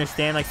people need to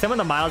understand, like, some of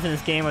the models in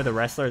this game of the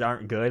wrestlers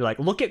aren't good. Like,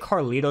 look at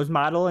Carlito's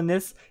model in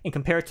this and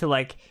compare it to,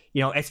 like,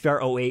 you know, SVR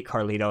 08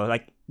 Carlito.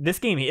 Like, this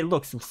game, it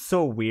looks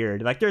so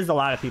weird. Like, there's a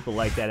lot of people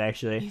like that,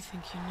 actually. You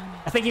think you know me?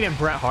 I think even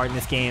Bret Hart in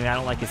this game, I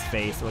don't like his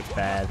face. It looks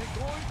bad.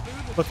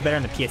 It looks better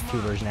in the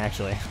PS2 version,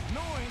 actually.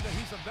 Knowing that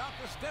he's about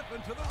to step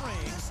into the ring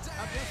against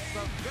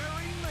the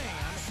very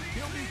man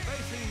he'll be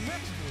facing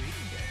next week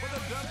for the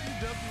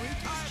WWE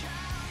title.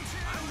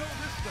 I know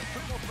this is a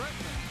triple threat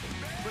match,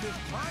 but his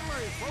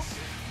primary focus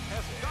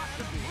has got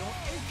to be on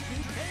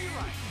HBK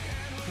right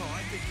now. No,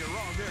 I think you're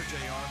wrong there,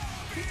 JR.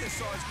 He just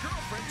saw his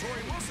girlfriend, Tori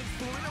Wilson,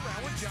 fooling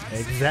around with John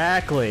Cena.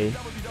 Exactly.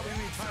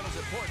 WWE title's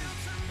important,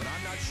 but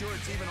I'm not sure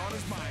it's even on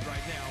his mind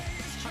right now.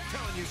 I'm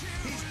telling you,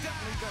 he's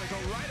definitely going to go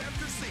right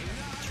after Cena.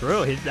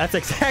 True. That's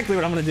exactly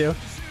what I'm going to do.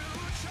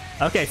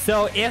 Okay,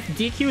 so if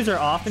DQs are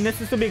off in this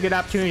will be a good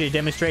opportunity to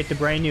demonstrate the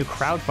brand new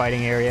crowd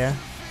fighting area.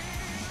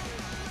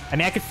 I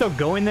mean, I could still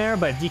go in there,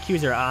 but if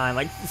DQs are on.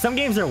 Like, some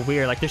games are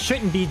weird. Like, there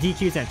shouldn't be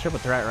DQs in a triple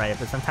threat, right?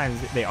 But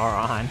sometimes they are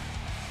on.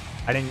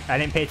 I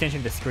didn't pay attention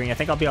to the screen. I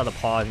think I'll be able to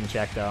pause and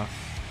check, though.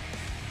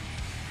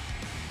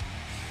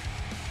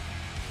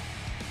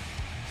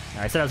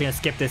 I said I was going to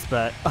skip this,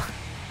 but...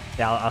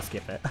 yeah, I'll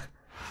skip it.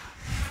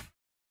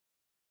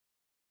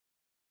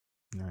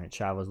 Alright,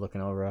 Chavo's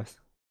looking over us.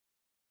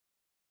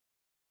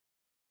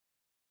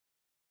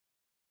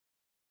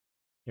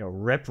 Yo,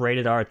 rip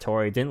rated R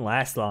Tori. Didn't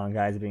last long,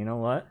 guys, but you know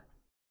what?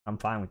 I'm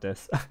fine with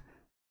this.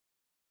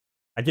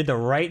 I did the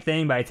right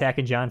thing by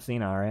attacking John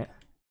Cena, alright?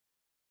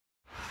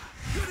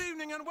 Good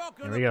evening and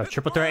welcome There we go,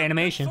 triple threat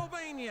animation.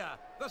 Pennsylvania,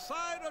 the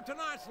site of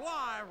tonight's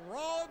live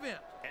Raw event.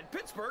 And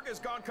Pittsburgh has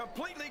gone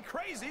completely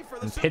crazy for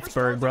the In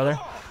Pittsburgh, brother.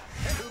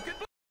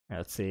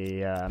 Let's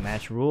see,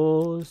 match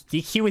rules.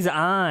 DQ is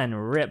on,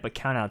 rip, but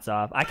countouts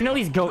off. I can at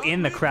least go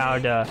in the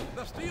crowd to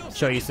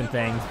show you some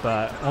things,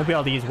 but I won't be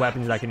able to use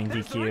weapons like in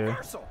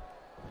DQ.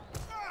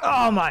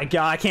 Oh my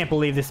god, I can't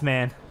believe this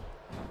man.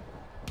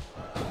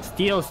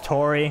 Steals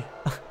Tori.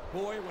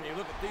 Boy, when you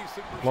look at these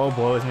superstars, Low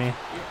blows me. it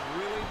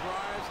really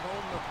drives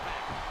home the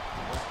fact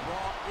that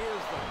Raw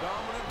is the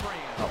dominant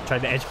brand. Oh,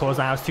 tried the edge close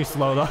on. I was too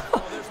slow though.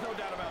 Oh, there's no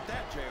doubt about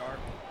that, JR.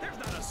 There's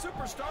not a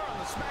superstar on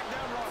the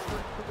SmackDown roster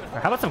who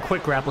can How about some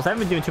quick grapples? I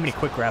haven't been doing too many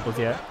quick grapples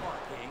yet.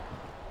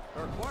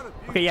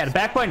 Okay, yeah, the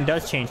back button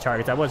does change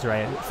targets. I was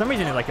right. For some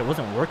reason, it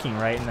wasn't working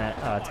right in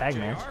that tag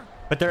match.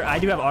 But I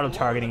do have auto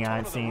targeting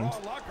on, it seems.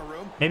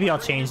 Maybe I'll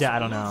change that. I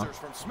don't know.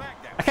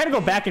 I kind of go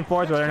back and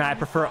forth whether or not I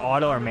prefer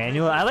auto or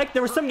manual.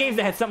 There were some games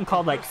that had something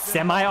called like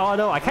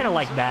semi-auto. I kind of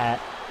like that.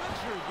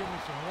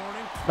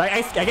 Like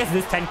I guess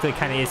this technically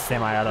kind of is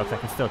semi-auto because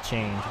I can still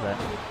change. But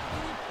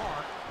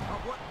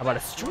how about a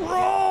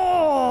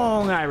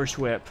strong Irish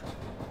whip?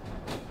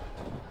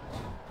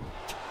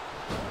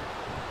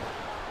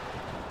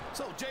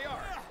 So, JR,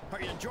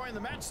 are you enjoying the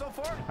match so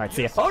far? Alright,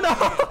 see ya. Oh no!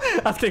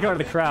 I was gonna go to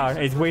the crowd.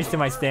 He's wasting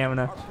my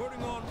stamina.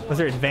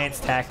 Those are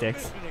advanced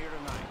tactics.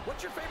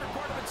 What's your favorite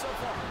part of it so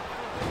far?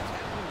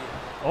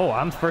 Oh,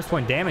 I'm first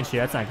point damage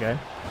here. That's not good.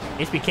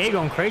 HBK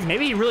going crazy.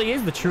 Maybe he really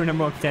is the true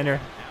number one contender.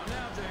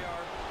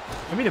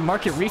 Maybe the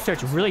market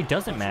research really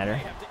doesn't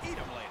matter.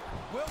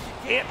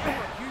 Yep.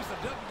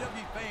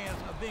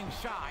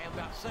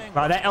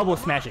 Wow, that elbow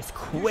smash is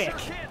quick.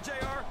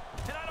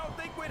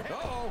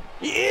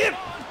 Yep.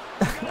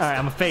 Alright,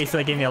 I'm a face, so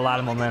that gave me a lot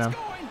of momentum.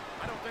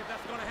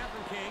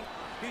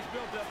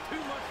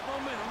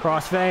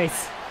 Cross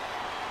face.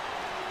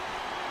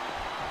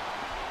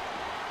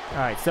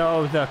 Alright,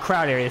 so the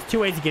crowd area. There's two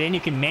ways to get in. You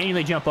can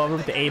manually jump over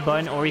with the A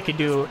button, or you could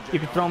throw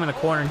them in the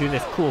corner and do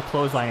this cool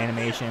clothesline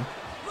animation.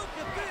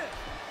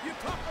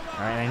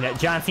 Alright, and that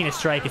John Cena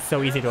strike is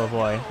so easy to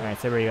avoid. Alright,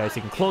 so there we go. So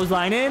you can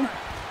clothesline in.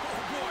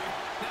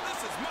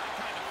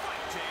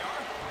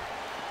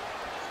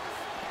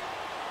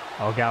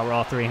 Oh god, we're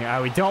all three here.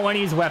 Alright, we don't want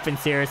to use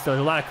weapons here, so there's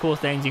a lot of cool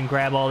things. You can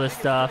grab all this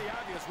stuff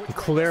and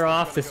clear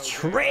off this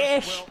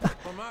trash.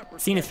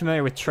 Cena's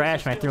familiar with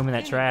trash when I threw him in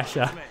that trash.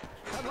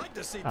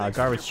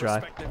 Garbage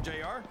truck.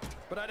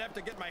 But I'd have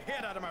to get my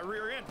head out of my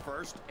rear end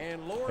first.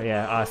 But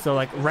yeah, so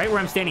like right where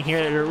I'm standing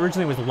here, there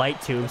originally was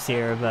light tubes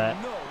here, but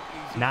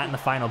not in the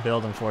final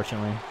build,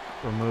 unfortunately.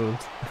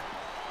 Removed.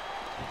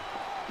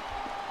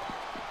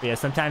 But yeah,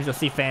 sometimes you'll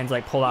see fans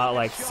like pull out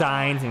like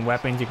signs and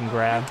weapons you can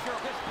grab.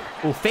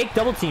 Ooh, fake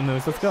double team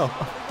moves. Let's go.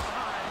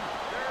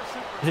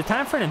 Is it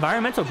time for an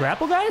environmental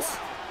grapple, guys?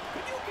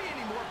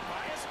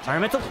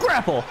 Environmental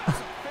grapple.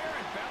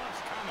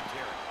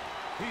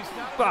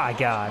 My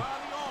god.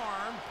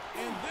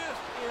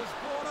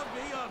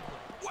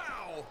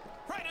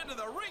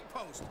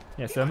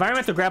 Yeah, so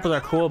environmental grapples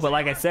are cool, but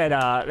like I said,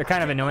 they're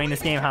kind of annoying in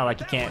this game. How like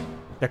you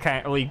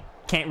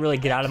can't really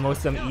get out of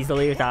most of them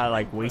easily without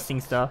like wasting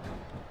stuff.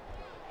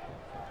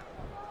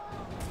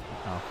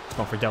 Oh,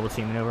 Going for double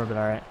team maneuver, but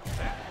all right.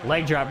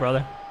 Leg drop,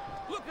 brother.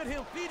 Look at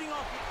him feeding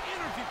off the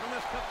energy from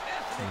this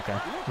capacity.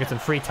 Okay. Get some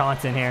free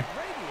taunts in here.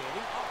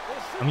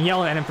 I'm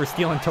yelling at him for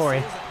stealing Tori.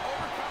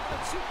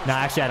 Nah,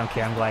 actually, I don't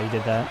care. I'm glad you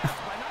did that.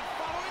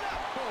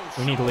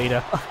 We need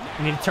Lita.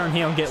 We need to turn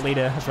heel and get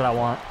Lita. That's what I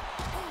want.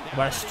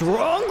 About a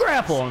strong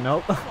grapple.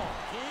 Nope.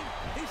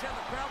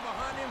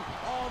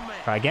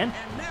 Try again.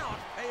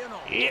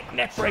 Yep,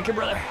 neck breaker,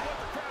 brother.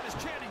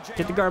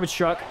 Get the garbage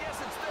truck.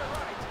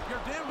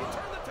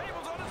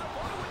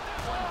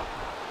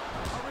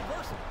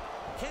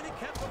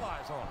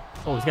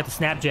 Oh, he's got the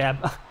snap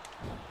jab.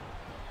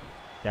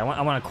 Yeah,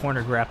 I want a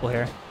corner grapple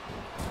here.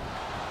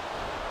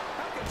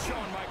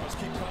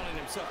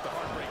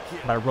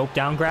 About a rope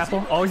down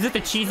grapple. Oh, is it the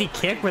cheesy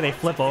kick where they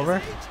flip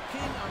over?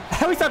 I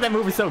always thought that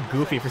move was so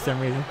goofy for some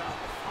reason. All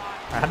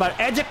right, how about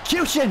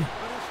execution?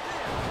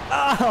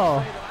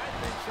 Oh.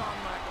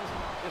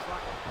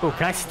 Oh,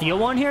 can I steal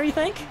one here, you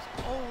think?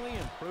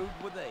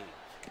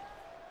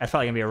 That's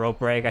probably going to be a rope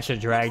break. I should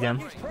have dragged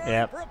him.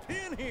 Yep.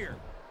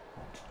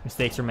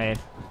 Mistakes were made.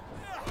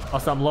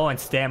 Also, I'm low on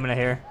stamina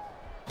here.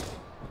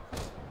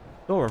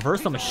 Oh,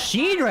 reversal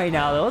machine right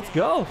now, though. Let's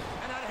go.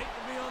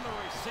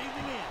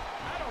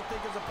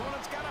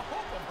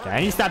 Okay, I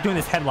need to stop doing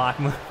this headlock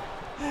move.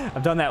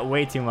 I've done that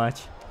way too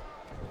much.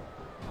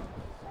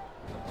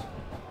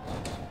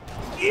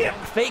 Yep,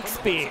 fake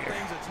spear.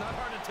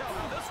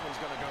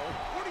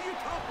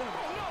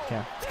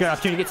 Okay, it's a good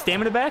opportunity to get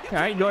stamina back. All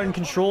right, go ahead and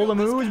control the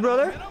moves,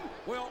 brother.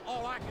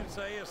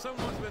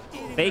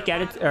 Fake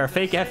edit or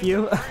fake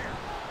FU.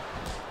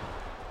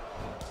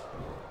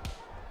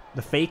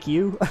 The fake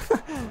you. Did you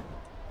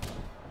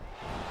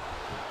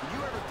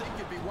ever think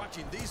you'd be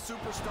watching these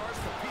superstars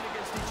compete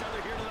against each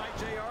other here tonight,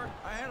 JR?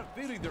 I had a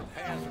feeling their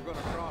paths are going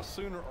to cross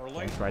sooner or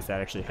later. Surprised that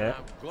actually hit.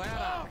 I'm glad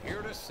I'm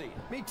here to see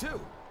it. Me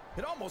too.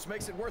 It almost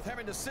makes it worth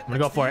having to sit I'm gonna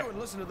go for it. and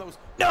listen to those.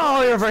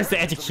 No, he reversed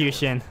the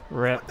execution.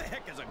 Rip. What the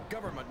heck is a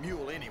government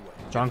mule anyway?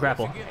 Strong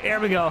grapple. Here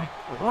we go.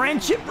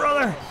 Wrench it,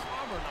 brother.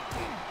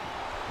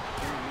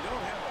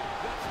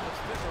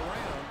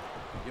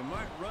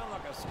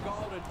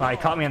 Oh, he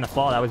caught me on the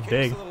fall. That was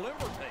big.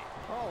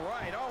 All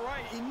right,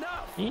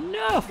 enough.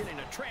 Enough.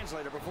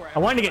 I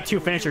wanted to get two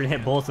finishers and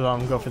hit both of them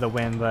and go for the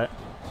win, but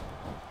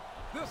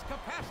This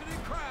capacity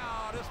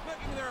crowd is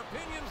making their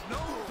opinions known.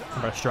 how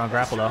about a strong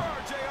grapple though.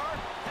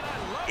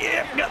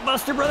 Yep, gut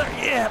buster, brother.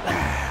 Yep.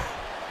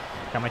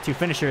 Got my two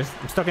finishers.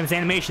 I'm stuck in this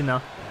animation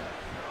though.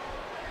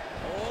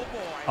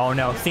 Oh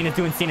no, Cena's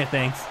doing Cena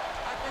things.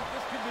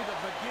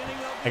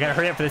 I gotta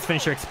hurry up before this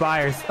finisher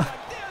expires.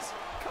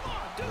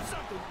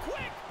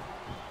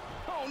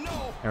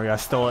 There we go,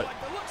 stole it.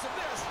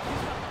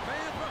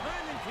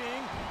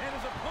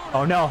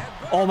 Oh no.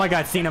 Oh my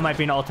god, Cena might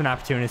be an alternate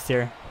opportunist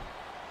here.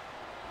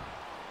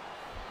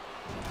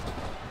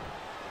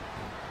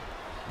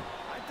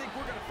 I think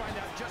we're going to find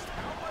out just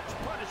how much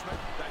punishment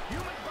the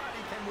human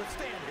body can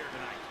withstand here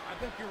tonight. I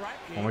think you're right,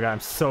 King. Oh my god, I'm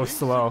so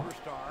slow.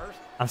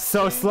 I'm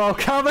so slow.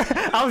 Cover.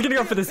 I was gonna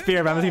go for the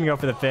spear, but I'm just gonna go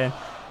for the pin.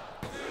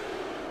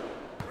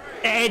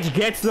 Edge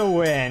gets the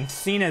win.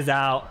 Cena's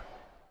out.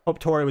 Hope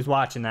Tori was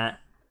watching that.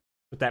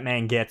 What that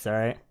man gets,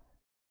 alright?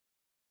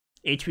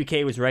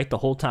 HBK was right the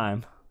whole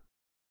time.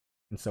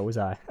 And so was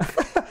I.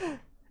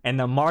 And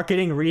the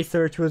marketing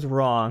research was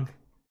wrong.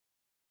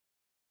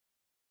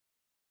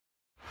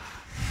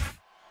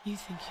 You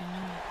think you know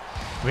me?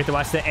 We have to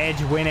watch the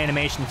Edge win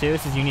animation too.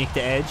 This is unique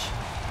to Edge.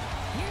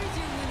 Here's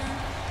your winner,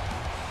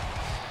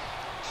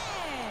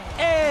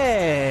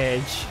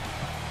 Edge!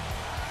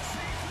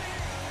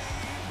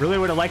 Really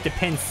would have liked to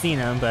pin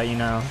Cena, but you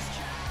know,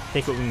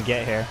 take what we can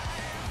get here.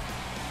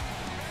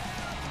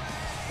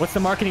 What's the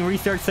marketing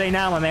research say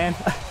now, my man?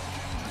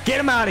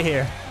 Get him out of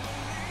here!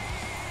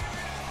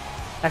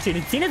 Actually,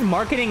 did Cena's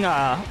marketing,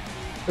 or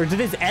did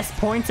his S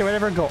points or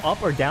whatever go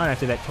up or down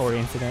after that Tori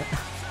incident?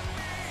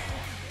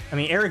 I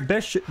mean, Eric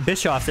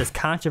Bischoff says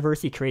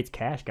controversy creates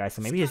cash, guys,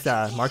 so maybe his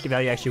market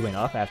value actually went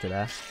up after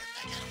that.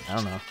 I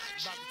don't know.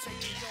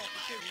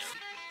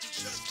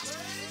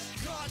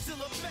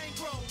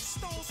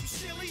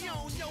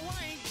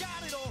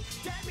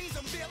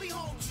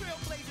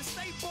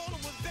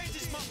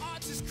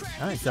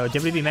 Alright, so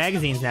WWE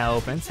Magazine's now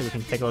open, so we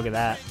can take a look at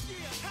that.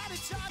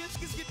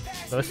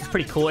 So this is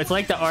pretty cool. It's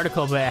like the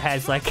article, but it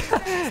has like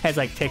has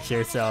like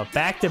pictures. So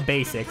back to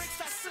basics.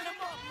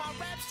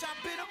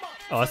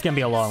 Oh, it's gonna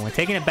be a long one.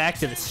 Taking it back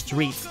to the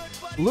streets,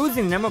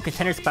 losing the number one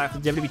contender spot for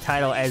the WWE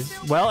title, as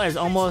well as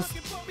almost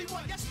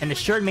an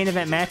assured main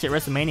event match at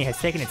WrestleMania, has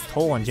taken its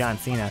toll on John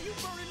Cena.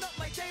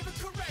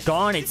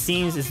 Gone, it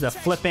seems, is the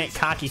flippant,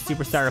 cocky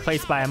superstar,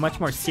 replaced by a much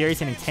more serious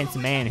and intense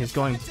man who's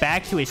going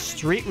back to his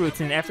street roots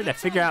in an effort to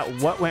figure out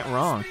what went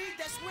wrong.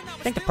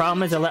 I think the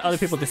problem is I let other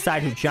people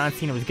decide who John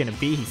Cena was going to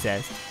be, he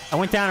says. I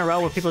went down a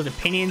road where people's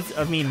opinions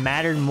of me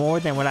mattered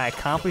more than what I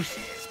accomplished.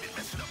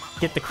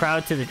 Get the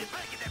crowd to the...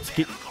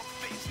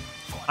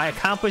 I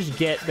accomplished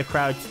get the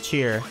crowd to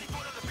cheer.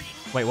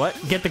 Wait, what?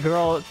 Get the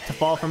girl to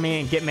fall for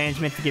me and get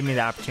management to give me the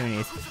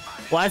opportunities.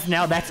 Well,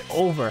 now that's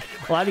over.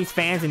 A lot of these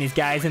fans and these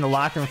guys in the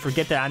locker room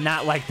forget that I'm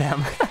not like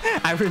them.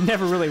 I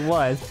never really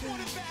was.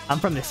 I'm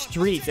from the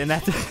streets, and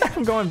that's what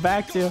I'm going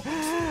back to.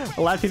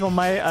 A lot of people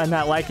might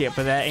not like it,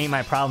 but that ain't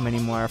my problem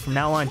anymore. From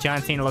now on,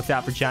 John Cena looks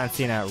out for John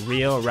Cena.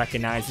 Real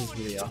recognizes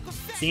real.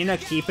 Cena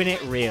keeping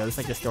it real, just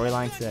like the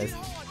storyline says.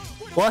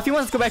 Well, if he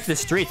wants to go back to the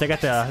streets, I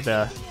got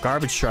the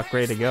garbage truck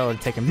ready to go to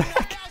take him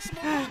back.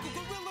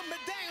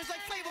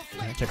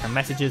 Check our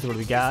messages. What do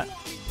we got?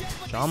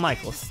 Shawn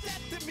Michaels.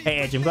 Hey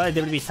Edge, I'm glad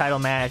the WWE title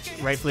match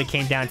rightfully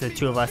came down to the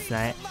two of us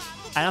tonight.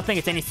 I don't think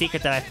it's any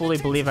secret that I fully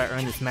believe I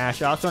earned this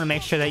match. I also want to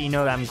make sure that you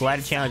know that I'm glad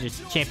to challenge a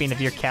champion of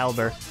your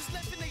caliber.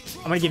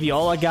 I'm going to give you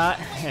all I got,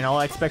 and all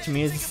I expect from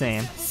you is the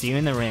same. See you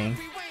in the ring.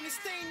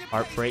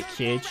 Heartbreak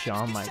Kid,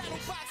 Shawn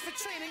Michaels.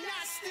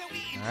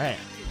 Alright.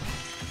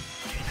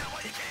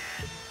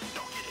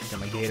 Got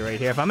my Gatorade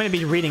here. If I'm going to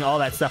be reading all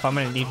that stuff, I'm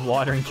going to need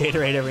water and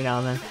Gatorade every now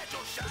and then.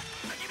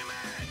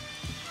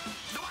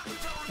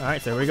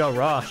 Alright, so here we go.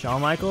 Raw,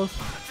 Shawn Michaels,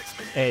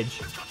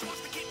 Edge.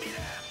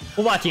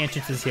 We'll watch the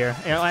entrances here.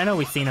 I know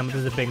we've seen them, but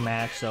this is a big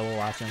match, so we'll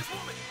watch them.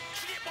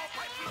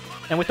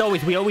 And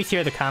we always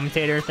hear the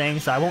commentator thing,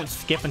 so I won't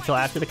skip until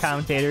after the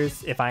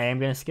commentators if I am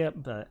going to skip,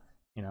 but,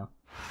 you know,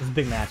 this is a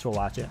big match, we'll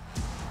watch it.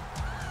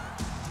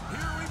 Here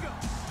we go.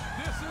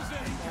 This is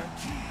it.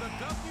 The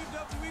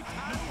WWE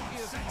title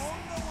is on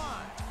the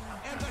line,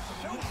 and the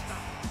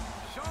showstopper,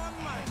 Shawn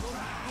Michaels,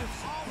 is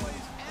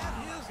always at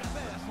his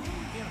best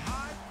in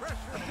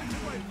high-pressure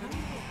situations,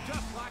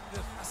 just like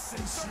this.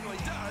 It certainly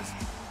does.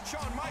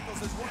 Shawn Michaels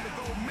has won the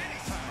gold many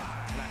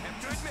times, and I have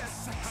to admit,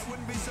 I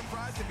wouldn't be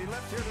surprised if he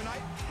left here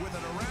tonight with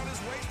it around his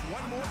waist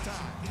one more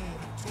time.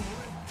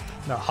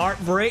 The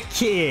Heartbreak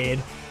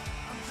Kid.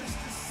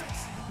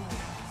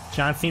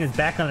 John Cena's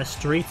back on the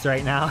streets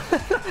right now.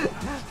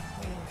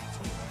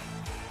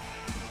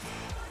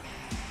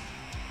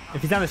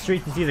 If he's on the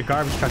streets and sees a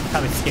garbage truck, he's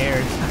probably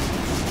scared.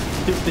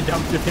 The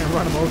dumpster's gonna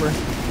run him over.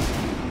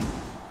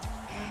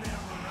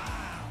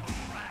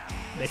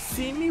 They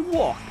see me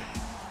walk.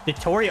 Did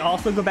Tori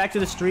also go back to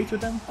the streets with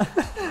them?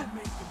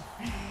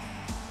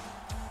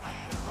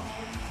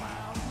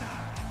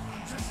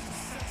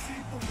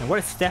 And what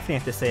does Stephanie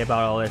have to say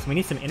about all this? We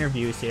need some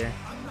interviews here.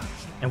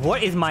 And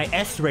what is my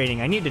S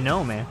rating? I need to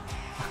know, man.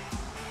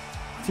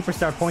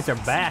 Superstar points are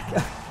back.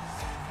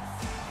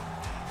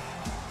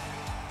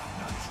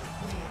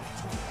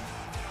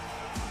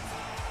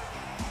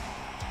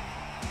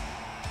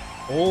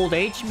 Old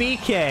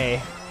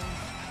HBK.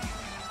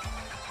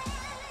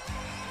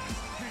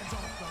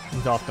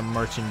 He's off the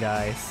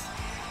merchandise.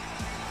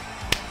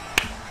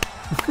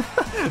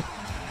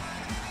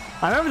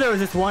 I remember there was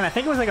this one, I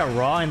think it was like a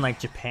Raw in like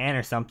Japan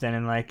or something,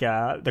 and like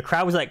the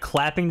crowd was like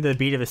clapping to the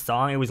beat of a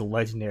song. It was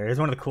legendary. It was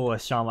one of the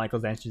coolest Shawn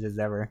Michaels entrances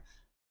ever.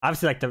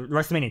 Obviously, like the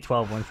WrestleMania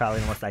 12 one's probably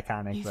the most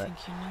iconic, but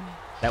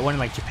that one in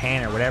like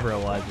Japan or whatever it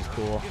was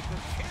cool. If the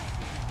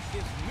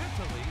champion is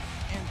mentally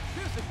and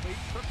physically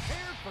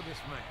prepared for this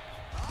match.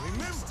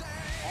 Remember,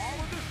 all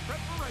of this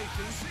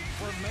preparation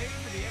were made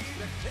with the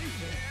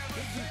expectation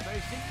that he's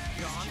facing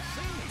John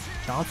Cena.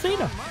 John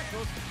Cena. Shawn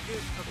Michaels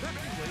is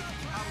effectively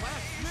a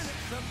last-minute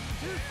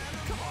substitution.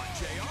 Come on,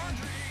 JR.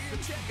 The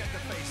champ got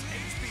to face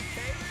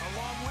HBK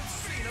along with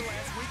Cena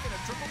last week in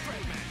a triple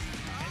threat match.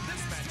 And this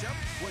matchup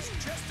was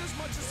just as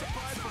much a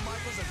surprise for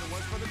Michaels as it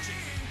was for the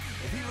champ.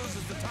 If he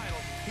loses the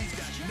title, he's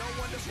got no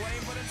one to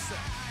blame but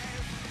himself.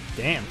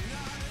 Damn.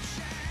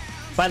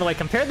 By the way,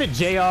 compare the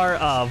JR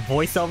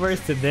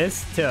voiceovers to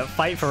this to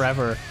Fight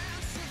Forever.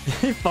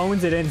 He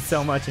phones it in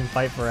so much in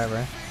Fight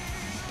Forever.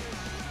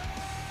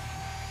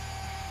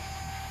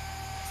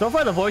 So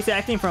far, the voice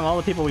acting from all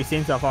the people we've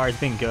seen so far has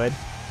been good.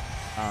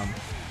 I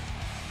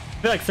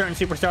feel like certain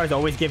superstars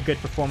always give good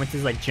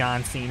performances, like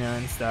John Cena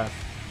and stuff.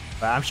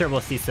 But I'm sure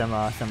we'll see some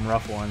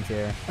rough ones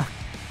here.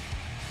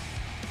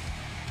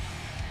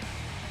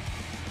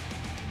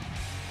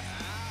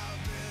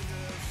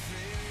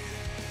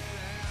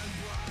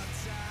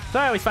 So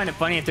I always find it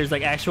funny if there's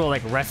like actual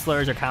like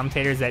wrestlers or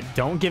commentators that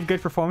don't give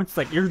good performances.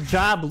 Like your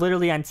job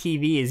literally on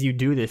TV is you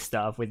do this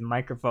stuff with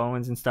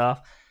microphones and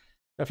stuff.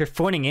 So if you're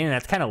phoning in,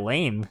 that's kind of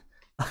lame.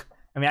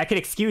 I mean, I could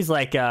excuse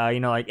like you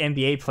know, like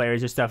NBA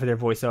players or stuff with their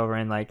voiceover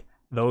in like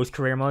those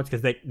career modes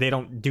because they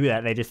don't do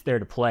that. They just there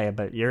to play.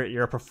 But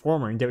you're a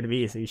performer in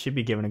WWE, so you should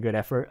be giving a good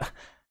effort.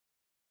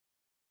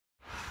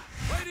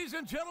 Ladies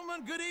and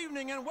gentlemen, good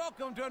evening and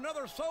welcome to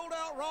another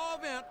sold-out Raw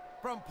event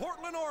from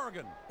Portland,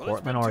 Oregon. Well, Portland,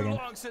 it's been Oregon. too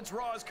long since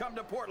Raw has come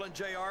to Portland,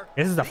 JR.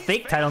 This is a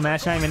fake title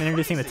match. Not even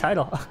introducing the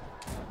title.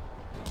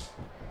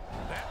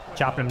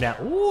 Chopping him down.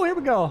 Ooh, here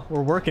we go.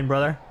 We're working,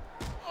 brother.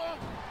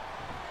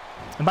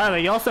 And by the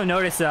way, you also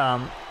notice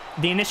the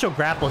initial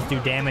grapples do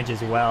damage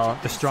as well.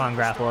 The strong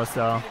grapples,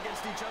 so.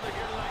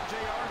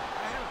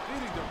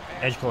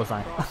 Edge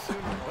clothesline.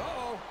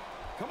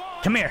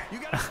 Come here.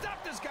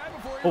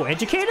 Oh,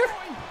 educator?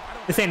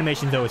 This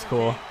animation's always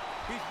cool.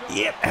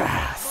 Yep.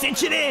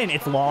 Cinch it in.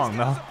 It's long,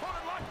 though.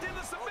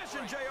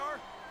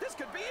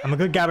 I'm a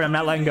good guy, but I'm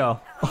not letting go.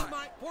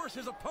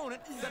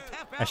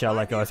 Actually, I'll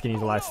let go. I can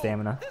use a lot of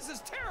stamina. This is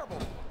terrible.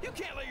 You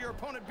can't let your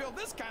opponent build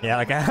this kind Yeah,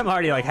 of like I'm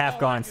already like half All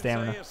I gone can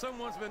stamina. say is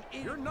someone's been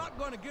eating. You're not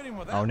going to get him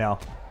with that. Oh no.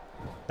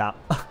 Stop.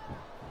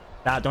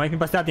 Stop. Don't make me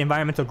bust out the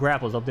environmental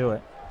grapples. I'll do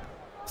it.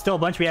 Still a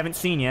bunch we haven't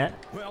seen yet.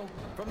 Well,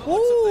 from the Ooh,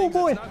 looks of things,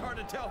 boy. it's not hard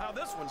to tell how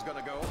this one's going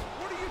to go.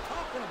 What are you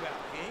talking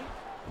about, King?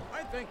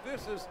 I think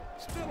this is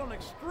still an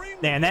extreme.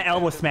 Man, that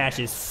elbow smash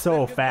is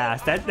so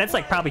fast. That's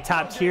like probably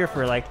top tier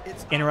for like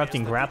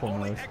interrupting grapple The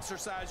only moves.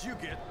 exercise you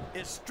get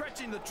is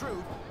stretching the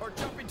truth or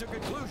jumping to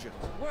conclusions.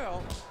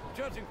 Well,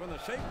 judging from the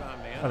shape I'm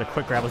in. Oh, the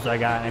quick grapples I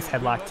got. Nice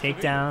headlock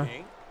takedown.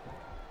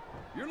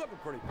 You're looking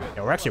pretty good.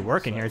 Yeah, we're actually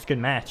working here. It's a good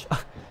match.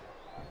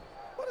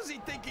 What does he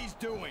think he's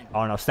doing?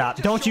 Oh no, stop.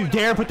 Don't you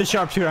dare put the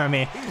sharpshooter on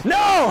me.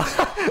 No!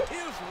 His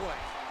way.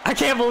 I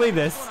can't believe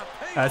this.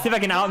 Let's see if I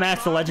can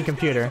outmatch the legend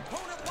computer.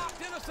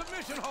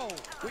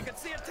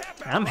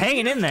 I'm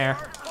hanging in there.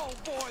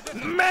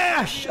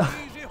 Mash!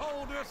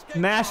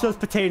 Mash those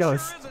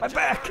potatoes. My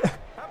back.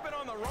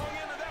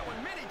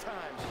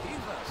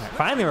 Right,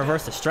 finally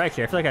reverse the strike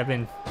here. I feel like I've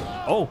been...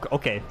 Oh,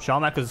 okay.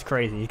 Shawn Michaels is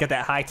crazy. He's got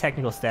that high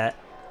technical stat.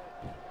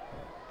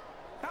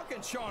 How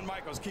can Shawn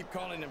Michaels keep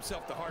calling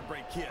himself the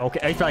Heartbreak Kid? Okay,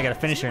 he's probably got a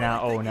finisher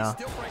now. Oh, no.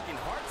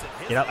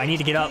 Get up. I need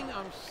to get up.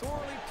 I'm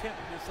sorely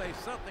tempted to say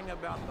something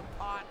about the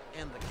pot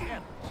and the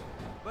candles,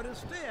 but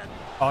instead...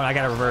 Oh, and I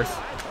got to reverse.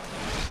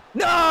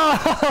 No!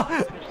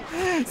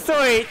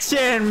 Sweet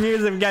chin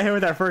music. We got hit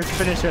with our first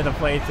finisher of the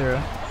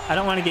playthrough. I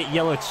don't want to get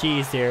yellow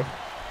cheese here.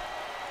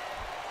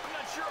 I'm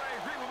not sure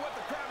I agree with what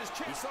the crowd is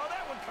cheering. Saw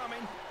that one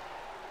coming.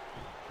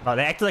 Oh,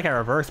 they acted like I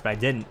reversed, but I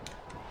didn't.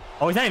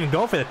 Oh, he's not even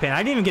going for the pin. I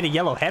didn't even get a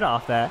yellow head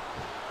off that.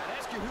 I'd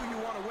ask you who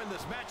you want to win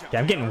this matchup. Yeah,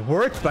 I'm getting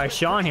worked by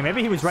Shawn here.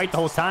 Maybe he was right the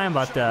whole time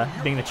about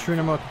being the true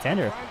number one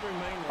contender.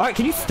 All right,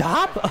 can you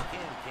stop?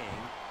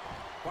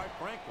 Quite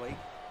frankly,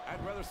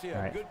 I'd rather see a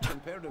All right. good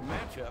competitive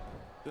matchup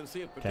than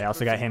see a Okay, I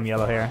also got him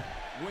yellow here.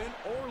 win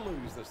or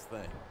lose this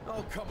thing.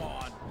 Oh, come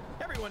on.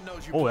 Everyone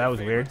knows you. Oh, play that was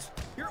weird. favorites.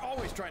 You're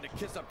always trying to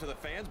kiss up to the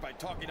fans by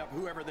talking up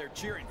whoever they're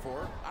cheering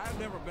for. I've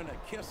never been a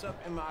kiss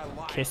up in my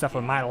life. Kiss up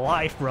with my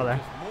life, brother.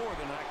 It's more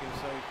than I can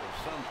say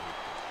for some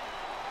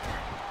people.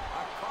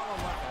 I call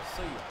them like I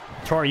see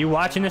them. Tori, you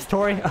watching this,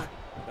 Tori? That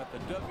the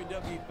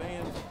WWE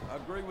fans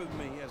agree with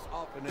me as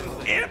often as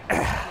they Yep. I don't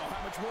know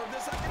how much more of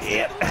this I can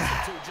Yep.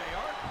 stand to listen to,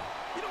 JR.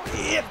 You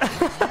don't Yep. know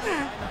what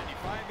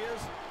I-95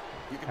 is.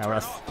 You can All turn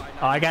right, off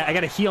oh, I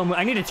got a heel.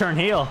 I need to turn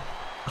heel.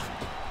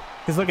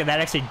 Because look at that,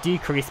 actually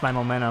decreased my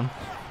momentum.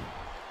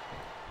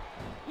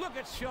 Look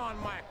at Shawn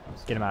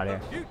Michaels. Get him out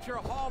of The here. future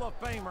Hall of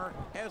Famer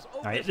has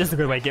All right, this is a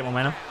good way to get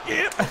momentum.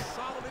 Yep.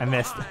 I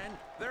missed. All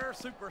Their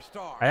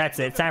superstar. right, that's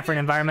it. It's time for an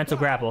environmental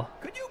grapple.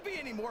 Could you be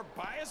any more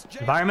biased, JR?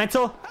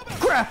 Environmental How about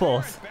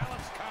grapples.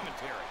 balanced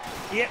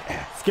commentary? Yep.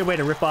 It's a good way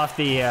to rip off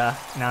the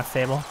announce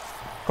table.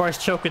 Of course,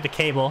 choke with the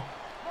cable.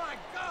 My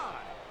God.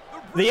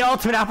 The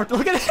ultimate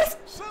opportunity. Look at this.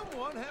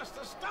 Someone has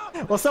to stop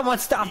it. Well, someone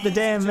stop the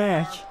damn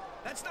match.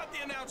 That's not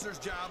the announcer's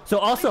job. So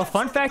also, a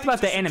fun fact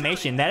about the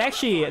animation, that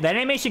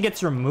animation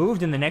gets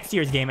removed in the next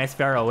year's game,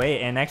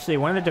 SVR08, and actually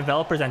one of the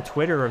developers on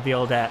Twitter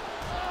revealed that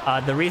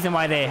the reason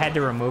why they had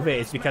to remove it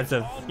is because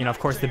of, you know, of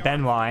course, the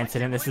Benoit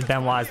incident. This is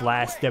Benoit's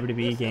last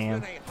WWE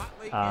game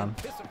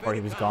before he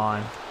was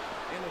gone.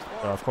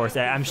 So, of course,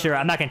 I'm sure,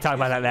 I'm not going to talk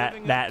about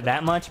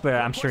that much, but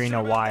I'm sure you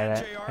know why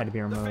that had to be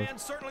The removed.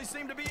 fans certainly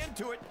seem to be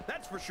into it,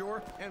 that's for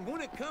sure. And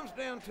when it comes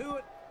down to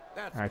it,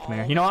 that's All right, come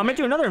here. You know, I'm going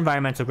to do another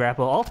environmental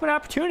grapple. Ultimate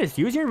opportunist.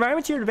 Use your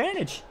environment to your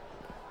advantage.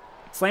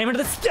 Slam into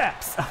the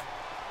steps. I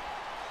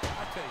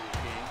tell you,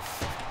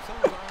 King.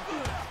 Sometimes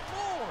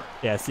Lord.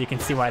 Yeah, so you can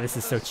see why this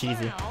is so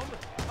cheesy. Sound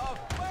of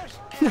flesh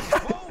and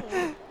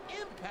bone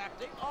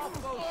impacting off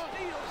those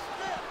steel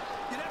steps.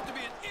 You'd have to be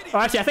an idiot. Oh,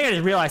 actually, I think I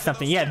just realized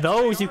something. Yeah,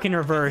 those you can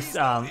reverse.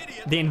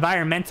 The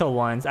environmental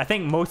ones, I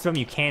think most of them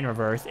you can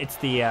reverse. It's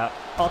the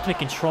ultimate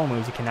control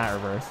moves you cannot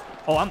reverse.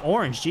 Oh, I'm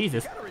orange.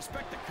 Jesus. You gotta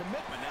respect the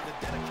commitment and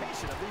the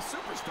dedication of these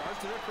superstars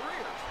to their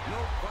careers. No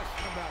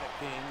question about it,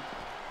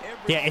 King.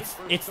 Every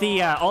Yeah, it's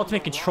the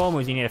ultimate control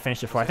moves you need to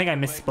finish it for. I think I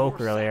misspoke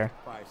earlier.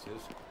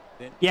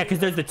 Yeah, because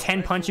there's the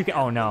 10 punch you can...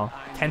 Oh, no.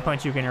 10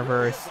 punch you can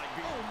reverse. Oh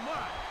my!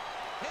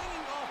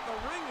 Hanging off the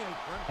ring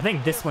apron. I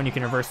think this one you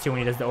can reverse too when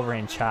he does the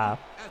overhand chop.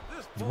 At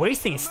this He's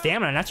wasting his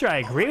stamina. I'm not sure I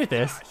agree with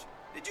this. Gosh,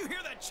 did you hear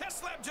that chest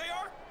slap, JR?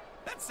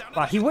 That sounded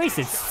Wow, like he a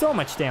wasted dash. so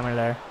much stamina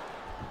there.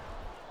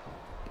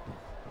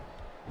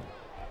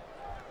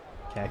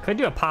 Okay, I could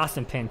do a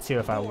possum pin too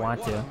if I Boy, want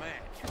what a to.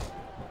 match.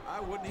 I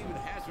wouldn't even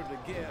hazard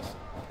a guess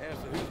as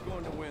to who's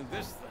going to win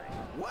this thing.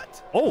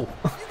 What? Oh! You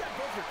got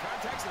both your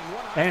contacts in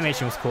one eye, The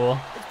animation was cool.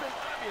 It's been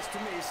obvious to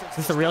me since Is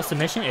this a real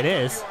submission? It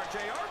is.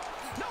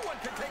 No one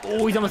can take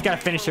Oh, he's almost got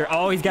a finisher.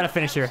 Oh, he's got a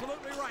finisher.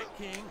 Absolutely right,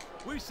 King.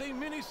 We've seen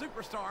many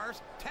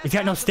superstars. tap He's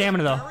got no out to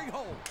stamina, their though. very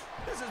hole.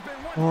 This has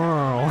been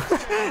one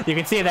Whoa. You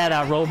can see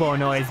that robo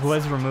noise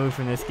was removed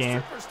from this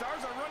game.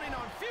 superstars are running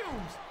on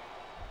fumes.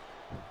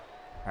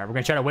 Alright, we're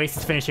gonna try to waste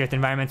his finisher with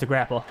environmental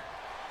grapple.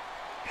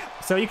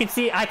 So you can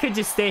see, I could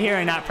just stay here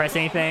and not press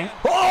anything.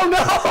 Oh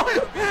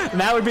no!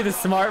 That would be the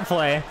smart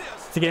play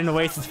to get him to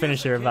waste his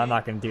finisher, but I'm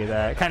not gonna do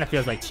that. It kind of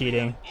feels like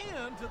cheating.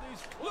 End to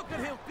these. Look at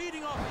him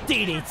feeding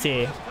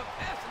DDT.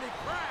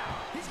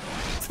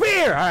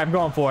 Spear! Alright, I'm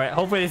going for it.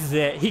 Hopefully this is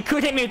it. He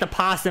could hit me with the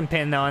possum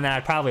pin though, and then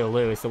I'd probably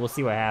lose, so we'll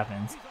see what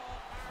happens.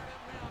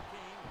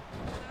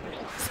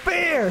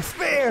 Spear!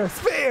 Spear!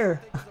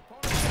 Spear!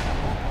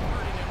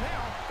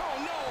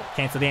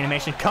 Cancel the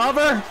animation.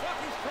 Cover!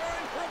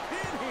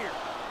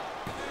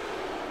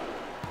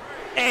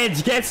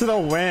 Edge gets the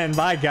win.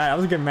 My god, that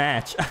was a good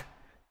match.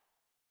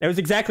 It was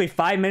exactly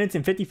 5 minutes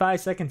and 55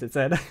 seconds, it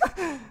said.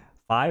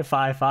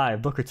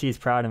 555. Booker T is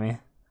proud of me.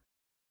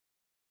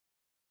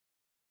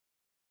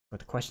 But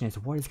the question is,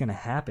 what is going to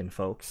happen,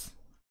 folks?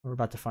 We're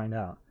about to find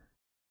out.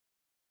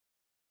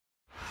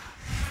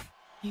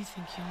 You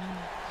think you know?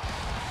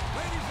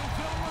 Ladies and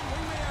gentlemen,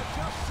 we may have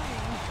just seen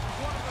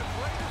one of the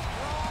greatest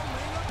Raw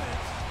main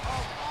events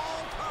of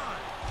all time.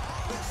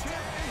 The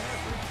champion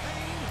has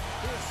retained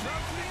his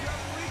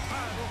WWE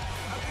title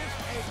against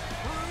a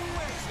true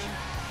legend,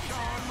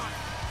 Shawn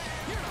Michaels.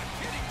 You're not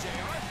kidding,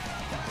 JR.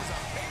 That was a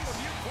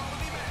pay-per-view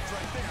quality match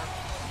right there.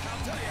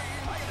 I'll tell you,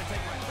 I gotta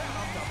take my hat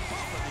off to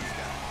both of these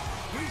guys.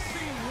 We've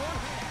seen one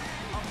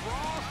half of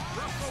Raw's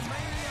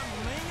WrestleMania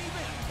main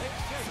event take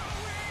shape.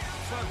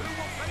 So who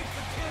will face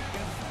the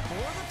champion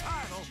for the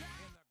title?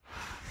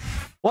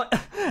 What?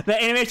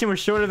 The animation was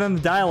shorter than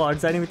the dialogue,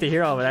 so I didn't get to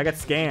hear all of it. I got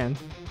scanned.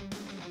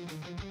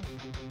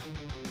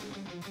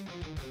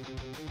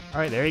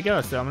 Alright, there you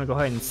go. So I'm gonna go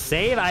ahead and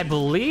save. I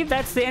believe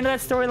that's the end of that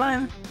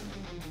storyline.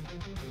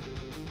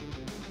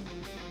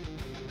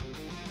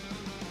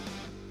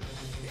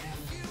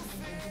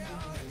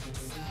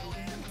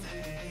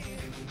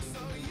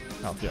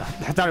 Oh, yeah.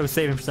 I thought it was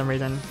saving for some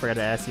reason. Forgot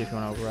to ask you if you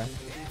want to override.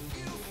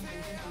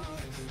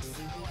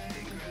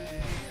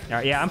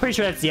 Alright, yeah, I'm pretty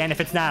sure that's the end.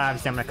 If it's not,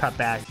 obviously I'm gonna cut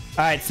back.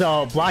 Alright,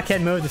 so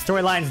blockhead move. The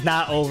storyline's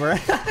not over.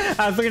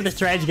 I was looking at the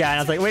strategy guy and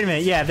I was like, wait a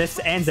minute, yeah, this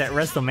ends at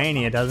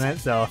WrestleMania, doesn't it?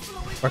 So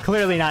we're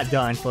clearly not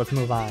done, so let's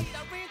move on.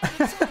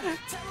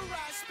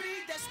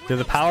 Through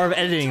the power of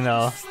editing,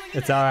 though,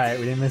 it's alright.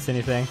 We didn't miss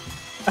anything.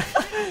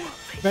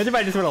 Imagine if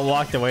I just would have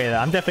walked away, though.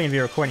 I'm definitely gonna be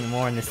recording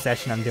more in this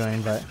session I'm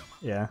doing, but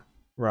yeah,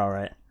 we're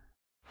alright.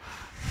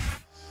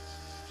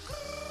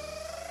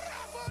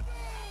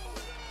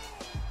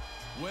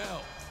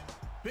 Well,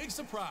 big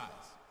surprise.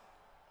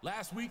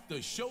 Last week, the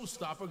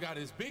showstopper got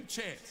his big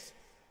chance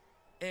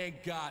and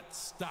got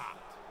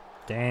stopped.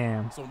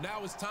 Damn. So now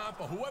it's time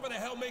for whoever the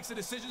hell makes the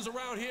decisions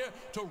around here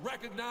to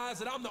recognize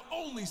that I'm the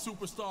only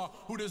superstar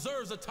who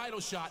deserves a title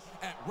shot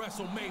at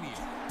WrestleMania.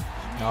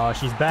 Oh,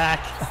 she's back.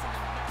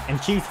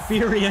 And she's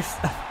furious.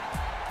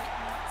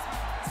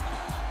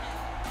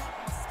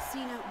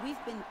 Cena,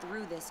 we've been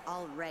through this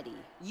already.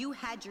 You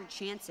had your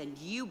chance and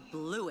you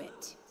blew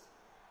it.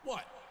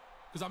 What?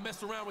 Because I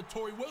messed around with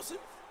Tori Wilson?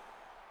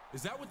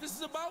 Is that what this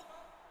is about?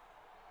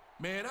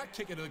 Man, I'd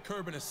kick it to the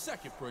curb in a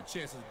second for a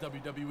chance at the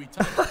WWE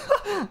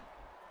title.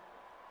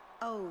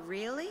 Oh,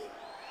 really?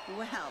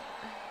 Well,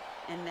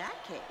 in that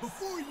case...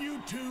 Before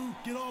you two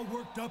get all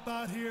worked up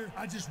out here,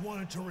 I just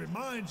wanted to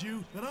remind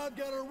you that I've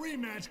got a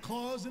rematch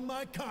clause in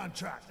my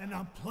contract, and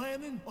I'm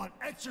planning on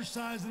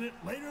exercising it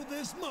later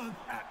this month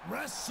at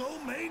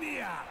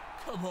WrestleMania.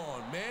 Come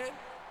on, man.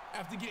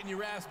 After getting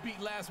your ass beat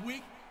last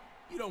week,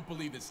 you don't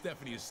believe that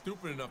Stephanie is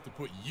stupid enough to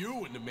put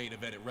you in the main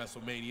event at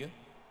WrestleMania?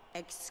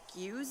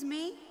 Excuse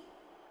me?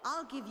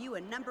 I'll give you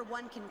a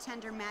 #1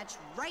 contender match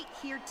right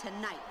here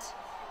tonight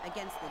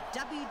against the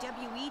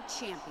WWE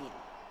Champion.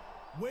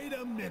 Wait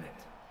a minute.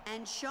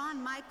 And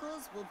Shawn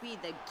Michaels will be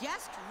the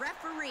guest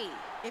referee.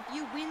 If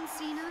you win,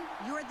 Cena,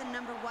 you're the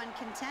 #1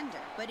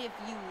 contender. But if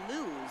you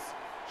lose,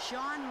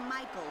 Shawn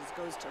Michaels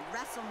goes to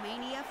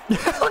WrestleMania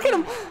for Look at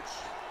him.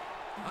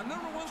 A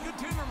 #1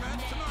 contender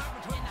match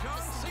tonight between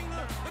John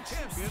Cena, the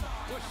champion,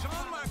 with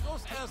Shawn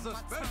Michaels as the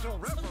special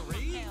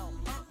referee.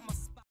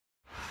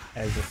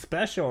 As a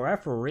special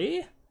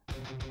referee?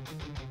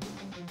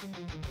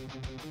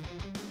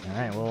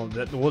 Alright, well,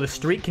 will the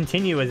streak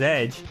continue as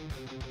Edge?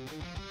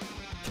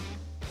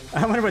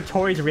 I wonder what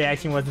Tori's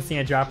reaction was to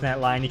Cena dropping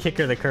that line. You kick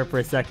her to the curb for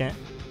a second.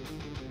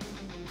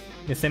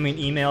 You send me an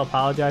email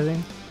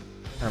apologizing?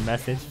 Or a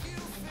message?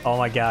 Oh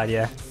my god,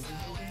 yeah.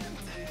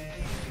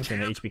 What's in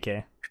the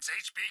HBK? It's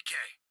HBK.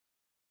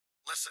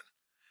 Listen,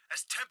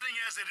 as tempting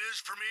as it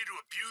is for me to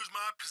abuse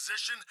my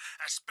position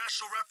as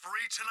special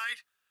referee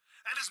tonight,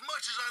 and as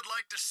much as I'd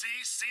like to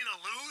see Cena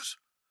lose,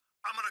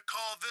 I'm gonna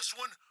call this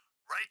one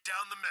right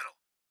down the middle.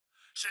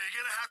 So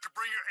you're gonna have to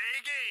bring your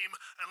A game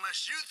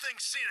unless you think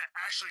Cena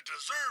actually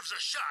deserves a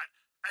shot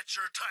at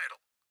your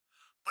title.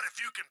 But if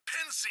you can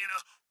pin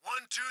Cena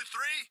 1, 2,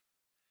 3,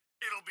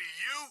 it'll be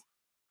you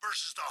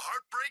versus the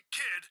Heartbreak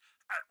Kid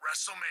at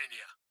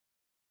WrestleMania.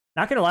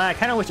 Not gonna lie, I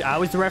kind of wish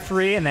I was the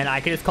referee and then I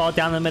could just call it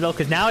down the middle,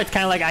 because now it's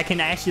kind of like I can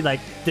actually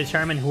like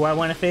determine who I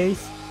want to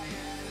face.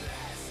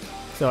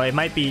 So it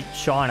might be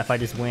Shawn if I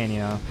just win, you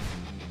know.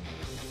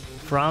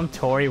 From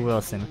Tori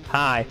Wilson.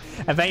 Hi.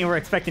 I bet you were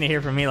expecting to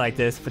hear from me like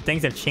this, but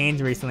things have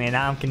changed recently and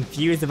now I'm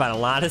confused about a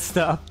lot of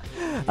stuff.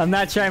 I'm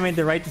not sure I made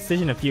the right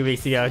decision a few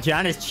weeks ago.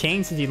 John has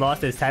changed since he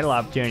lost his title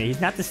opportunity.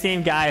 He's not the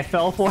same guy I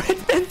fell for.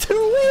 It's been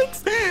 2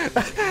 weeks!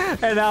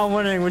 And now I'm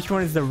wondering which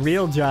one is the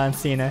real John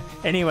Cena.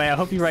 Anyway, I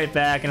hope you're right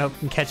back and hope we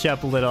can catch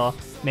up a little.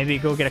 Maybe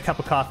go get a cup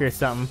of coffee or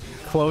something.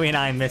 Chloe and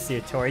I miss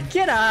you, Tori.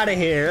 Get out of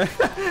here.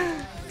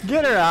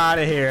 Get her out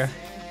of here.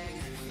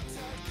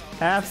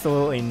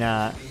 Absolutely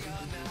not.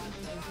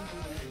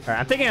 Alright,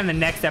 I'm thinking in the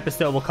next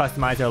episode we'll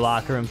customize our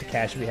locker room to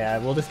cash we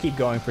have. We'll just keep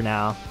going for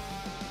now.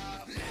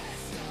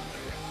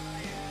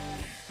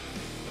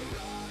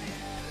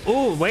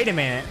 Ooh, wait a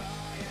minute.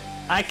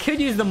 I could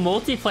use the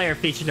multiplayer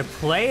feature to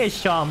play as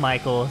Shawn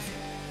Michaels.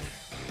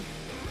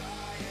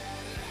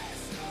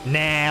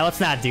 Nah, let's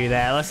not do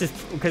that. Let's just,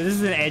 because this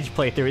is an Edge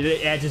playthrough.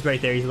 The Edge is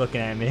right there. He's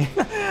looking at me.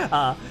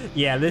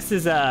 Yeah, this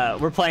is,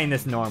 we're playing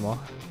this normal.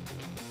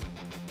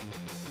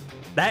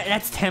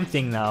 That's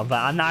tempting though, but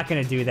I'm not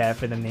gonna do that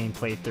for the main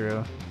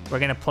playthrough. We're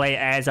gonna play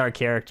as our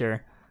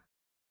character.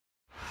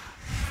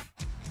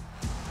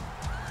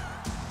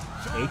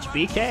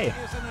 HBK.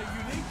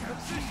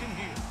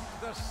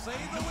 Say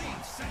the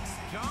least,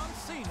 John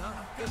Cena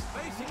is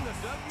facing the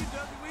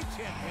WWE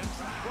champion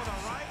for the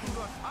right to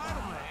a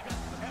title match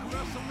at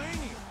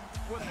WrestleMania,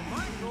 with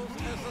Michaels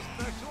as the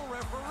special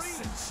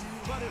referee.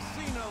 But if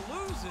Cena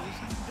loses,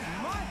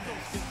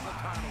 Michaels gets the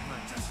title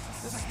match.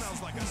 This smells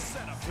like a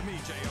setup to me,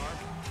 JR.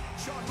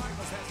 Shawn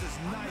Michaels has this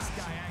nice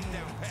guy act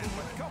down pat,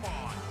 but come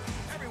on.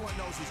 Everyone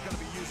knows he's going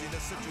to be using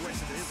this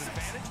situation to his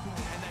advantage,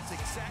 and that's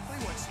exactly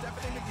what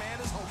Stephanie McMahon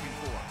is hoping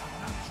for.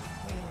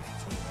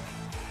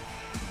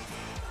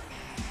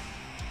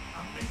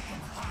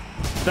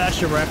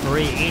 Special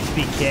referee,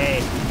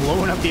 HBK,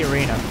 blowing up the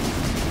arena.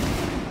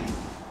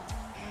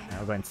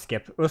 I'll go ahead and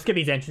skip. We'll skip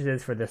these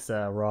entrances for this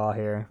Raw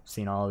here.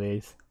 Seen all of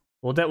these.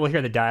 We'll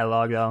hear the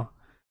dialogue though,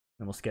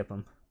 and we'll skip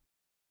them.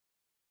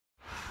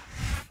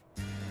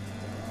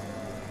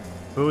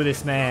 Ooh,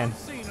 this man.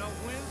 Cena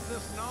wins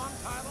this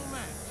non-title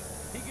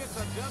match. He gets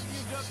a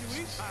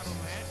WWE title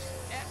match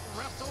at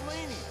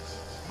WrestleMania.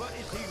 But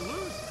if he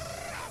loses,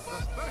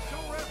 the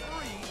special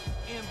referee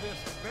in this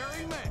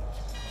very match,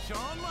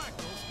 Shawn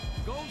Michaels,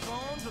 goes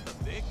on to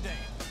the big dance.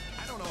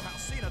 I don't know how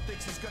Cena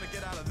thinks he's going to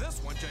get out of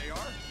this one,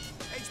 JR.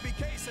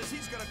 HBK says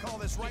he's going to call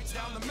this right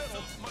down the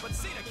middle, but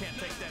Cena can't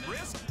take that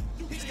risk.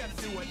 He's got to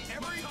do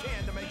whatever he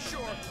can to make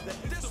sure that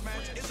this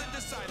match isn't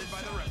decided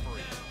by the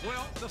referee.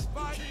 Well,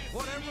 despite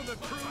whatever the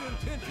true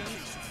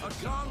intentions of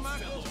Shawn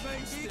Michaels may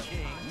be,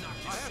 King,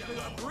 I have to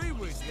agree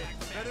with you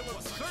that it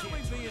would certainly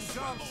be in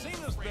John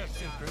Cena's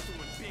best interest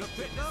to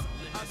pick up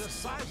a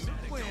decisive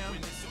win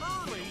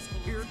early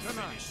here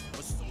tonight.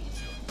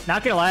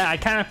 Not gonna lie, I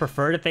kind of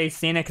prefer to face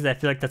Cena because I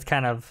feel like that's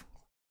kind of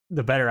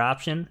the better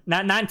option.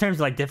 Not in terms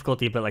of like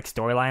difficulty, but like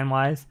storyline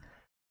wise.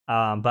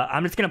 But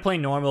I'm just gonna play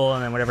normal,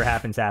 and then whatever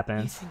happens,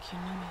 happens. You think you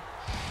know me?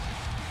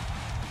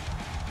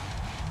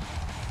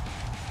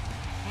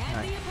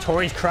 Right.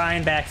 Tori's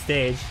crying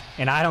backstage,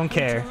 and I don't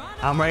care.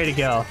 I'm ready to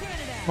go.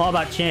 I'm all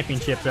about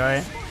championships,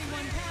 alright?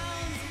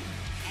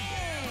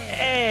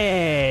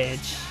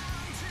 Edge!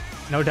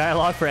 No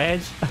dialogue for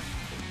Edge?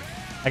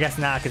 I guess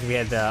not, because we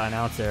had the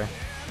announcer.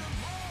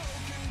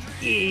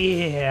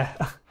 Yeah!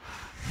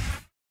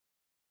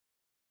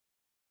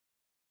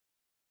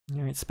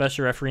 Alright,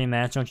 special referee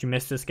match. Don't you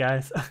miss this,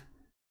 guys?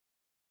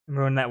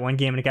 Remember when that one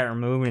game and it got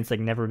removed and it's like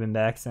never been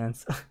back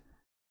since?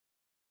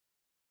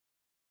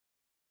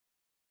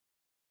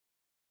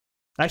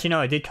 Actually,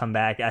 no, it did come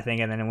back, I think,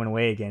 and then it went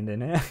away again,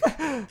 didn't it?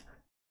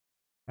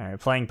 Alright,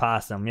 playing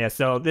possum. Yeah,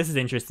 so this is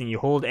interesting. You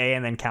hold A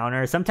and then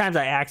counter. Sometimes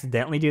I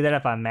accidentally do that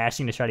if I'm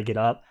mashing to try to get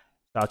up.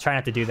 So I'll try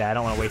not to do that. I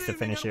don't want to waste the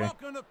finisher.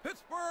 Welcome to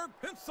Pittsburgh,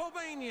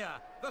 Pennsylvania,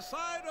 the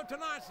site of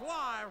tonight's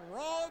live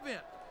Raw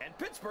event. And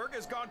Pittsburgh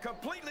has gone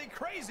completely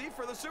crazy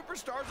for the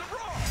superstars of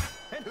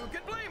Raw. And who can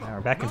blame them?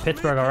 We're back in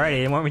Pittsburgh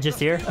already. Weren't we just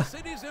here? The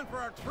city's in for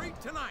a treat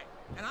tonight,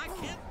 and I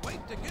can't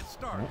wait to get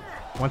started.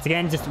 Once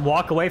again, just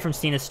walk away from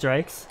Cena's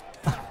strikes.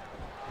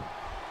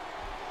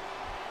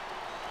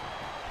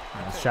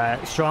 Let's try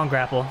it. Strong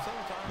grapple.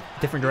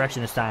 Different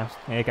direction this time.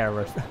 Yeah, it got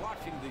reversed.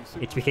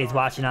 HBK's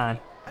watching on.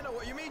 I know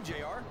what you mean, JR.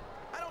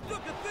 I don't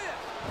look at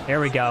this. There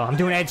we go. I'm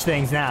doing Edge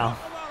things now.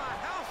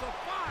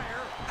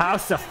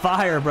 House of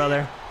Fire,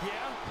 brother. Yeah?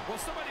 Well,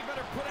 somebody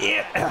better put it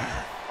Yeah.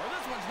 or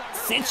this one's not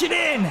gonna Cinch it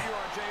in. you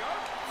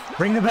are,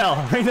 JR. Ring the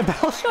bell. Ring the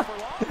bell.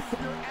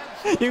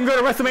 You can go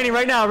to WrestleMania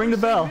right now. Ring the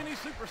bell. Many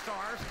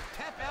superstars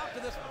tap out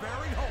to this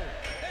buried hole.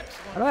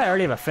 How do I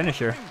already have a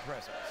finisher?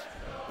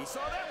 He saw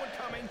that one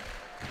coming.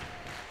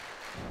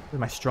 Where's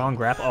my strong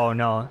grapple? Oh,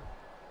 no.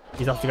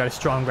 He's also got a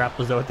strong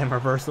grapples, though, with them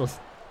reversals.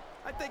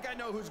 I think I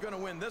know who's going to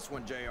win this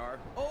one, JR.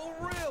 Oh,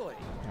 really?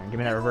 Right, give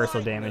me that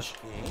reversal damage.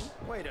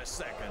 Wait a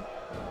second.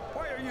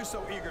 Why are you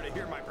so eager to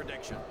hear my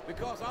prediction?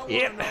 Because I want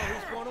Yep. to know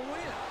who's going to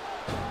win.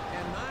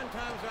 And 9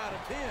 times out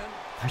of 10,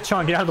 Alright,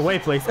 Sean, get out of the way,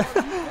 please. sounds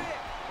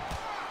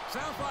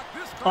like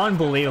this card's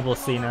Unbelievable, got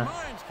something on Cena.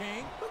 our minds,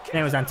 King.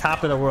 Man was on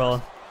top of the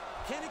world.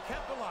 Can he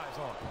capitalize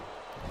on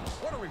it?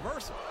 What a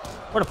reversal.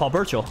 What a Paul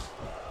Burchill.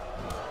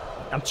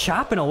 I'm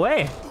chopping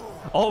away.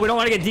 Oh, we don't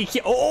want to get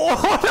DQ.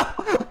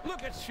 Oh,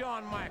 Look at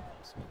Shawn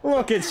Michaels.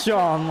 look at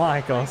Shawn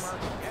Michaels.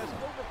 Has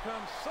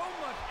overcome so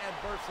much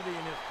adversity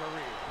in his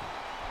career.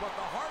 But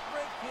the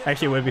Heartbreak Kid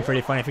Actually, it would be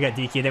pretty funny if we got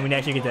DQ. Then we'd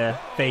actually get to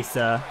face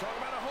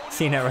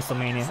Cena at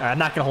WrestleMania. I'm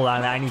not gonna hold on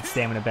to that. I need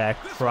stamina back.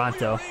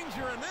 Toronto.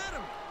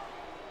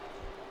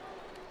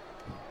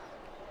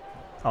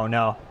 Oh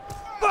no.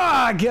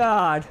 Oh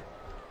god.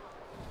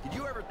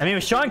 I mean,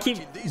 with Sean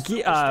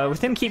with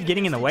him keep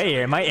getting in the way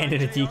here, it might end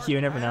in a DQ. You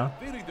never know.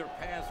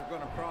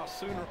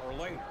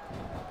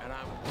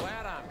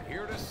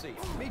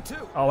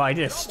 Oh, I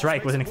did a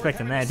strike. Wasn't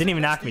expecting that. It didn't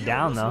even knock me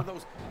down though.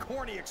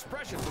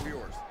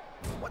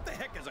 What the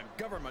heck is a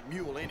government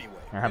mule anyway?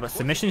 How about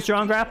submission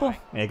strong grapple?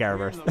 Yeah, it got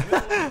reversed.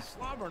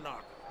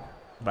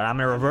 But I'm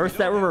gonna reverse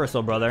that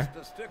reversal, brother.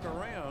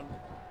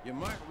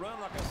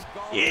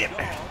 Yeah.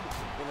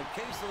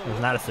 It was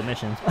not a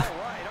submission. All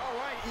right,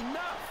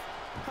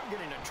 enough. I'm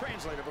getting a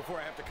translator before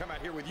I have to come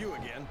out here with you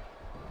again.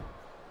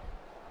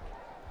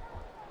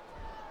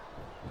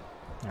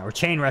 Now we're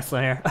chain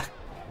wrestling here.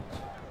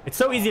 It's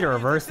so easy to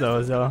reverse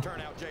those, though.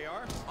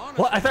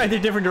 What? I thought I did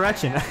a different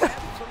direction.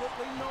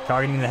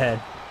 Targeting the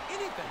head.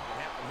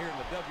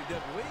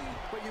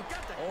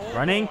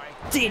 Running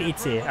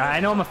DDT. I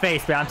know I'm a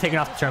face, but I'm taking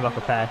off the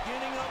turnbuckle pad.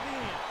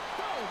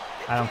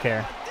 I don't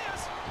care.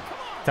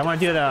 So I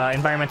want to do the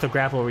environmental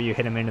grapple where you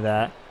hit him into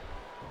that.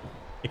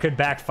 It could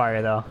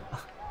backfire though.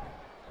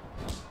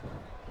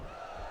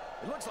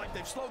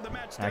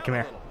 Alright, come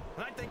here.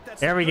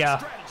 There we go.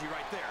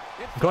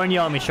 Go and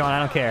yell at me, Sean. I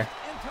don't care.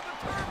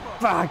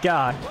 Oh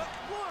god.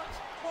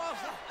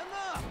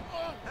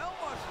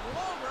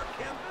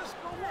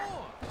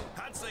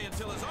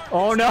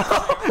 Oh no.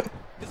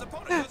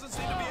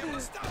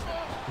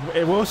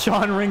 Will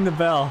Sean ring the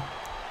bell?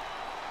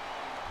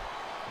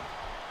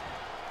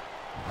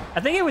 I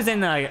think it was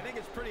in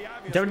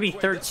WWE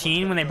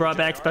 13 when they brought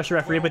back special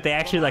referee, but they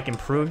actually like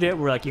improved it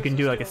where like you can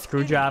do like a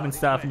screw job and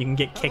stuff, and you can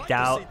get kicked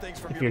out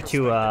if you're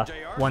too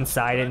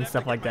one-sided and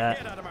stuff like that.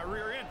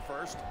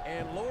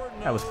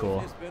 That was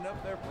cool.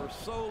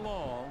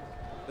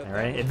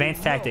 Alright,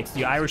 advanced tactics.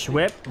 You Irish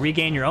whip,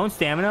 regain your own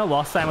stamina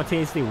while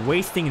simultaneously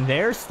wasting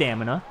their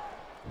stamina.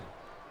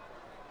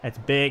 That's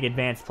big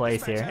advanced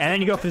plays here. And then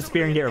you go for the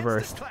spear and get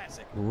reversed.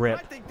 Rip.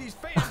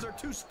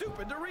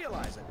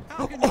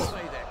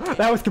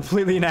 That was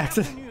completely an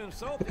accident.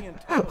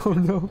 Oh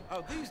no.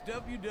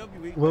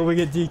 Will we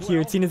get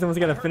DQ? Cena's almost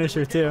got a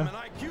finisher too.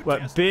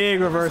 What?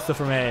 Big reversal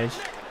from Edge.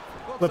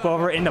 Flip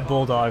over into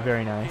Bulldog.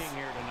 Very nice.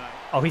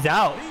 Oh, he's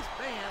out.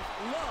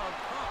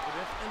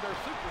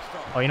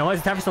 Oh, you know what?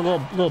 It's time for some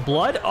little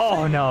blood.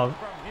 Oh no.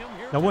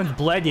 No one's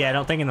bled yet, I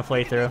don't think, in the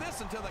playthrough.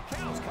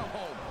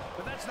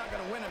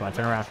 Come on,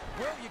 turn around.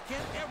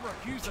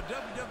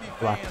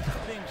 Block.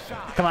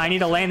 Come on, I need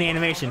to land the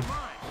animation.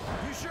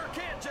 You sure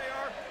can, JR,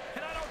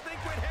 and I don't think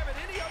we'd have it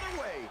any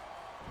other way.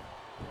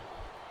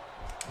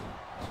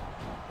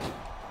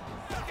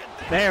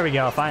 There we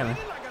go, finally.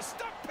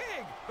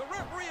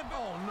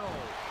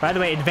 By the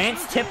way,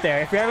 advanced tip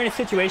there. If you're ever in a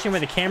situation where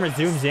the camera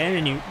zooms in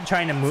and you're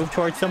trying to move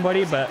towards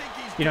somebody, but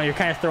you know you're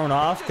kind of thrown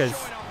off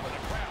because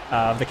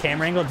of the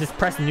camera angle, just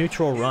press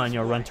neutral run.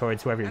 You'll run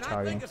towards whoever you're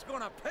targeting.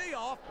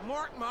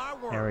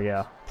 There we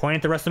go. Point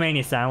at the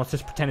WrestleMania sign. Let's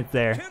just pretend it's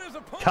there.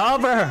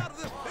 Cover!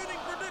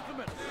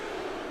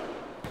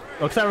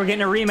 Looks like we're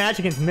getting a rematch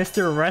against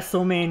Mr.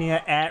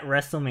 WrestleMania at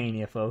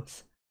WrestleMania,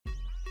 folks.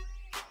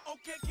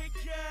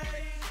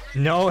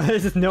 No,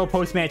 there's just no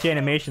post-match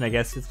animation, I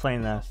guess. It's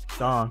playing the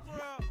song.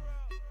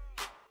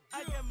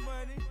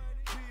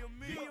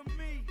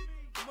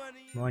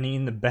 Money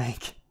in the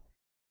bank.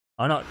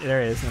 Oh no,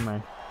 there it is. Never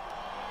mind.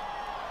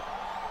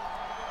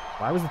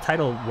 Why was the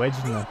title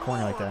wedged in the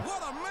corner like that?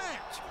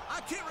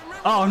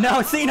 Oh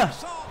no, Cena!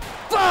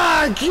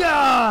 Oh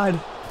god!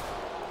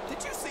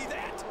 Did you see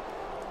that?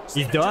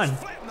 He's done.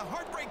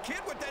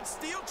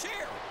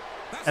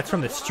 That's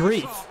from the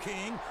streets.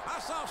 I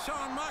saw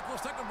Shawn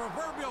Michaels take a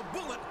proverbial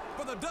bullet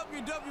for the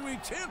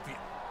WWE champion.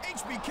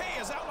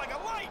 HBK is out like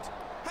a light.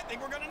 I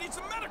think we're gonna need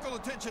some medical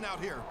attention out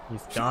here.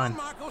 He's done. Shawn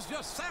Michaels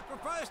just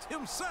sacrificed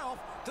himself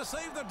to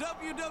save the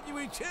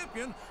WWE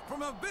champion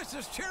from a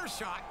vicious chair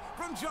shot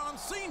from John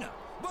Cena.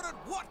 But at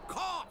what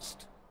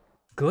cost?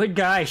 Good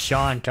guy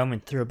Sean coming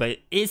through, but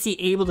is he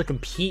able to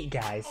compete,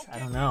 guys? I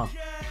don't know.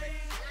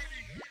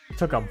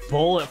 Took a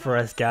bullet for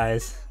us,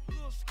 guys.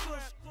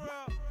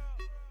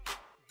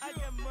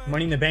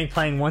 Money in the Bank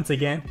playing once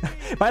again.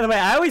 By the way,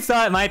 I always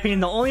thought, in my opinion,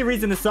 the only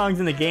reason the song's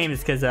in the game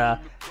is because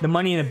the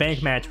Money in the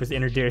Bank match was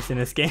introduced in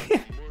this game.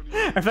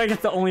 I feel like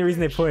that's the only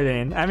reason they put it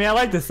in. I mean, I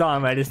like the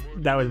song, but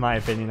that was my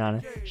opinion on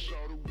it.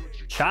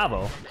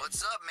 Chavo.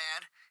 What's up,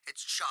 man?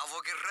 It's Chavo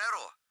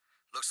Guerrero.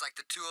 Looks like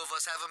the two of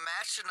us have a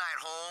match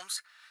tonight,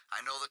 Holmes. I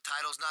know the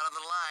title's not on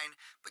the line,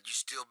 but you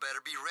still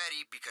better be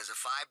ready, because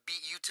if I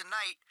beat you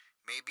tonight,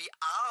 maybe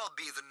I'll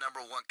be the #1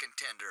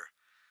 contender.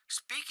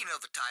 Speaking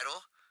of the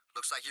title,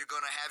 looks like you're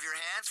gonna have your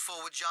hands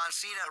full with John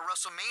Cena at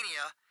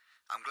WrestleMania.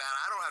 I'm glad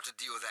I don't have to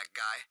deal with that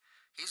guy.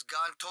 He's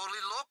gone totally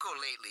loco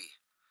lately.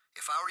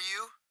 If I were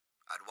you,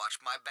 I'd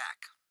watch my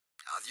back.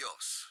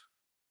 Adios.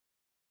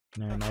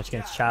 Another match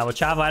against Chavo.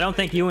 Chavo, I don't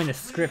think you in the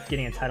script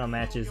getting a title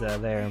match is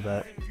there,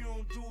 but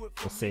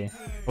We'll see.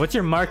 What's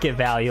your market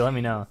value? Let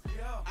me know.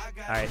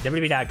 Alright,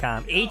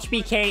 WWE.com.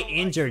 HBK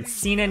injured.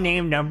 Cena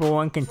named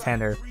 #1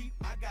 contender.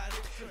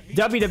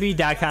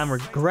 WWE.com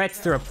regrets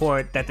to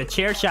report that the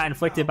chair shot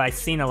inflicted by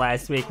Cena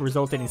last week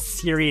resulted in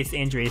serious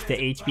injuries to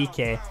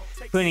HBK,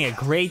 including a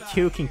grade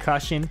 2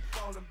 concussion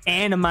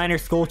and a minor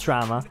skull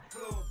trauma.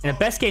 In a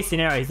best case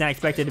scenario, he's not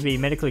expected to be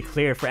medically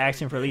cleared for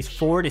action for at least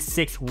 4 to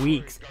 6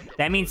 weeks.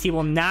 That means he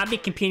will not be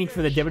competing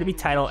for the WWE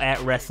title at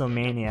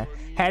WrestleMania.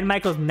 Had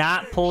Michaels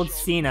not pulled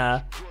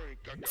Cena's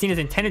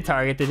intended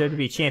target, the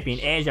WWE champion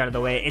Edge, out of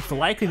the way, it's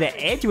likely that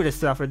Edge would have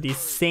suffered these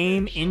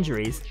same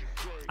injuries.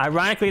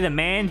 Ironically, the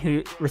man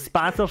who's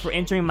responsible for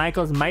injuring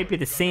Michaels might be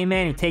the same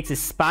man who takes his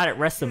spot at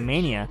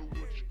WrestleMania.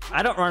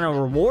 I don't want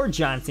to reward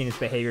John Cena's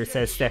behavior,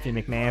 says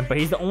Stephanie McMahon, but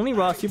he's the only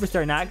Raw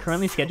superstar not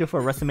currently scheduled for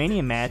a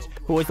WrestleMania match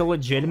who is a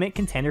legitimate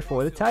contender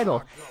for the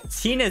title.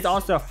 Cena is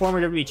also a former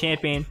WWE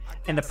champion,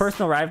 and the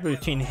personal rivalry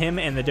between him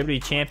and the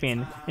WWE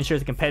champion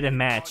ensures a competitive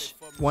match,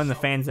 one the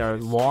fans are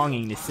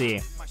longing to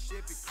see.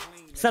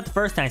 It's not the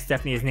first time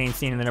Stephanie has named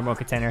Cena the #1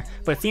 contender,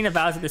 but Cena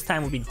vows that this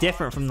time will be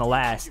different from the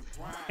last.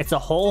 It's a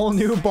whole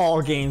new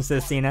ball game,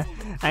 says Cena.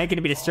 I ain't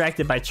gonna be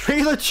distracted by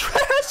trailer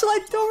trash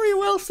like Dory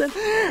Wilson,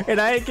 and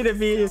I ain't gonna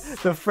be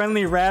the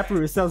friendly rapper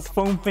who sells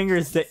foam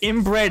fingers to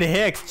inbred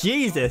hicks.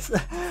 Jesus,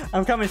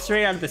 I'm coming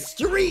straight out of the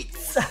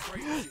streets.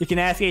 You can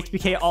ask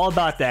HBK all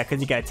about that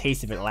because you got a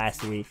taste of it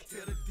last week.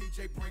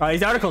 Oh,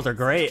 these articles are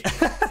great.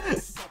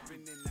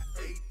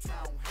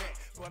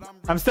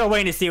 I'm still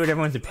waiting to see what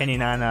everyone's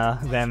opinion on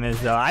them is,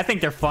 though. I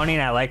think they're funny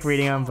and I like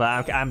reading them,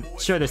 but I'm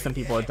sure there's some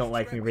people that don't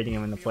like me reading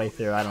them in the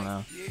playthrough. I don't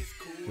know.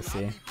 We'll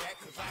see.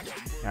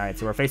 Alright,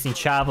 so we're facing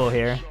Chavo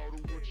here.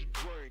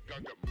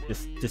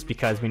 Just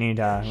because we need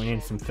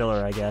some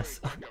filler, I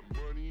guess.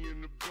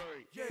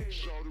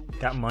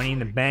 Got money in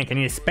the bank. I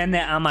need to spend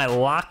that on my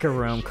locker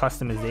room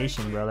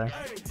customization, brother.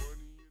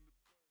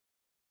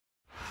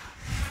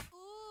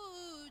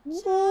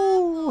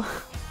 Woo!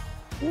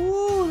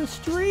 Woo, the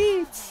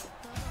streets!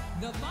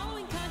 The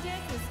following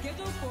contest is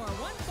scheduled for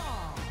one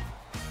fall.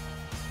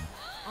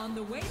 On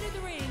the way to the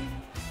ring,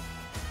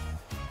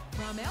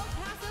 from El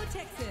Paso,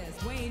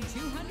 Texas, weighing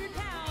 200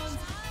 pounds,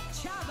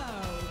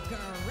 Chavo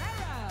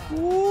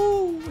Guerrero.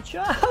 Ooh,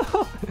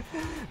 Chavo!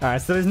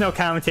 Alright, so there's no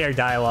commentary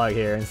dialogue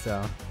here, and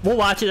so we'll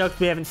watch it though, because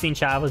we haven't seen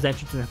Chavo's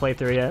entrance in the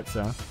playthrough yet,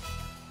 so.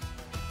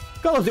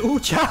 Goes, ooh,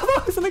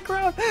 Chavo's in the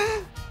crowd!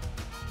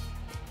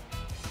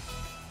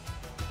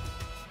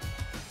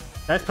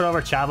 Let's put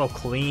over Chavo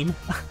clean.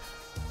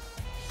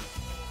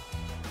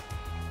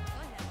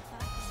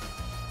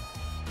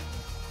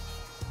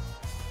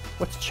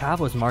 What's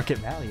Chavo's market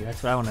value?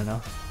 That's what I want to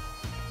know.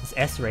 His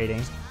S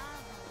rating.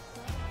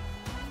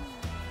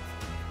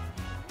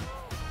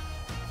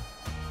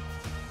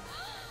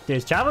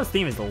 Dude, Chavo's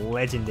theme is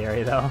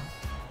legendary, though.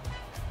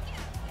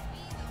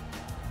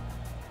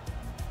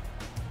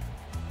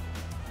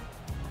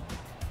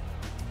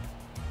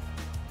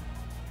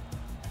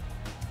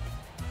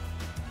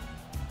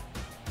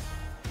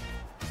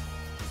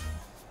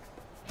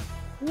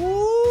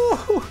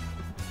 Woo!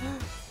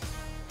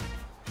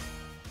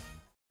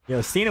 Yo,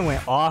 Cena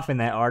went off in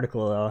that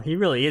article, though. He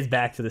really is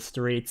back to the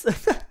streets.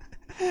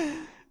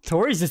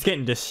 Tori's just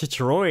getting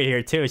destroyed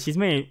here, too. She's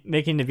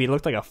making to be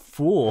look like a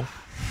fool.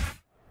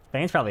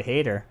 Fans probably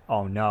hate her.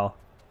 Oh, no.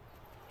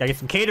 Gotta get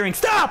some catering.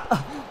 Stop! My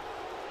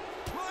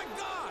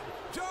God!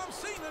 John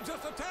Cena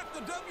just attacked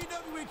the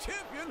WWE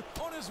champion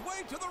on his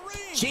way to the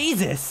ring!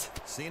 Jesus!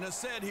 Cena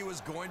said he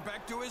was going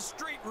back to his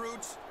street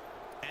roots.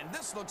 And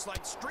this looks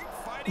like street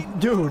fighting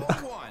Dude.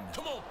 101.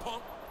 Come on,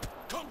 punk.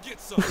 Come get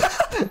some.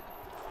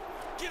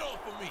 Get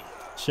off of me.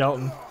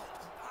 Shelton.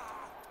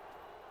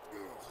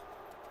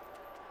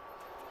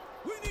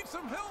 We need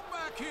some help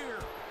back here!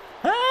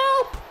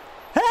 Help!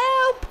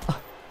 Help!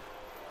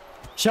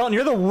 Shelton,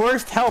 you're the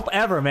worst help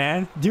ever,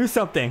 man. Do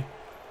something.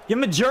 Give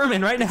him a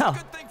German right now.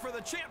 Good thing for the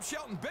champ,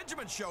 Shelton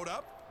Benjamin showed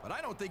up, but I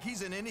don't think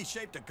he's in any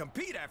shape to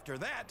compete after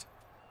that.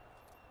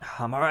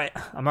 I'm alright.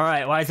 I'm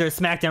alright. Why is there a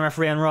SmackDown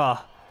referee on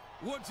Raw?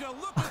 Would you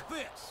look at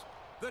this?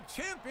 The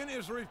champion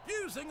is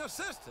refusing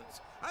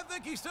assistance. I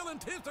think he still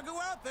intends to go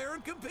out there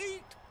and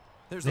compete.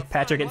 There's Nick a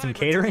Patrick fine getting some line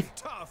between catering?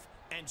 tough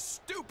and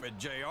stupid,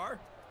 JR.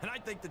 And I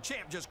think the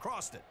champ just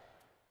crossed it.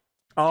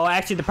 Oh,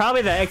 actually,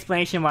 probably the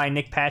explanation why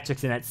Nick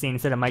Patrick's in that scene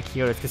instead of Mike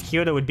Chioda is because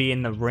Chioda would be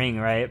in the ring,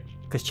 right?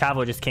 Because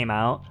Chavo just came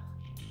out.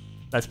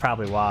 That's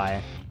probably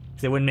why.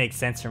 Because it wouldn't make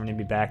sense for him to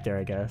be back there,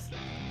 I guess.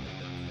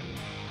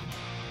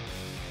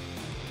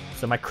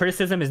 So my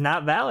criticism is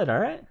not valid,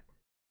 alright?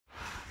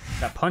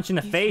 Got punched in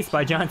the face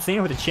by John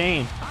Cena with a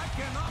chain. I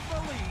cannot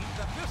believe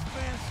that this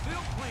man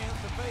still plans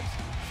to face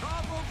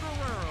Chavo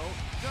Guerrero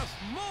just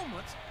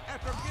moments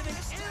after getting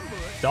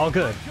ambushed. It's all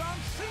good. by John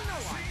Cena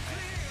like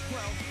that.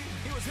 Well,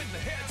 he was hit in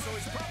the head, so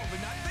he's probably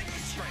not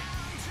thinking straight.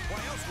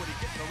 Why else would he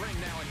get in the ring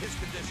now in his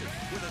condition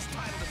with his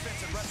title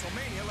defense at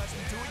WrestleMania less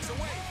than 2 weeks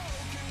away?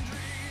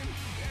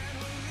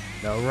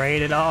 The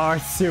rated R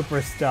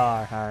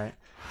superstar. Alright.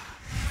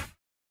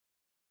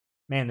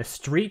 Man, the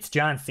streets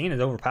John Cena's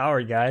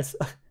overpowered, guys.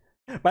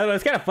 By the way,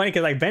 it's kind of funny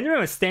because like Benjamin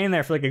was staying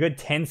there for like a good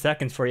 10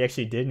 seconds before he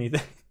actually did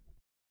anything.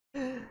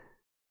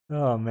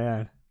 Oh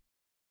man.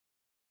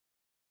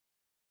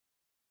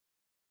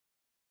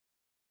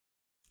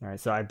 All right,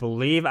 so I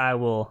believe I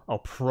will. Oh,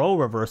 pro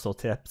reversal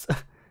tips.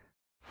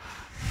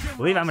 I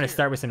believe I'm going to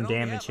start with some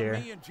damage here.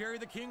 Me and Jerry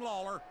the King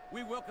Lawler,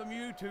 we welcome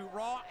you to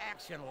Raw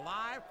Action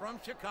live from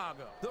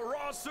Chicago. The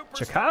Raw Super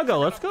Chicago,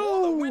 let's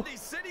go.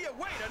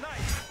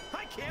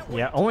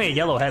 Yeah, only a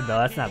yellow head though.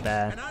 That's not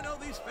bad. And I know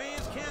these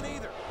fans can't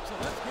either. So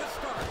let's get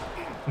started.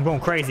 I'm going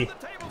crazy.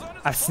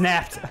 I've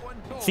snapped.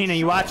 Cena,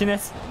 you watching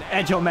this?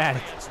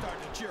 Edge-o-matic.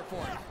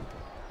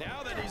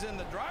 Now that he's in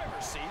the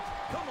driver's seat,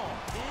 come on,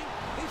 King.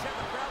 He's had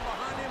the crowd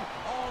behind him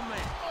all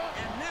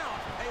match. And now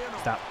it's paying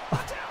off. Stop.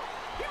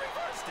 He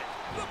reversed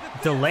it. Look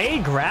at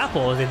Delayed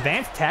grapples,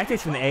 advanced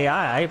tactics from the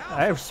AI.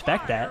 I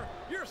respect that.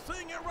 You're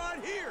seeing it right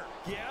here.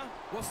 yeah.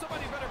 Well,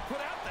 somebody better put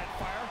out that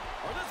fire,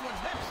 or this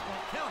one's next.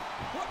 Count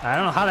it. What? I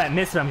don't know how that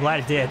missed, but I'm glad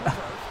it did.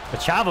 But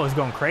Chavo is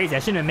going crazy. I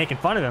shouldn't have been making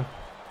fun of him.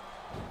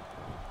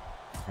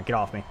 Right, get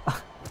off me.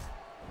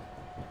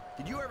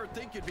 Did you ever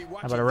think you'd be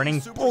watching How about a running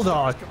these superstars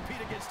bulldog? compete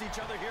against each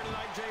other here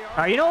tonight, JR? All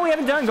right, you know what we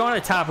haven't done? Going to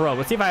the top rope.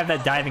 Let's see if I have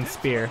that diving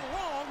spear.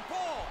 Long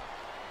ball.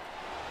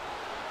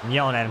 I'm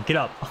yelling at him. Get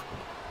up.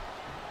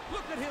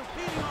 Look at him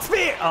beating off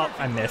Spear! Oh,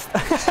 I missed. the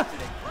crowd.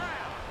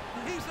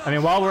 He's I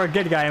mean, while we're a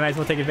good guy, I might as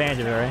well take advantage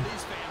of it, right?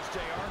 These fans,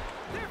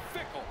 JR, they're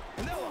fickle,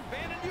 and they'll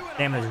abandon you in a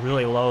Damn, it's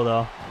really low,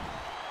 though.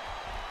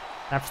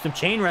 Not for some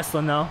chain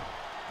wrestling, though.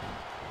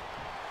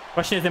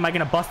 Question is, am I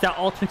going to bust out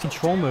ultimate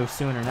control moves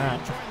soon or not?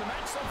 enjoying the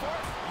match so far.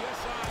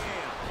 Yes, I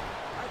am.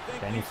 I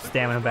think I need these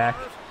stamina back.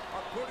 superstars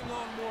are putting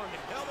on more than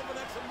a hell of an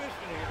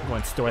exhibition here. I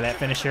won't store that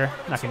finisher.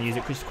 Not going to use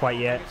it just quite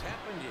yet. It's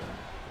happened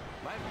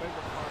yet. My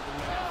favorite part of the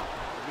match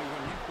will be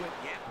when you quit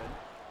yapping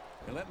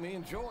and let me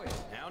enjoy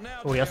it. Now,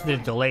 Oh, he also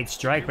did a delayed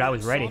strike, but I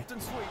was ready. soft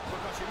and sweet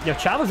because you Yo,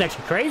 Chavo's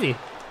actually crazy.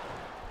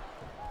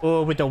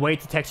 Oh, with the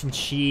weight detection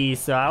cheese.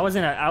 So I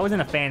wasn't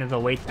a fan of the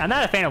weight. I'm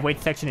not a fan of weight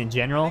detection in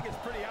general. it's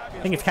pretty obvious.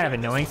 I think it's kind of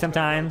annoying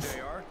sometimes, JR.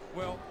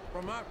 Well,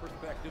 from my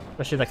perspective,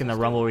 especially like in the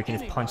Rumble where you can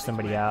just punch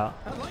somebody out.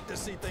 I'd like to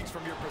see things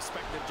from your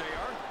perspective, JR,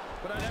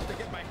 but I'd have to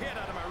get my head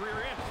out of my rear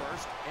end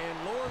first.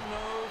 and Lord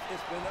knows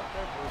it's been up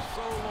there for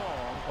so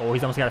long. Oh,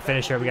 he's almost got a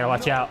finisher. We gotta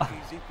watch out.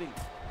 Easy feat.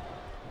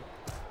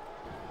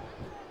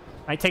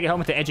 Might take it home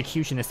with the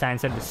execution this time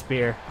instead of the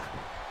spear.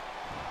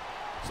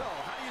 So,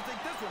 how do you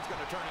think this one's going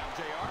to turn out,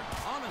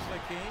 JR? Honestly,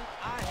 King,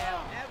 I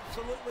have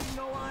absolutely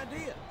no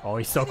idea. Oh,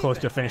 he's so close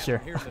to a finisher.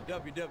 Here in the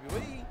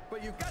WWE,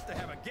 But you've got to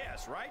have a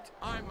guess, right?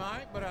 I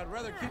might, but I'd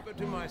rather keep it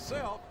to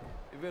myself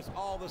if it's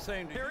all the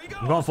same to you. Here he goes.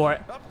 I'm going for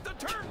it. Up the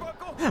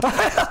turnbuckle.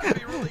 This could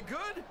be really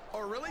good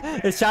or really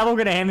bad. Is Chavo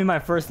gonna hand me my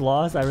first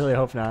loss? I really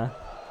hope not.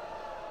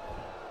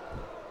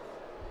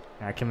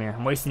 Alright, come here.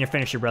 I'm wasting your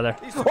finisher, brother.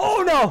 These Oh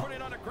superstars no! are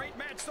putting on a great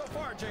match so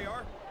far,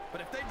 JR. But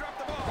if they drop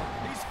the ball,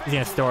 these fans He's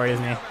gonna store it,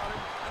 isn't he? I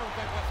don't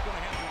think that's going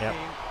to happen, Yep.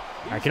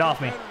 King. Alright, get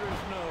off me. These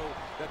competitors know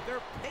that their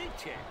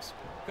paychecks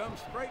come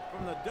straight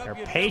from the Their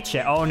WWE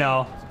paycheck. Oh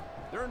no. fans.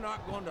 They're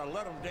not going to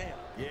let them down.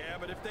 Yeah,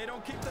 but if they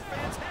don't keep the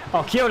fans happy,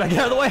 Oh, Kyoto, get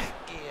out of the way.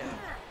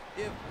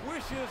 If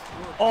wishes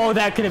were Oh,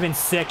 that could have been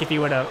sick if he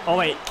would have. Oh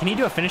wait, can he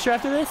do a finisher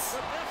after this?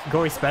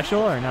 Gory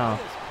special or no?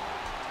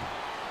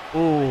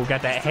 Ooh,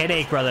 got that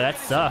headache, brother. That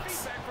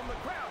sucks. back from the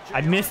crowd,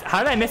 I missed. How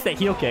did I miss that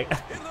heel kick?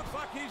 it looks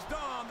like he's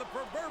donned the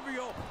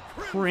proverbial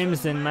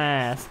Crimson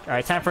mask. All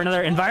right, time for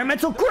another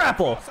environmental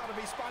grapple. ought to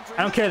be sponsoring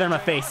I don't care. They're in my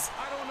face.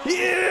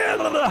 Yeah.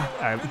 Blah, blah.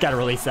 All right, we gotta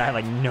release that. I have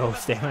like no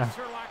stamina.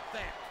 wrestler like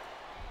that.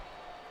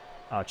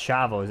 Oh,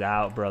 Chavo's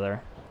out,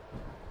 brother.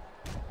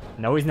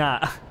 No, he's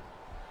not.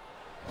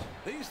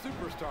 These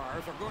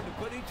superstars are going to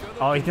put each other.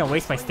 Oh, he's gonna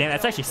waste my stamina.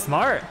 That's actually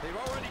smart. They've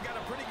already got a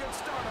pretty good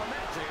start on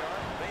that,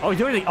 JR. Oh, he's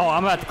doing it. Oh,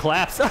 I'm about to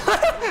collapse.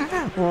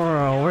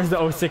 Whoa, where's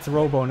the 06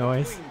 Robo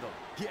noise?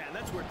 Yeah, and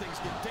that's where things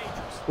get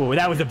dangerous. Ooh,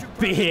 that was a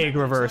big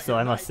reversal,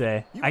 I must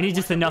say. I need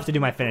just enough to do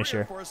my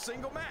finisher. For a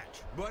single match.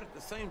 But at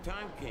the same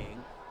time,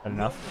 King, Not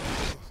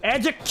enough.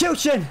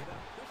 Execution!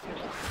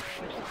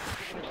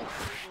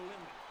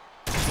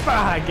 Oh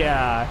my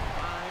god.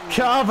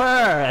 Cover!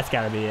 That's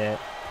gotta be it.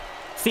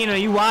 Cena, are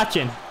you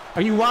watching?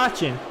 Are you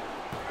watching?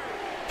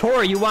 Tori,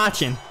 are you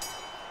watching?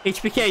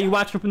 HBK, are you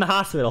watching from the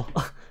hospital?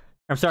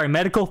 I'm sorry,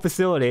 medical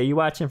facility. Are you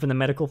watching from the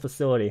medical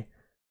facility?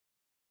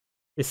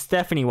 Is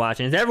Stephanie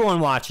watching? Is everyone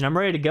watching? I'm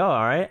ready to go,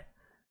 alright?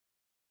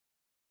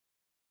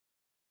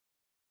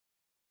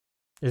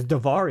 Is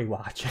Davari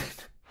watching?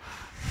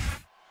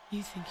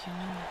 You think you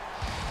know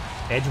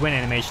it? Edge win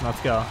animation, let's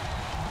go.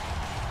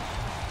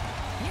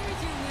 Here's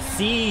your winner,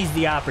 Seize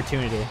the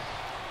opportunity.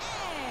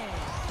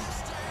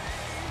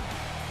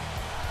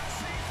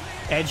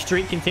 Edge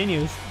streak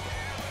continues.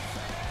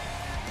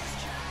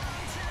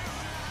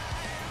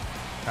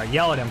 Alright,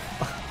 yell at him.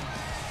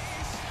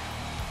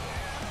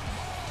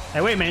 Hey,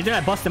 wait a minute,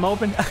 didn't I bust him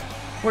open?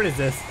 What is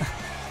this?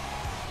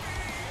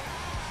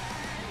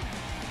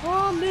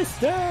 On this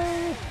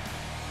day!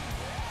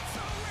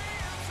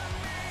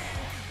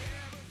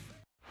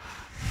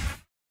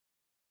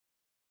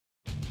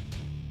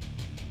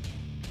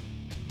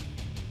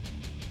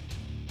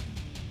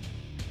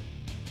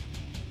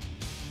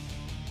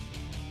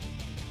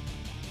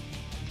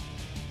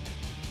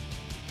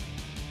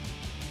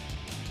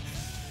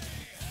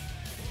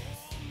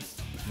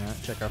 Yeah,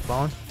 check our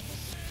phone.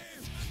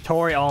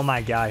 Tori, oh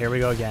my god, here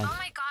we go again. Oh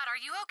my god, are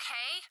you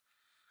okay?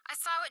 I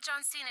saw what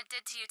John Cena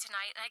did to you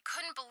tonight, and I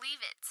couldn't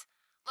believe it.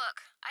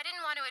 Look, I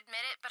didn't want to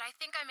admit it, but I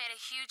think I made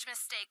a huge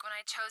mistake when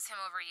I chose him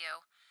over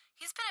you.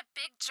 He's been a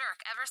big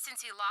jerk ever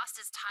since he lost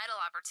his title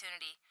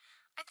opportunity.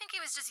 I think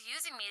he was just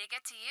using me to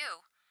get to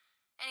you.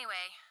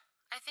 Anyway,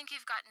 I think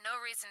you've got no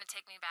reason to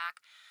take me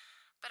back,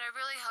 but I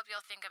really hope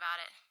you'll think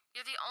about it.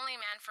 You're the only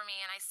man for me,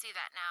 and I see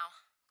that now.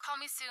 Call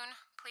me soon,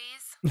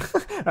 please.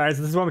 Alright,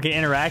 so this is what we can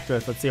interact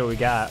with. Let's see what we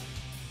got.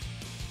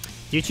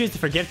 Do you choose to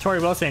forgive Tori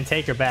Wilson and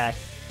take her back?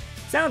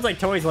 Sounds like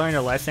Tori's learned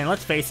her lesson.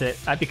 Let's face it,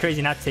 I'd be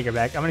crazy not to take her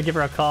back. I'm gonna give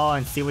her a call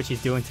and see what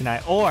she's doing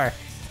tonight. Or,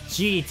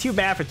 gee, too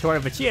bad for Tori,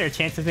 but she had a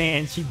chance with me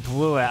and she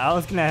blew it. I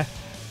was gonna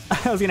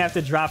have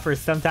to drop her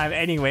sometime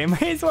anyway.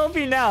 Might as well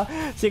be now.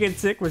 She can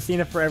stick with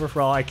Cena forever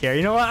for all I care.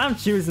 You know what? I'm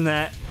choosing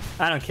that.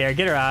 I don't care.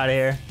 Get her out of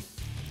here.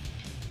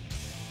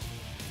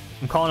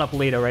 I'm calling up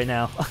Lita right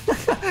now.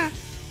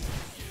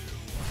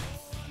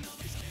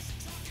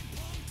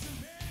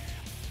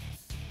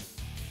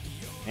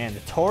 Man,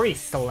 the Tori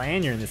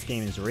slander in this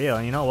game is real.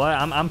 And you know what?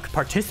 I'm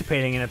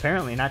participating in it,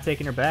 apparently, not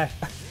taking her back.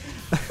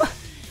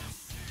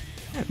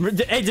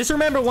 Hey, just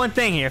remember one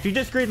thing here. If you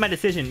disagree with my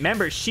decision,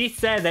 remember, she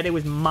said that it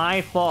was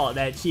my fault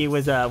that she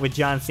was with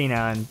John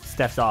Cena in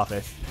Steph's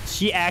office.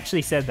 She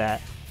actually said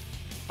that.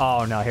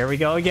 Oh, no. Here we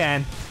go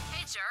again.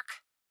 Hey,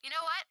 jerk. You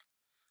know what?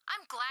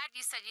 I'm glad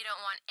you said you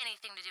don't want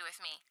anything to do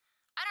with me.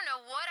 I don't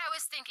know what I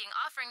was thinking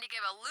offering to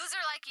give a loser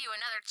like you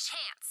another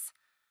chance.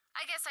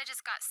 I guess I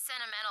just got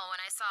sentimental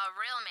when I saw a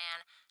real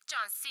man,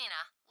 John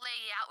Cena, lay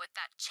you out with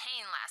that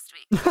chain last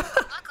week.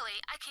 Luckily,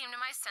 I came to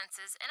my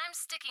senses, and I'm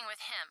sticking with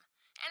him.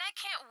 And I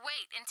can't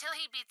wait until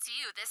he beats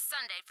you this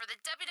Sunday for the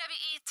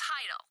WWE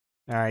title.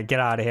 Alright, get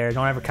out of here.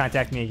 Don't ever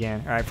contact me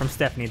again. Alright, from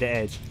Stephanie to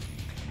Edge.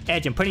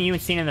 Edge, I'm putting you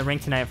and Cena in the ring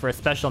tonight for a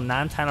special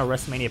non-title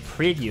WrestleMania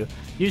preview.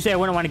 Usually I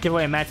wouldn't want to give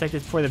away a match like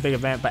this before the big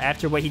event, but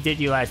after what he did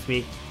to you last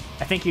week,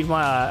 I think you'd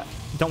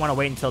don't want to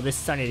wait until this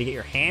Sunday to get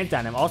your hands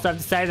on him. Also, I've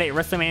decided that your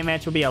WrestleMania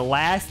match will be a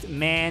last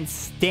man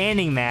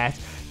standing match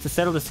to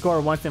settle the score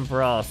once and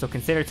for all. So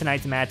consider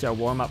tonight's match a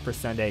warm-up for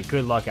Sunday.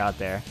 Good luck out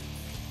there.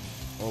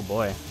 Oh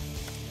boy.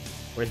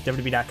 What does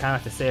WWE.com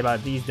have to say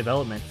about these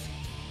developments?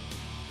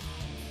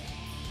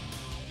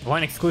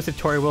 One exclusive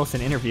Tori Wilson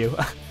interview.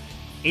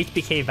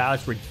 HBK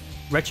vows for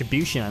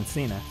retribution on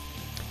Cena.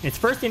 In its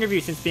first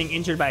interview since being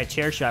injured by a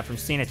chair shot from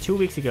Cena 2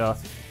 weeks ago,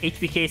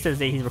 HBK says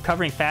that he's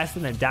recovering faster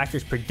than the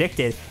doctors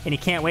predicted, and he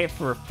can't wait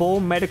for full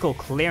medical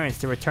clearance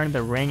to return to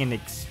the ring and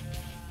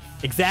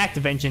exact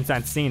vengeance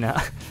on Cena.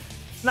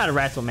 Not a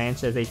wrestle man,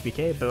 says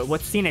HBK, but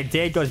what Cena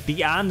did goes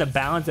beyond the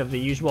bounds of the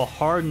usual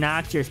hard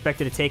knocks you're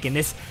expected to take in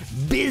this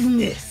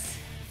business.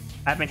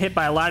 I've been hit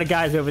by a lot of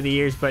guys over the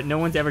years, but no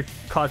one's ever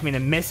caused me to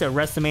miss a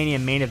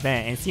WrestleMania main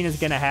event, and Cena's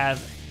gonna have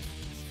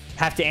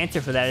to answer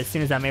for that as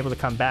soon as I'm able to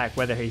come back,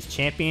 whether he's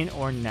champion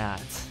or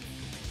not.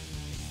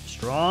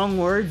 Strong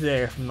words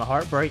there from the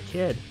Heartbreak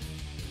Kid.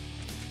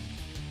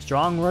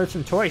 Strong words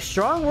from Tori.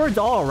 Strong words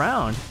all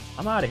around.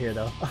 I'm out of here,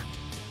 though.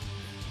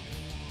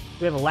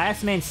 We have a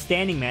last man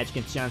standing match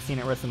against John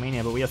Cena at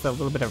WrestleMania, but we also have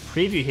a little bit of a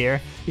preview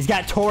here. He's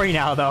got Tori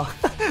now, though.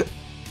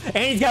 And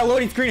he's got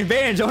loading screen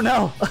advantage. Oh,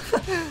 no.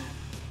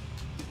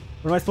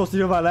 What am I supposed to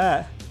do about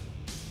that?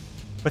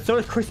 But so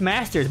is Chris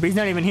Masters, but he's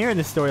not even here in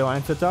this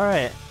storyline, so it's all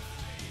right.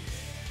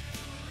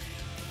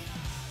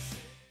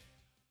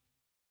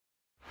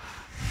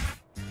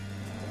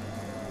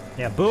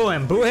 Yeah, boo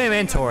him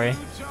and Tori.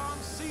 John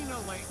Cena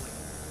lately,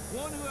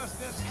 one who has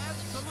been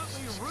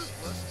absolutely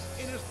ruthless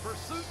in his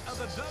pursuit of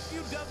the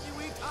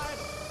WWE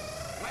title.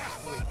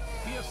 Last week,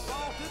 he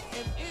assaulted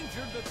and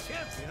injured the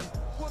champion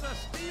with a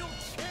steel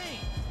chain.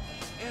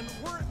 And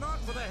were it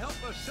not for the help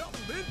of Shelton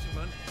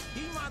Benjamin,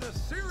 he might have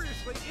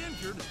seriously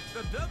injured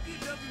the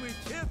WWE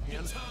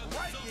champion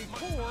right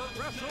before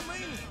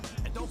WrestleMania.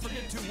 And don't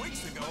forget 2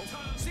 weeks ago,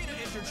 Cena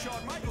injured Shawn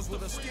Michaels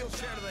with a steel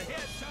chair to the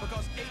head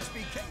because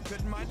HBK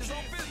couldn't mind his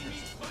own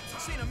business.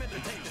 Cena meant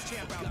to take the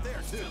champ out there,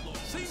 too.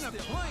 Cena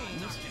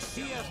claims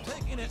he has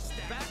taken it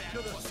back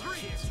to the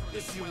streets,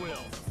 if you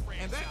will.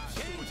 And that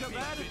change of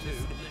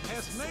attitude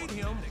has made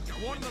him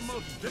one of the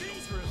most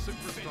dangerous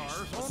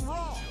superstars on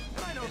Raw.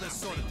 And I know this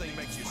sort of thing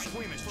makes you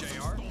squeamish,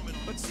 JR,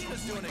 but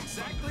Cena's doing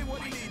exactly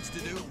what he needs to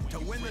do to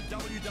win the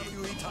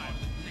WWE title.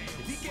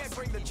 If he can't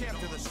bring the champ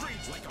to the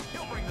streets,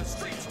 he'll bring the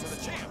streets to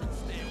the champ.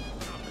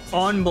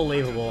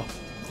 Unbelievable.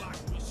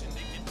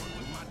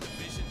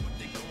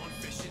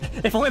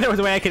 If only there was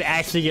a way I could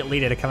actually get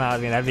Lita to come out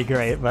of me, that'd be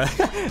great, but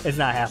it's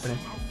not happening.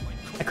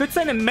 I could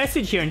send a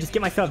message here and just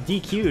get myself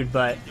DQ'd,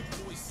 but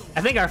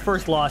I think our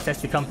first loss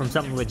has to come from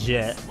something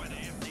legit.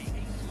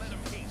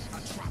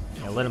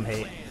 Yeah, let him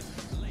hate.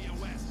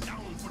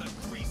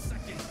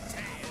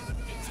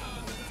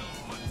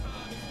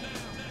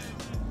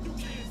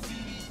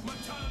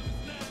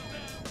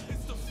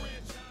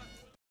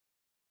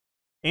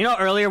 You know,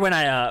 earlier when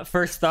I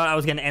first thought I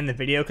was gonna end the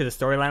video because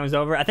the storyline was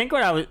over, I think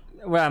what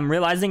I'm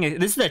realizing is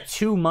this is a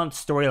 2-month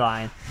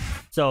storyline,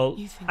 So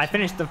I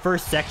finished the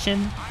first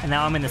section, and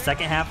now I'm in the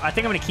second half. I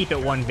think I'm gonna keep it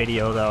one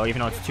video though, even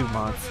though it's 2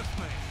 months.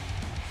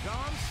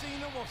 John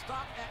Cena will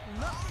stop at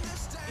nothing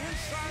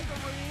inside the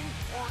ring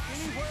or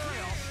anywhere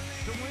else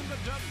to win the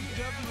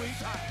WWE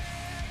title.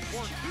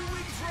 For 2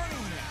 weeks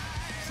running now,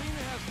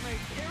 Cena has made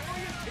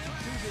every attempt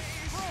to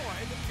destroy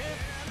the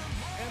champion,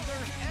 and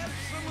there's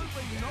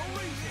absolutely no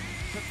reason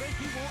to think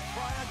he won't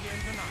try again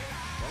tonight.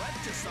 Well,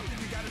 that's just something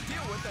you got to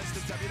deal with as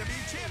the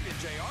WWE champion,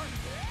 JR.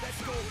 That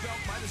gold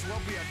belt might as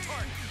well be a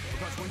target,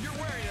 because when you're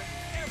wearing it,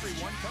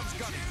 everyone comes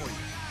gunning for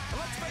you. And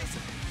let's face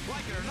it,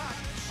 like it or not,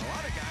 a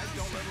lot of guys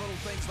don't let little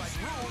things like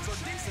rules or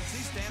decency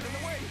stand in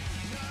the way.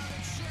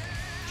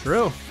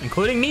 True,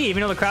 including me,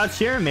 even though the crowd's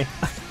cheering me.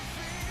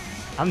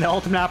 I'm the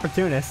ultimate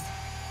opportunist.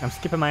 I'm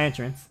skipping my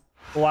entrance.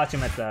 We'll watch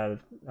him at the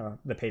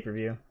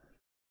pay-per-view.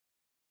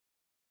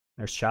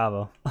 There's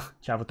Chavo.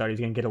 Chavo thought he was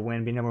gonna get a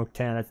win, be number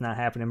 10. That's not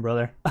happening,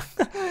 brother.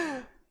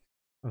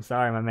 I'm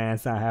sorry, my man.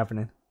 It's not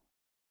happening.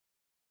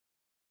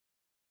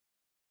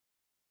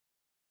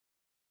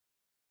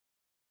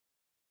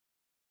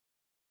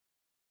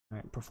 All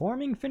right,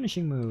 performing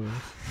finishing moves.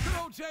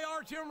 Good old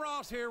JR, Jim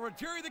Ross here with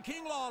Jerry the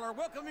King Lawler,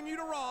 welcoming you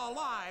to Raw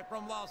live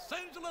from Los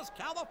Angeles,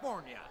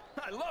 California.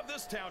 I love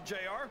this town,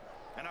 JR.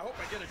 And I hope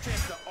I get a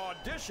chance to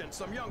audition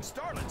some young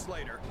starlets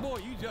later. Boy,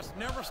 you just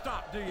never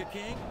stop, do you,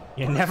 King?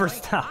 You never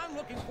stop. I'm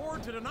looking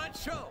forward to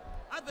tonight's show.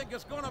 I think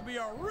it's going to be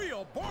a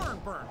real barn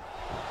burner.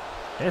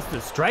 It's the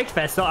Strike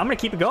Fest, so I'm going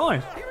to keep it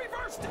going. He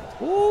reversed it.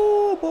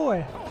 Oh,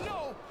 boy. Oh,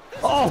 no.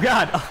 Oh,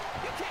 God. You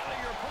can't let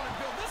your opponent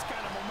build this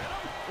kind of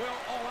momentum. Well,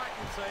 all I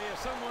can say is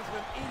someone's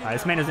been eating... All right,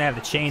 this man doesn't have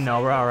the chain,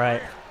 though. We're all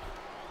right.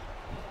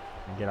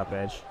 Get up,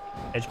 Edge.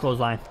 Edge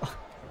clothesline.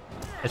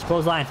 Edge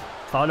clothesline.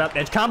 Followed up.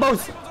 Edge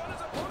combos.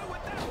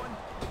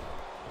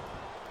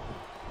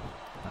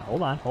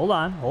 Hold on, hold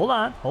on, hold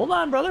on, hold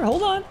on, brother,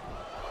 hold on.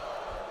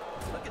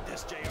 Look at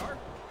this, JR.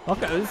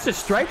 Okay, this is a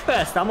Strike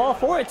Fest. I'm all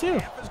for it,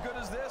 too. As good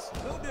as this.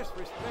 No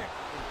disrespect.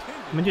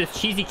 I'm gonna do this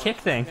cheesy kick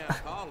thing.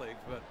 Colleagues,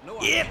 but no,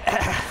 Yep. I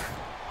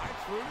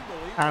truly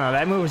believe I don't know,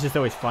 that move was just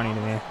always funny to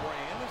me. brand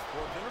is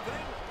sports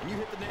entertainment. And you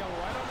hit the nail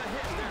right on the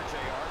head there,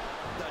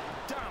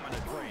 JR. The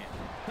dominant brand.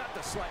 Not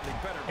the slightly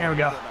better There we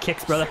go. brand, but a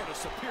Kicks, brother. sort of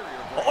superior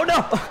brand. Oh, no!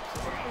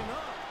 Certainly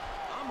not.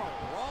 I'm a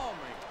raw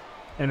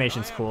man.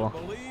 Animation's I cool. have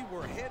to believe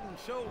we're head and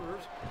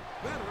shoulders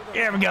better than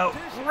There we go.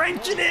 competition.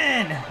 Wrench it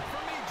in! For me,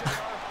 JR,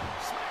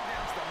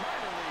 SmackDown's the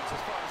minor leagues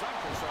as far as I'm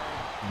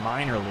concerned.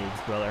 Minor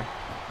leagues, brother.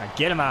 All right,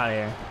 get him out of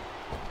here.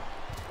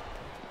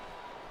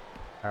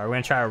 All right, we're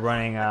gonna try a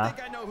running,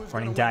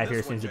 running dive here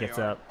as soon as he gets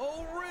up.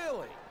 Oh,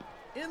 really?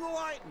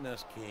 Enlighten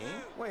us, King.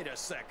 Wait a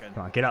second.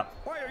 Come on, get up.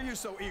 Why are you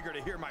so eager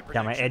to hear my prediction?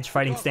 Got my Edge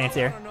fighting stance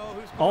here. I wanna know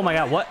who's Oh my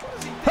God, what?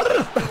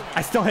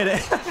 I still hit it.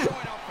 Showing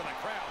off for the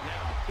crowd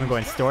now. I'm gonna go ahead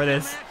and store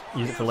this.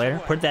 Use it for later.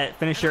 Put that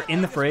finisher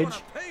in the fridge.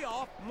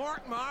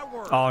 Mark my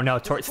words. Oh no,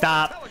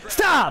 stop!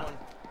 Stop!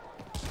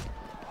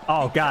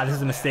 Oh God, this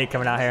is a mistake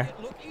coming out here.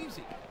 Look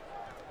easy.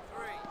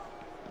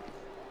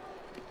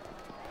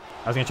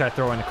 I was gonna try to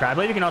throw in the crowd. I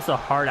believe you can also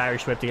hard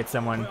Irish whip to get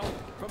someone.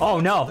 Oh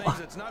no!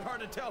 It's not hard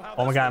to tell how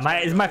Oh my this God,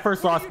 this is my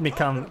first loss gonna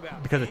become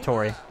because of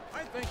Tori. I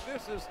think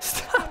this is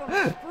still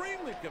an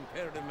extremely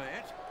competitive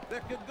match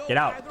that could go Get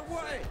out. either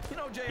way. You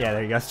know, JR, Yeah,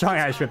 there you go. Strong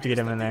Irish whip to get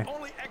him in there. the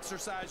only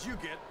exercise you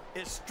get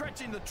is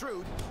stretching the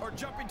truth or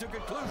jumping to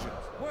conclusions.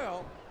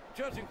 Well,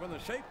 judging from the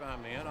shape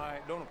I'm in, I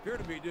don't appear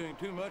to be doing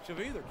too much of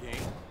either, King.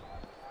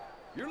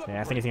 You're looking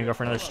Yeah, I think he's gonna go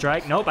for another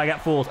strike. Nope, I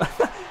got fooled.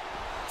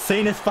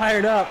 Cena's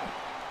fired up.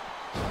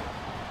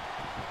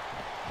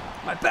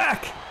 My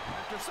back.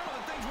 After some of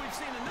the things we've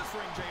seen in this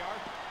ring, JR,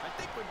 I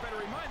think we'd better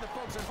remind the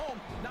folks at home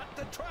not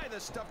to try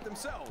this stuff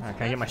themselves. All right,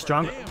 can I get my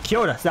strong?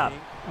 Kyoto, stop.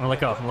 I'm gonna let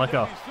go. I'm gonna let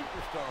go. These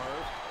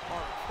superstars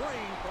are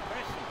trained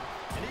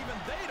professionals. And even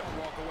they don't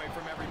walk away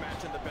from every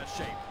match in the best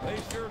shape. They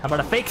sure How about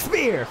a fake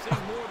spear? seen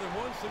more than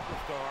one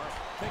superstar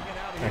taking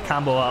out A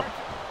combo up.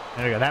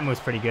 There we go. That move's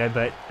pretty good,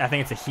 but I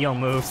think it's a heel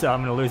move, so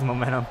I'm gonna lose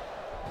momentum.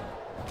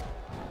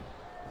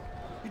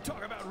 You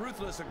talk about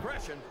ruthless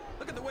aggression.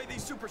 Look at the way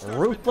these superstars have been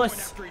going Ruthless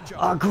after each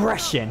other.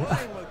 aggression.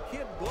 Playing with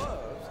kid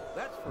gloves,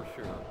 that's for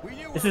sure. We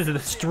knew This we is were the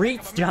gonna see a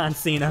streets, heck of a John match.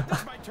 Cena.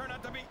 This might turn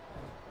out to be...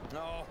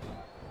 No.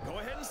 Go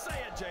ahead and say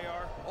it,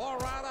 JR. All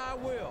right, I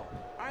will.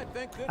 I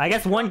think this I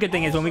guess one good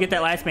thing is when we get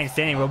that last man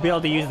standing, we'll be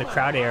able to use the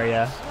crowd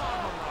area.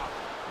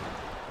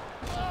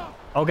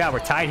 Oh God, we're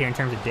tied here in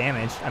terms of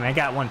damage. I mean, I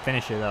got one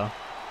finisher though.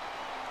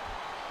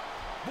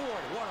 Boy,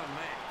 what a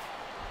match.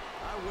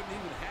 I wouldn't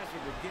even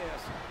hazard a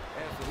guess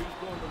as to who's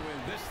going to win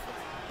this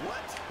thing.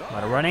 What? A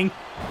lot of running.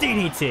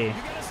 DDT. You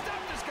gotta stop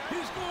this guy.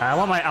 Who's going?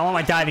 I want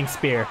my diving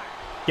spear.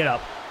 Get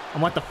up. I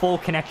want the full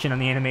connection on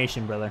the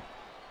animation, brother.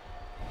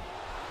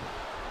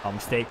 Oh,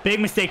 mistake. Big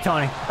mistake,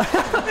 Tony.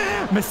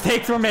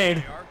 Mistakes were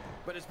made.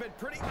 But it's been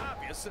pretty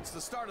obvious since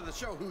the start of the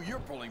show who you're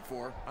pulling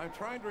for. I'm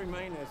trying to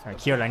remain as All right,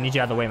 Kyoto, I need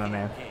you out of the way, my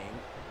man. King.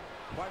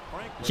 Quite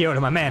frankly, Kyoto,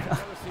 my man. I'd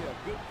rather see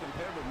a good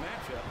competitive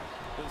matchup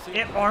than see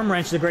Yep, arm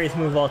wrench, the greatest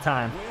move of all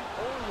time. win or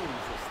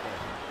lose this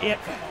thing. Yep.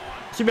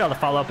 Should be able to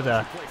follow up with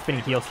a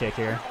spinning heel kick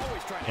here.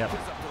 Always trying Yep. to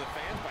kiss up to the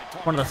fans by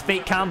One of those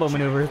fake combo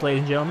maneuvers,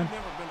 ladies and gentlemen. I've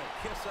never been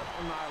a kiss up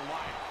in my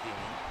life, King,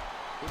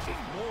 which is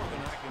more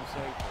than I can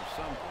say for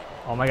some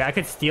people. Oh my god, I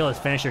could steal his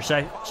finisher.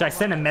 Should I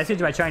send a message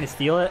by trying to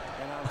steal it?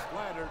 And I'm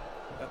flattered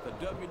that the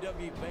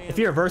WWE fans If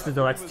he reverses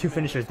though, that's 2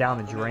 finishers down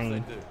the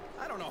drain.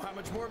 I don't know how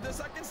much more of this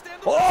I can stand.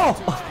 Oh!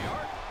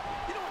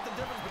 You know what the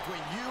difference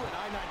between you and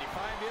I-95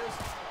 is?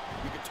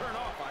 You can turn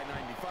off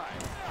I-95.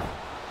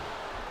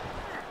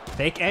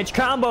 Fake edge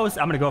combos.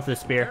 I'm gonna go for the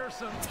spear.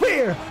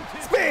 Spear!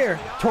 Spear!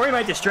 Tori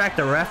might distract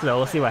the ref though.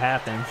 We'll see what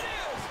happens.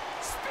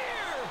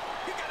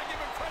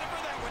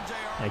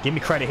 Yeah, give me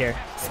credit here.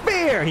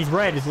 Spear! He's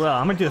red as well.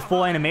 I'm gonna do the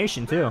full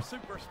animation too.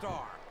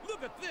 superstar.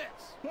 Look at this.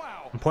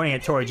 Wow. I'm pointing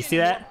at Tori. Did you see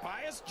that?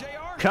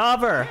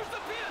 Cover!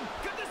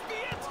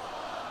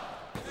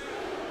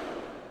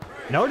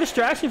 No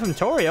distraction from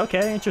Tori.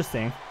 Okay,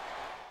 interesting.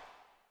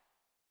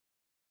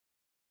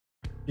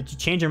 Did you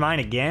change your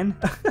mind again?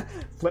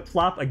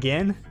 Flip-flop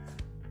again?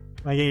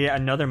 Am I gonna get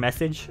another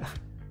message?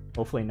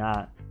 Hopefully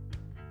not.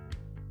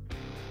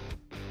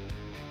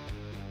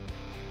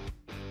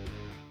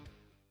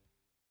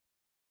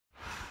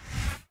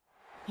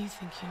 You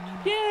think you know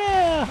me?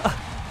 Yeah!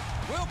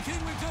 Well,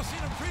 King, we've just seen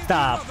a preview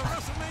Stop. of the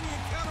WrestleMania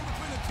encounter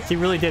between the He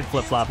really did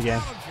flip-flop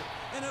again.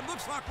 And it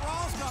looks like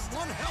Raw's got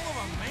one hell of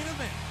a main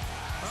event.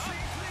 Huh?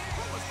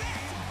 What was that?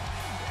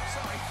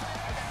 Sorry,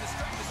 I got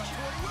distracted by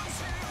Tori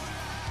Wilson.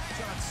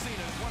 John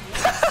Cena won.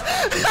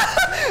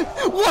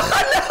 What?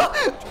 No!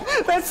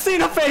 That's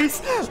Cena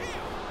face!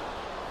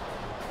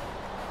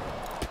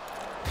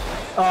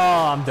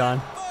 Oh, I'm done.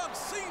 Thug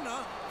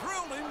Cena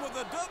drilled him with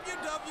the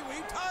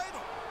WWE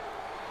title.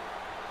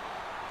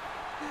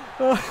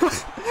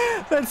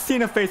 That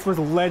Cena face was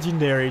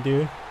legendary,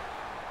 dude.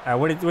 Alright,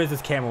 what is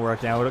this camera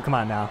work now? Come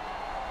on now.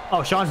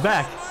 Oh, Shawn's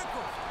back.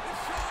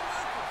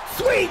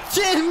 Sweet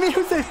chin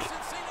music! Cena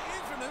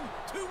injured him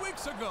 2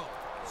 weeks ago.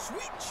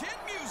 Sweet chin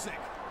music.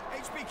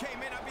 HBK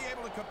may not be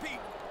able to compete,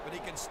 but he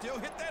can still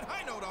hit that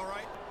high note, all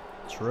right.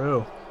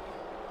 True.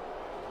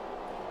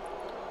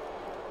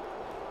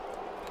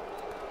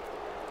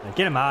 Now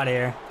get him out of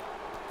here.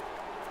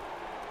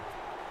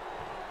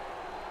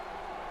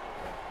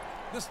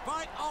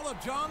 Despite all of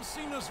John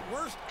Cena's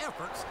worst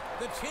efforts,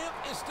 the champ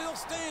is still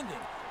standing,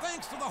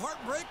 thanks to the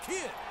Heartbreak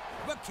Kid.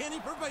 But can he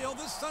prevail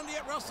this Sunday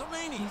at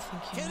WrestleMania?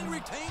 Can he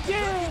retain the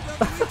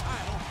WWE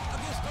title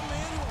against a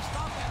man who will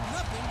stop at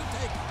nothing to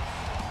take it?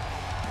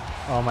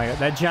 Oh my god,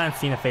 that John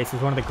Cena face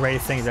is one of the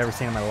greatest things I've ever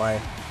seen in my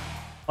life.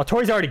 Oh,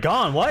 Tori's already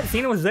gone. What?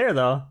 Cena was there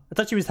though. I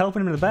thought she was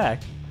helping him in the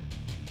back.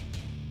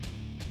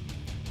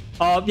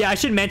 Oh yeah, I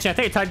should mention, I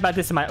think I talked about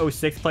this in my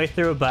 06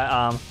 playthrough,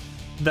 but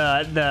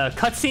the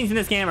cutscenes in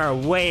this game are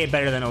way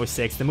better than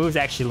 06. The moves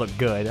actually look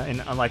good,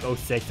 and unlike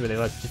 06 where they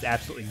look just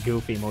absolutely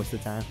goofy most of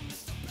the time.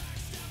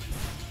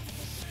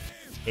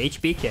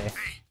 HBK.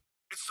 Hey,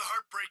 it's the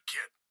Heartbreak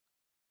Kid.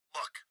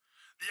 Look,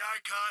 the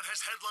Icon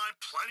has headlined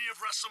plenty of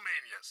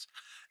WrestleManias,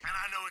 and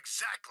I know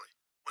exactly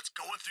what's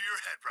going through your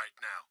head right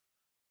now.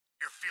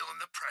 You're feeling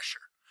the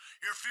pressure.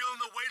 You're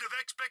feeling the weight of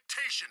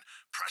expectation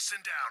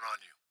pressing down on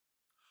you.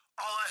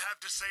 All I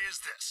have to say is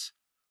this.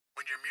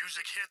 When your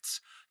music hits,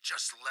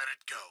 just let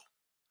it go.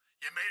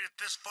 You made it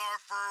this far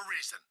for a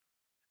reason,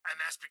 and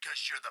that's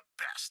because you're the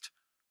best.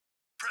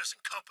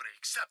 Present company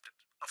accepted,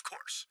 of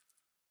course.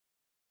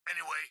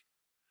 Anyway,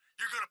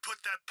 you're gonna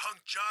put that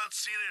punk John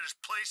Cena in his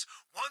place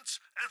once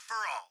and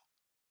for all.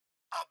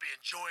 I'll be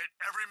enjoying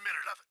every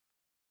minute of it.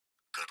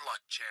 Good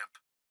luck, champ.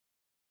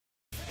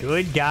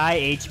 Good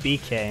guy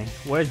HBK.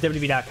 What does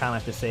WWE.com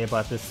have to say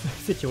about this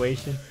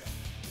situation?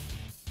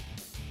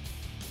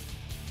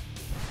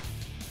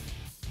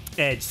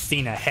 Edge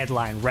Cena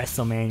headline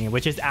WrestleMania,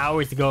 which is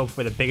hours to go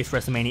for the biggest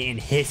WrestleMania in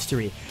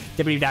history.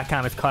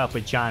 WWE.com has caught up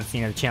with John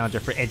Cena, the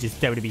challenger for Edge's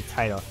WWE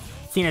title.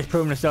 Cena has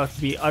proven himself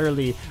to be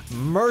utterly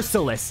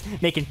merciless,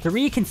 making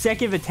 3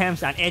 consecutive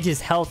attempts on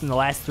Edge's health in the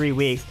last 3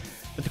 weeks.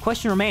 But the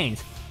question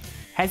remains,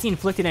 has he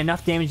inflicted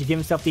enough damage to give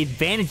himself the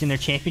advantage in their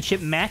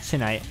championship match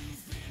tonight?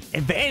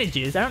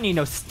 Advantages? I don't need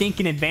no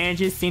stinking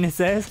advantages, Cena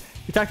says.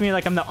 You talk to me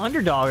like I'm the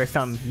underdog or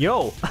something.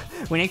 Yo,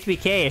 when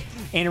HBK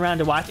ain't around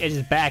to watch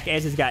Edge's back,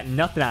 Edge has got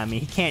nothing on me.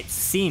 He can't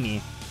see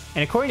me.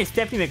 And according to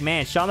Stephanie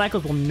McMahon, Shawn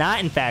Michaels will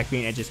not in fact be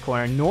in Edge's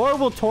corner, nor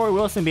will Tori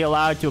Wilson be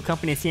allowed to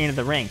accompany Cena to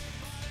the ring.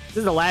 This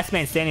is the last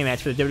man standing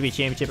match for the WWE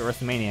Championship at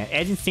WrestleMania.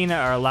 Edge and Cena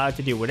are allowed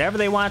to do whatever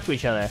they want to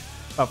each other,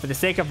 but for the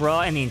sake of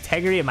Raw and the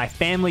integrity of my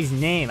family's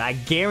name, I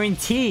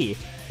guarantee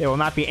there will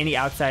not be any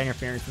outside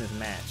interference in this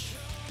match.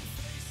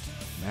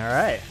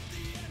 Alright.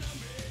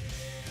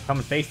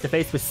 Coming face to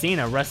face with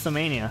Cena,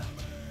 WrestleMania.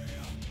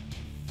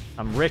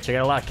 I'm rich, I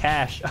got a lot of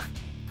cash.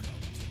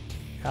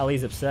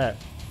 Kali's upset.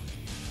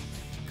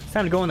 It's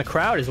time to go in the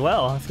crowd as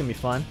well. That's gonna be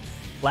fun.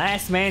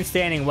 Last man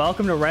standing,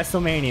 welcome to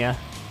WrestleMania.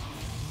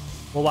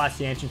 We'll watch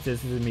the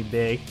entrances, this is gonna be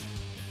big.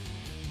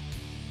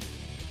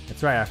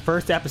 That's right, our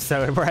first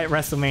episode, we're at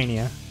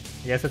WrestleMania.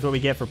 I guess that's what we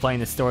get for playing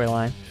this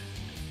storyline.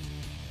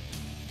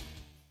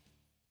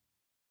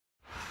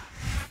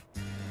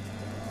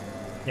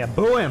 Yeah,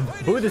 boo him!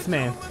 Boo this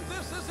man!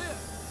 This is it,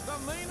 the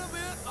main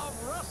event of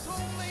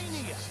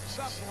WrestleMania,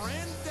 the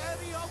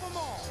granddaddy of them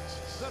all.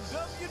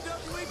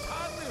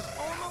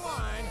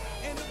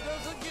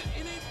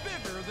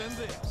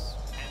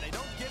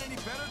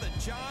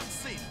 John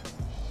Cena.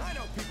 I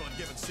know people have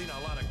given Cena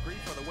a lot of grief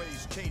for the way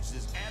he's changed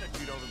his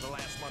attitude over the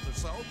last month or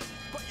so,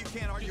 but you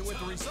can't argue with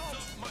the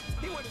results.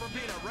 He went from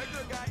being a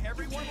regular guy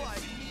everyone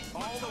liked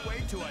all the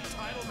way to a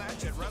title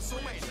match at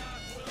WrestleMania.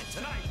 And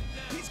tonight,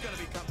 he's going to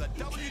become the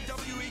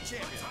WWE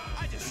champion.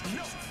 I just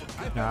know.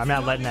 No, I'm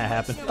not letting that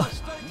happen.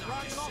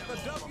 Riding off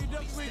the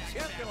WWE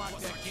champion like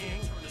that,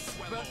 King.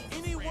 But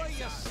any way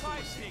you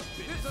slice it,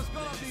 this is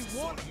going to be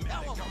one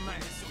hell of a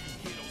match.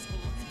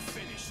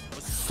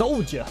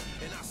 Soldier.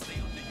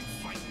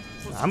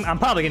 I'm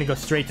probably gonna go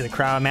straight to the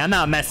crowd, man. I'm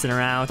not messing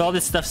around with all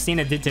this stuff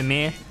Cena did to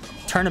me.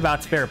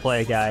 Turnabout's fair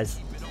play, guys.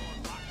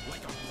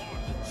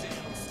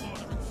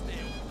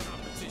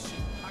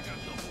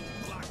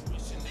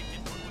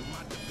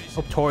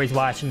 Hope Tori's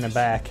watching in the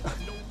back.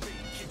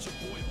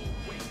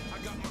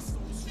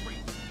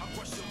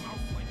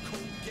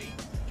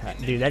 God,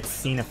 dude, that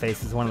Cena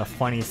face is one of the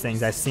funniest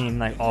things I've seen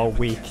like all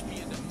week.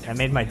 That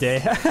made my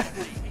day.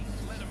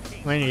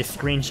 I'm gonna need a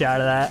screenshot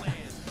of that.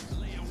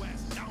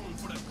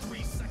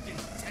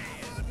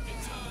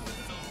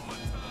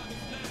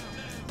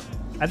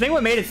 I think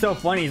what made it so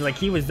funny is like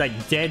he was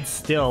like dead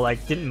still,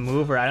 like didn't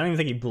move, or I don't even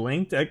think he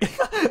blinked. And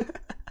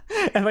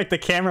like the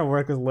camera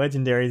work was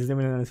legendary,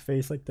 zooming in on his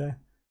face like that.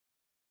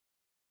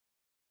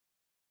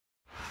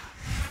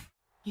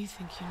 You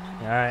think you know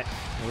me? All right,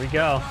 here we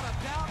go. Not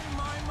a doubt in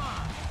my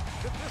mind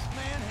that this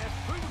man has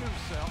proven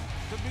himself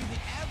to be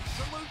the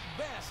absolute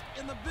best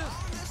in the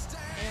business.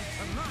 And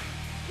tonight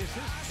is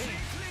his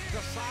chance to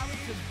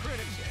silence his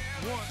critics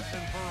once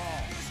and for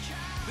all.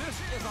 This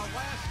is a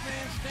last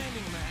man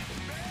standing match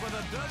for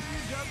the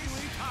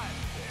WWE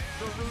title.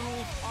 The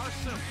rules are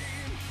simple.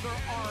 There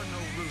are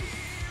no rules.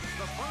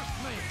 The first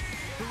man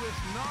who is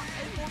not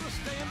able to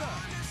stand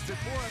up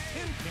before a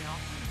 10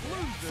 count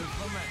loses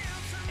the match.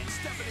 And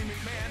Stephanie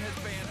McMahon has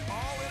banned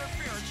all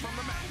interference from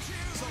the match,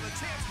 so the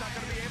champ's not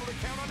going to be able to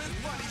count on his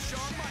buddy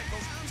Shawn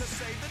Michaels to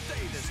save the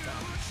day this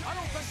time. I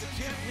don't think the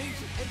champ needs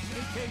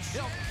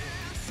HBK's help.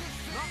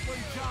 Not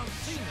when John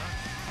Cena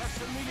has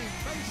to meet him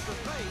face to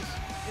face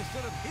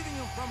instead of hitting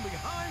him from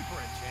behind for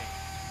a change.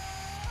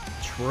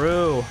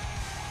 True.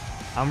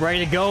 I'm ready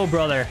to go,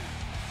 brother.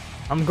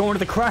 I'm going to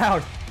the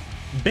crowd.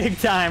 Big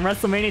time.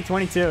 WrestleMania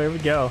 22. Here we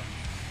go.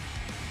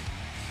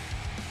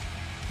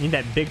 Need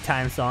that big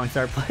time song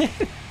start playing.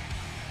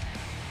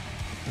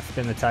 Let's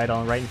spin the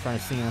title right in front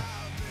of Cena.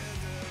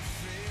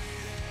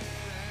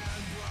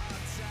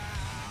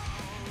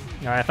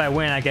 All right, if I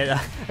win, I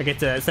get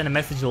to send a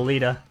message to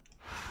Lita.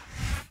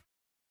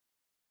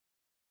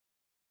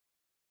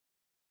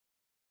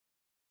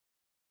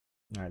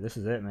 All right, this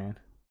is it, man.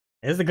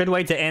 This is a good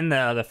way to end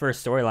the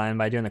first storyline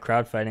by doing the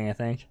crowd fighting, I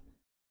think.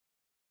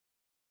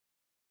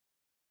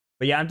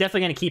 But yeah, I'm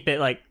definitely gonna keep it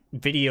like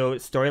video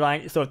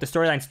storyline. So if the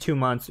storyline's 2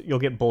 months, you'll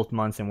get both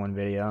months in one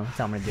video. That's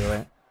how I'm gonna do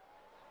it.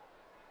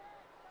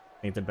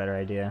 I think it's a better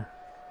idea.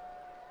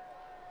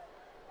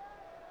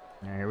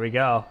 Right, here we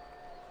go.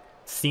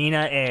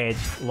 Cena, Edge,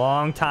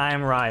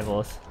 longtime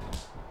rivals.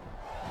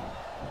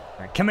 All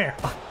right, come here.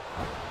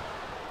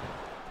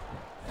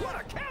 What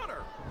a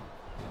counter!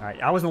 All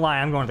right, I wasn't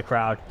lying. I'm going to the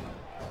crowd.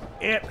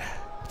 Yep.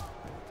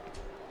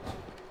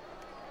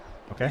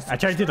 Okay, I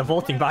tried to do the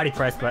vaulting body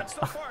press, but.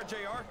 So far,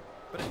 JR.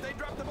 But if they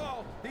drop the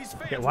ball, these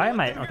fans Okay, why am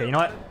I? Okay, you know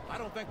what? I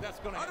don't think that's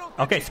gonna happen.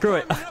 Okay, screw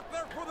it. Up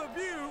there for the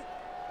view.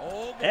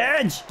 Oh, boy.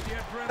 Edge! The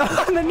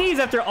adrenaline On the knees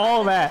after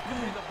all that.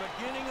 is the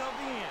beginning of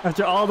the end.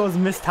 After all those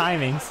missed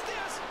timings.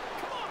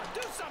 Come on,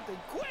 do something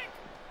quick!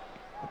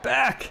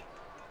 Back!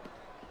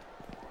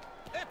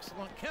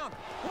 Excellent counter.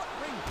 What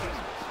ring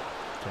presence?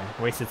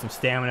 Okay, wasted some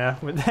stamina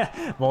with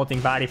that vaulting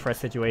body press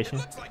situation.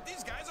 Looks like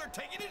these guys are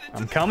taking it into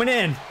I'm coming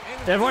in.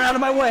 Everyone out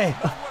of my way.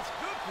 What's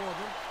good for them?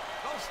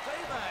 They'll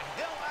stay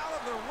the hell out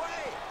of their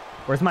way.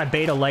 Where's my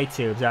beta light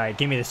tubes? All right,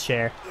 give me this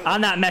chair.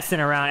 I'm not messing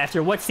around.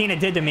 After what Cena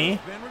did to me.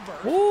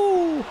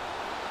 Woo!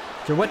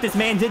 After what this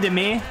man did to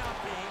me,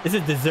 this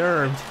is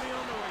deserved.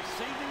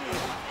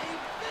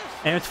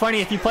 And it's funny,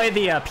 if you play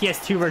the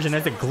PS2 version,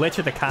 there's a glitch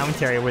with the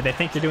commentary where they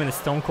think they're doing the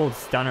Stone Cold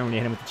Stunner when you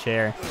hit him with the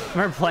chair. I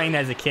remember playing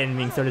that as a kid and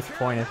being so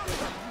disappointed.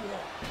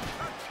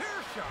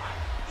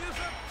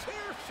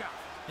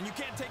 And you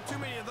can't take too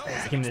many of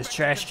those. Give me this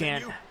trash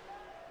can.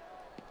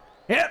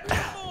 Yep.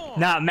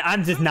 Nah,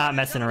 I'm just not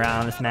messing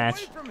around in this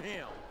match.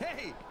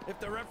 Hey, if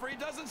the referee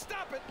doesn't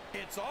stop it,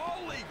 it's all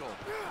legal.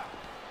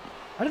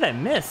 How did I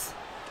miss?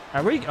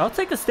 Are we? I'll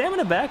take the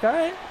stamina back. All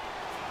right.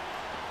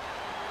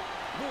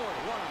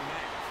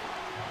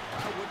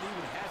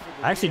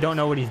 I actually don't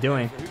know what he's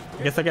doing.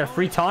 I guess I got a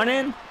free taunt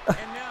in?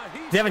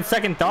 He's having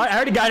second thought? I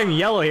already got him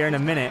yellow here in a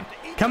minute.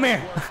 Come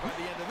here.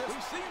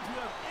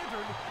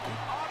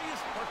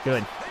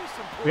 Good.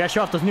 We gotta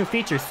show off those new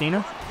features,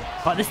 Cena.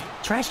 Oh, this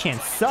trash can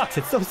sucks.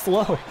 It's so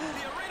slow.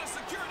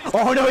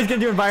 Oh no, he's gonna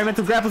do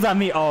environmental grapples on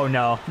me. Oh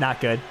no, not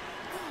good.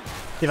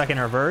 See if I can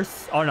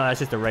reverse. Oh no, that's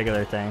just a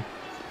regular thing.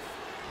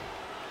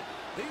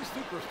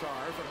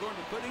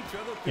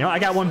 You know, I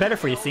got one better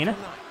for you, Cena.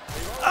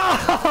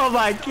 Oh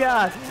my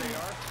god.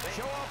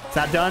 Is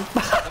that done?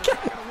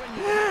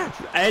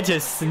 Edge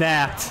just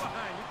snapped.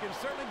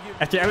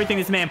 After everything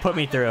this man put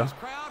me through. This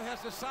crowd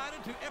has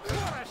decided to what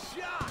a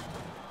shot.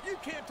 You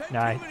can't take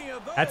Nice. too many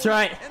of those. That's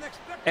right. and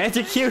expect to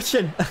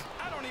Execution.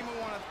 I don't even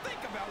want to think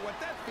about what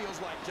that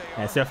feels like, JR.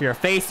 Yeah, so if you're a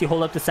face, you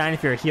hold up the sign.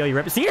 If you're a heel, you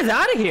rip it. Cena's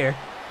out of here.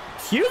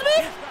 Excuse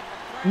me?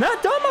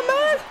 Not done, my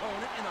man.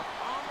 opponent in the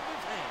palm of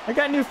his hand. I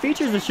got new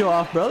features to show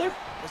off, brother.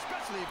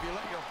 Especially if you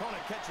let your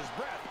opponent catch his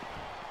breath.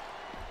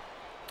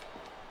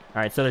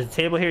 Alright, so there's a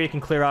table here you can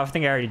clear off. I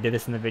think I already did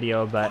this in the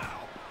video, but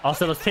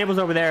also those tables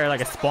over there are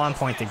like a spawn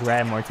point to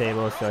grab more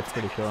tables, so it's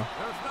pretty cool. There's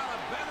not a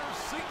better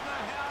seat in the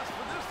house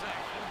for this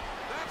action.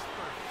 That's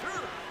for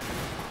sure.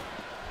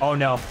 Oh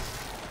no.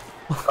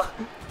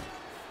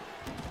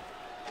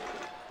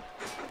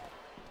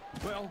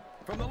 Well,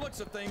 from the looks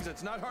of things,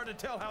 it's not hard to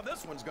tell how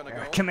this one's gonna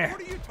go. Come here.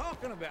 What are you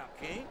talking about,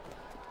 King?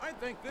 I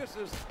think this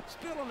is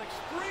still an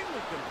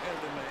extremely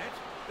competitive match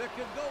that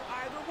could go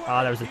either way.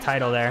 Oh, there was a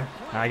title there.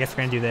 I guess we're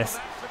gonna do this.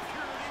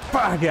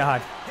 Oh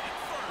god.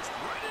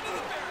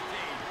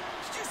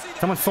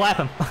 Someone slap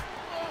him.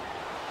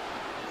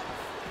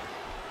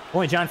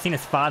 Only John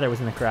Cena's father was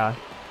in the crowd.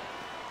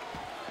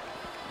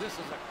 This is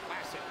a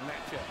classic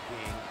matchup,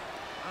 King.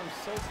 I'm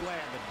so glad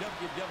the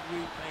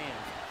WWE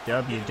fans. Yeah,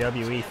 I'm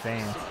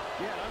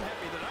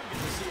happy that I'm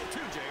getting to see it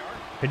too, JR.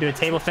 Could do a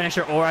table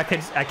finisher, or I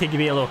could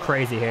be a little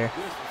crazy here.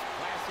 This is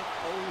classic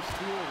old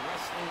school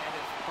wrestling at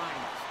its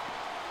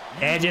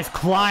finest. Edge is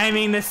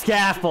climbing the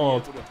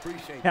scaffold. Able to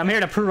appreciate Yeah, I'm here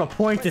to prove a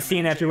point to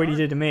Cena after what he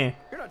did to me.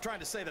 You're not trying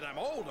to say that I'm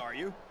old, are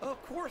you?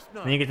 Of course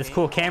not. Then you get this King.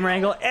 cool camera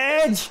angle.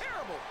 Edge!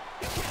 Terrible.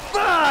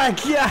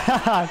 Fuck yeah!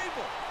 Remind me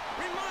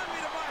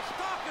to buy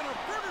stock in a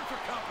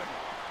furniture company.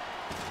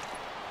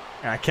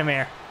 Alright, come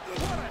here.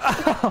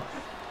 I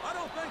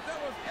don't think that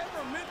was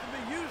ever meant to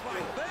be used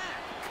like that.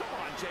 Come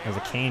on, JR. There's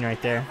a cane right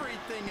there.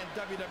 Everything in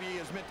WWE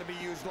is meant to be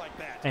used like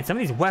that. And some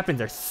of these weapons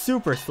are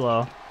super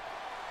slow.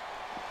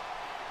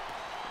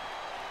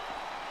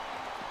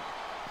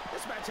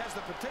 This match has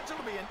the potential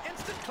to be an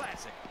instant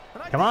classic.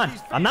 And I Come think on.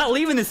 these I'm not fans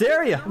leaving this are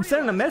area. gonna I'm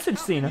sending a realize message,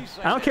 Cena.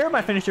 I don't care if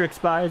my finisher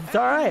expires. It's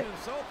alright.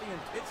 So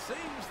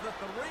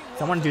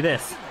I want to do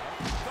this.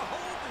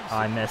 Oh,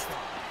 I missed.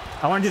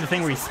 I want to do the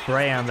thing where you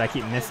spray him, but I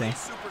keep missing.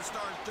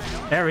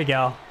 There we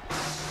go.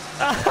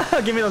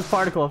 Give me those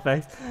particle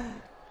effects.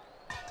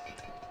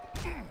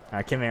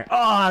 Alright, come here. Oh,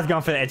 I was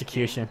going for the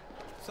execution.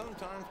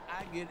 Sometimes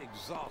I get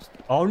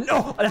exhausted. Oh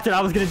no! That's what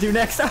I was gonna do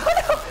next. Oh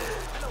no!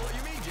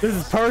 This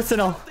is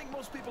personal. I don't think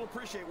most people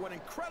appreciate what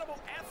incredible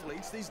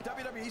athletes these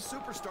WWE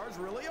superstars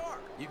really are.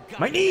 You've got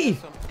My to knee!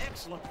 have some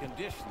excellent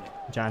conditioning.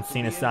 John to be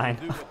Cena able to sign.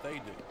 do what they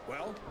do.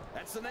 Well,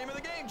 that's the name of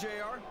the game,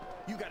 JR.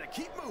 You gotta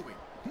keep moving.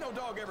 No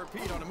dog ever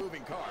peed on a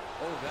moving car.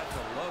 Oh, that's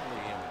a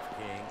lovely image,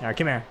 King. Alright,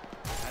 come here.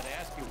 I'd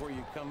ask you where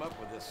you come up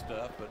with this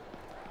stuff, but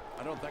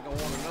I don't think I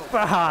want to know.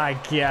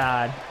 Oh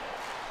god.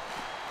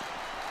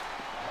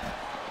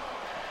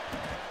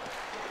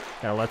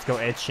 Got a let's go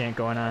Edge chant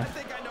going on. I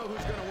think I know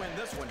who's gonna win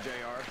this one, JR.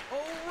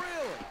 Oh,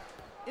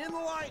 really?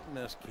 Enlighten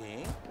us,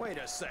 King. Wait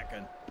a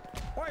second.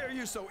 Why are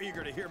you so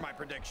eager to hear my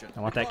prediction?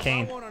 I want that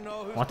cane. I want to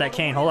know who's I want that gonna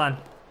cane. win. Hold on.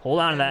 Hold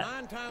on to that.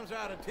 9 times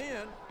out of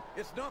 10,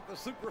 it's not the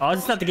super. Oh, is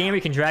this not the game where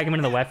you can drag him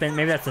into the weapon?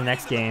 Maybe that's the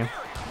next game.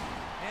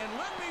 And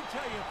let me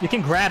tell you, You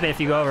can grab it if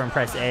you go over and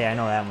press A. I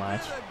know that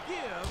much. there's a give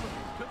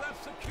to that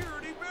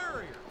security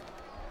barrier.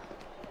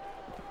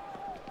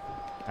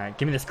 Alright,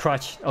 give me this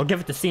crutch. I'll give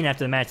it to Cena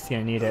after the match. He's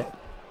gonna need it.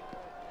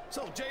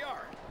 So, JR,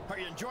 are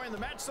you enjoying the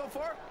match so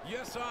far?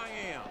 Yes, I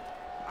am.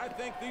 I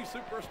think these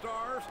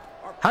superstars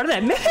are. How did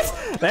that miss?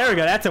 There we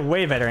go. That's a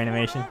way better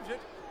animation. Object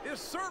is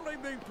certainly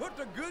being put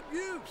to good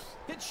use.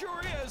 It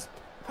sure is.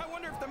 I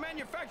wonder if the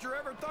manufacturer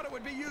ever thought it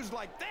would be used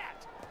like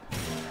that.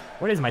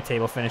 What is my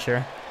table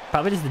finisher?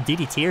 Probably just the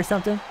DDT or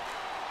something? You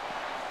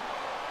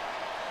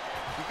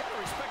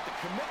gotta respect the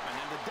commitment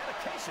and the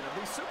dedication of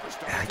these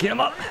superstars. Get him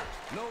up.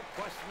 No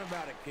question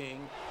about it,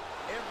 King.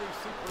 Every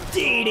superstar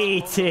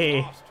DDT. on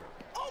the roster.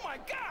 Oh my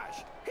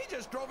gosh! He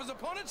just drove his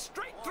opponent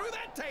straight through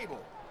that table.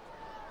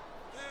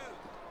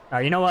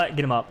 Alright, you know what?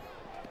 Get him up.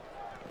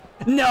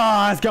 No,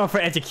 I was going for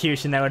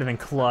execution. That would have been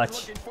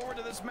clutch. Looking forward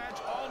to this match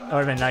all night. That would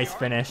have been a nice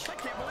finish. I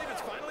can't believe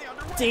it's finally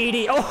underway.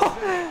 DD. Oh!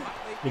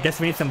 I guess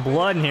we need some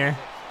blood in here.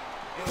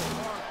 As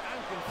far as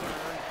I'm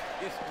concerned,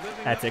 it's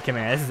living That's up it. Come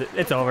here. This is it.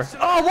 It's over.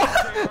 Oh,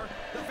 what?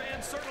 The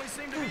fans certainly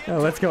seem to be Oh,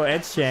 let's go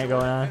Edge chant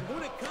going on. And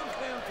when it comes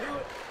down to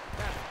it,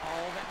 that's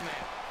all that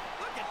matters.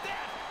 Look at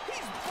that!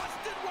 He's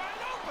busted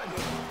wide open!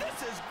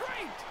 This is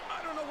great! I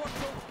don't know what's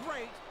so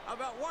great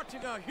about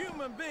watching a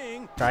human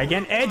being. Try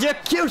again.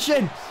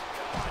 Execution!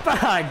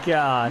 My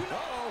God.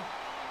 Uh-oh.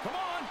 Come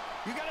on!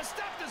 You gotta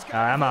stop this guy.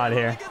 Alright, I'm out of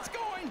here. before he gets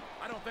going.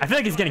 I don't think I feel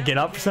like he's gonna get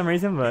up for some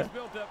reason, but... he's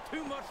built up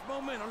too much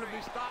momentum to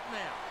be stopped now.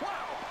 Wow!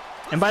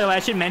 And by the way, I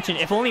should mention,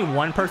 if only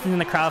one person's in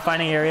the crowd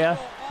fighting area,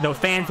 the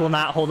fans will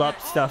not hold up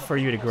stuff for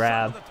you to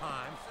grab. Some of the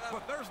time,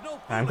 but there's no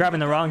I'm grabbing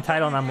the wrong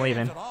title and I'm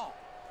leaving. at all.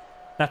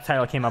 That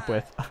title I came up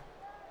with.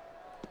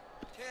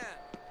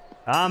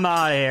 I'm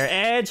out of here.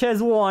 Edge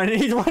has won.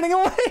 He's running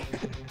away.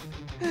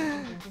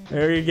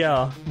 There you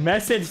go.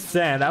 Message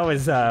sent. That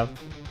was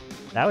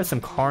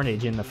some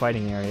carnage in the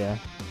fighting area.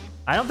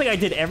 I don't think I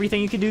did everything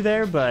you could do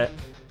there, but if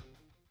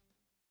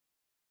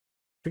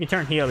we can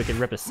turn heel, we can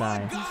rip a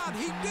sign. My God,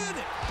 he did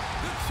it!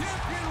 The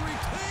champion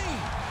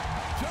retained!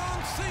 John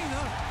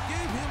Cena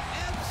gave him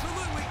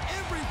absolutely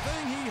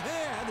everything he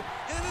had,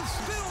 and it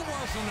still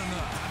wasn't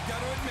enough. I've got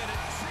to admit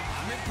it,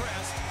 I'm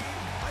impressed.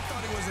 I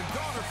thought he was a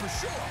goner for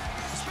sure,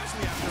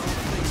 especially after all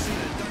the things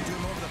Cena had done to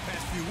him over the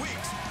past few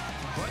weeks.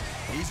 But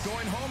he's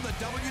going home the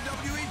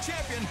WWE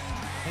champion,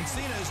 and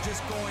Cena is just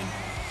going,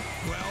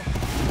 well,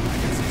 I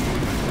guess he's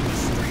going back to the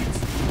streets.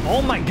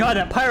 Oh my god,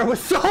 that pyro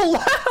was so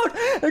loud!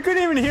 I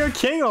couldn't even hear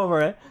King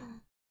over it.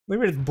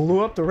 Look, it just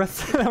blew up the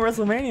rest of the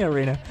WrestleMania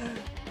arena.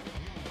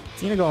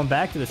 Cena going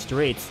back to the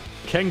streets.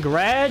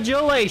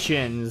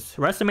 Congratulations!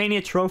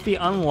 WrestleMania trophy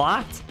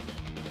unlocked.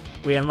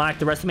 We unlocked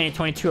the WrestleMania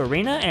 22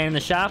 arena, and in the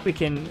shop we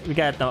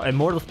got the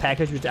Immortals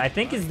package, which I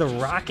think is the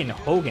Rock and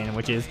Hogan,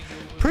 which is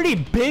pretty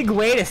big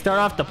way to start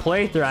off the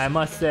playthrough, I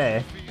must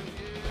say.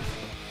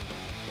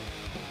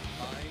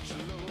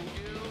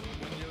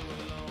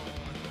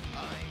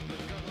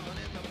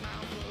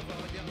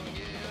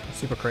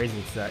 Super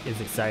Crazy is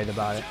excited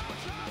about it.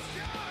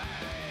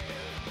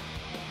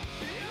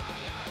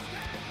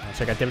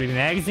 Check out WWE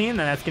Magazine, and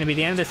that's going to be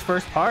the end of this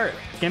first part.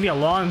 It's going to be a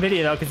long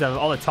video, though, because of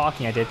all the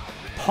talking I did.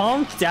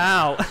 Punked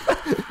out!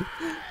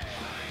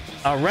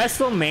 A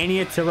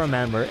WrestleMania to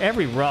remember.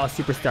 Every Raw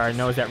superstar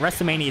knows that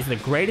WrestleMania is the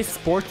greatest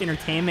sports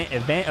entertainment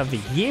event of the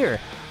year.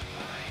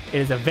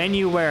 It is a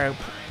venue where,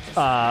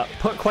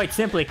 put quite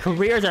simply,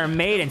 careers are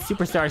made and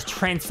superstars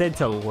transcend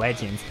to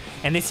legends.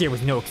 And this year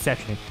was no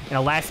exception. In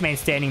a last man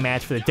standing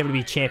match for the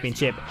WWE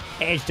Championship,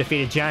 Edge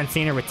defeated John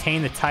Cena,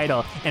 retained the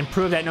title, and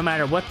proved that no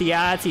matter what the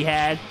odds, he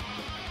had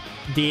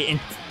the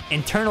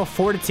internal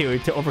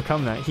fortitude to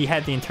overcome that. He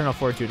had the internal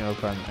fortitude to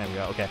overcome them. There we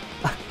go, okay.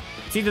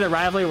 See, the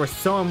rivalry were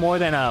still more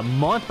than a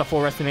month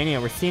before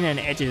WrestleMania, where Cena and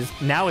Edge's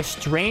now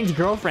estranged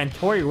girlfriend,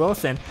 Tori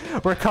Wilson,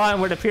 were caught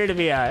in what appeared to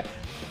be a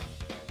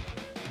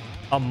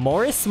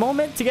Morris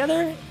moment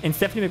together in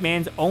Stephanie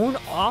McMahon's own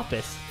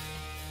office.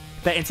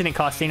 That incident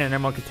cost Cena a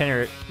number one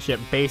contendership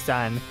based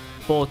on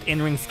both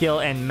in-ring skill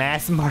and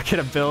mass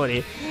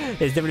marketability.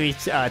 His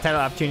WWE title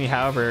opportunity,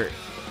 however,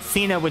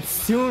 Cena would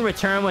soon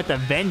return with a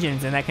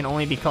vengeance, and that can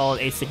only be called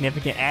a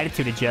significant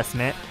attitude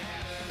adjustment.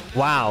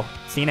 Wow,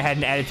 Cena had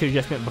an attitude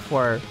adjustment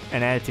before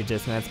an attitude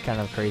adjustment. That's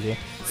kind of crazy.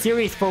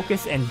 Serious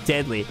focus and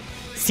deadly.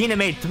 Cena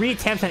made 3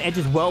 attempts on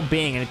Edge's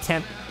well-being, an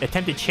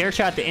attempted chair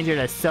shot that injured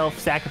a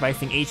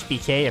self-sacrificing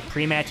HBK, a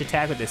pre-match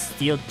attack with a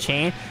steel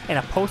chain, and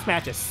a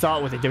post-match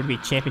assault with the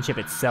WWE Championship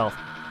itself.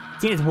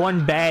 Cena's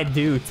one bad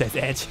dude, says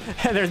Edge.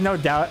 There's no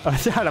doubt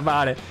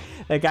about it.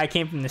 That guy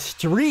came from the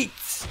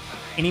streets,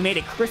 and he made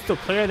it crystal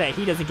clear that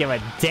he doesn't give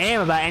a damn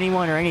about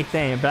anyone or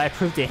anything, but I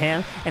proved to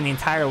him and the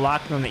entire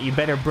locker room that you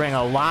better bring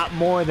a lot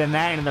more than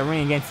that into the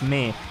ring against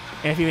me.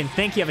 And if you even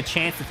think you have a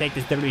chance to take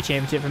this WWE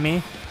Championship from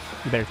me,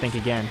 you better think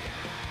again.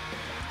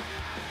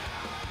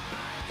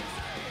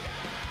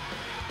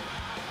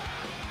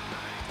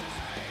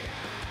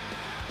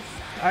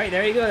 Alright,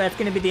 there you go. That's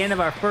going to be the end of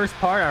our first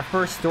part, our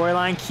first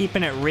storyline,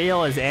 Keeping It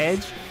Real as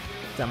Edge.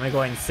 So I'm going to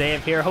go ahead and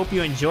save here. Hope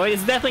you enjoyed.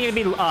 This is definitely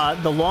going to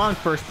be the long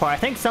first part. I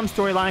think some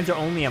storylines are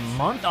only a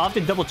month. I'll have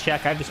to double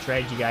check. I have the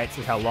strategy guide. It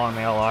says how long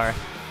they all are.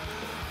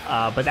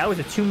 But that was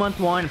a 2-month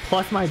one,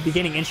 plus my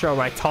beginning intro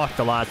where I talked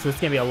a lot. So this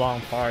is going to be a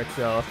long part.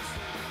 So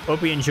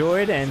hope you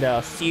enjoyed,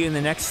 and see you in the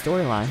next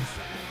storyline.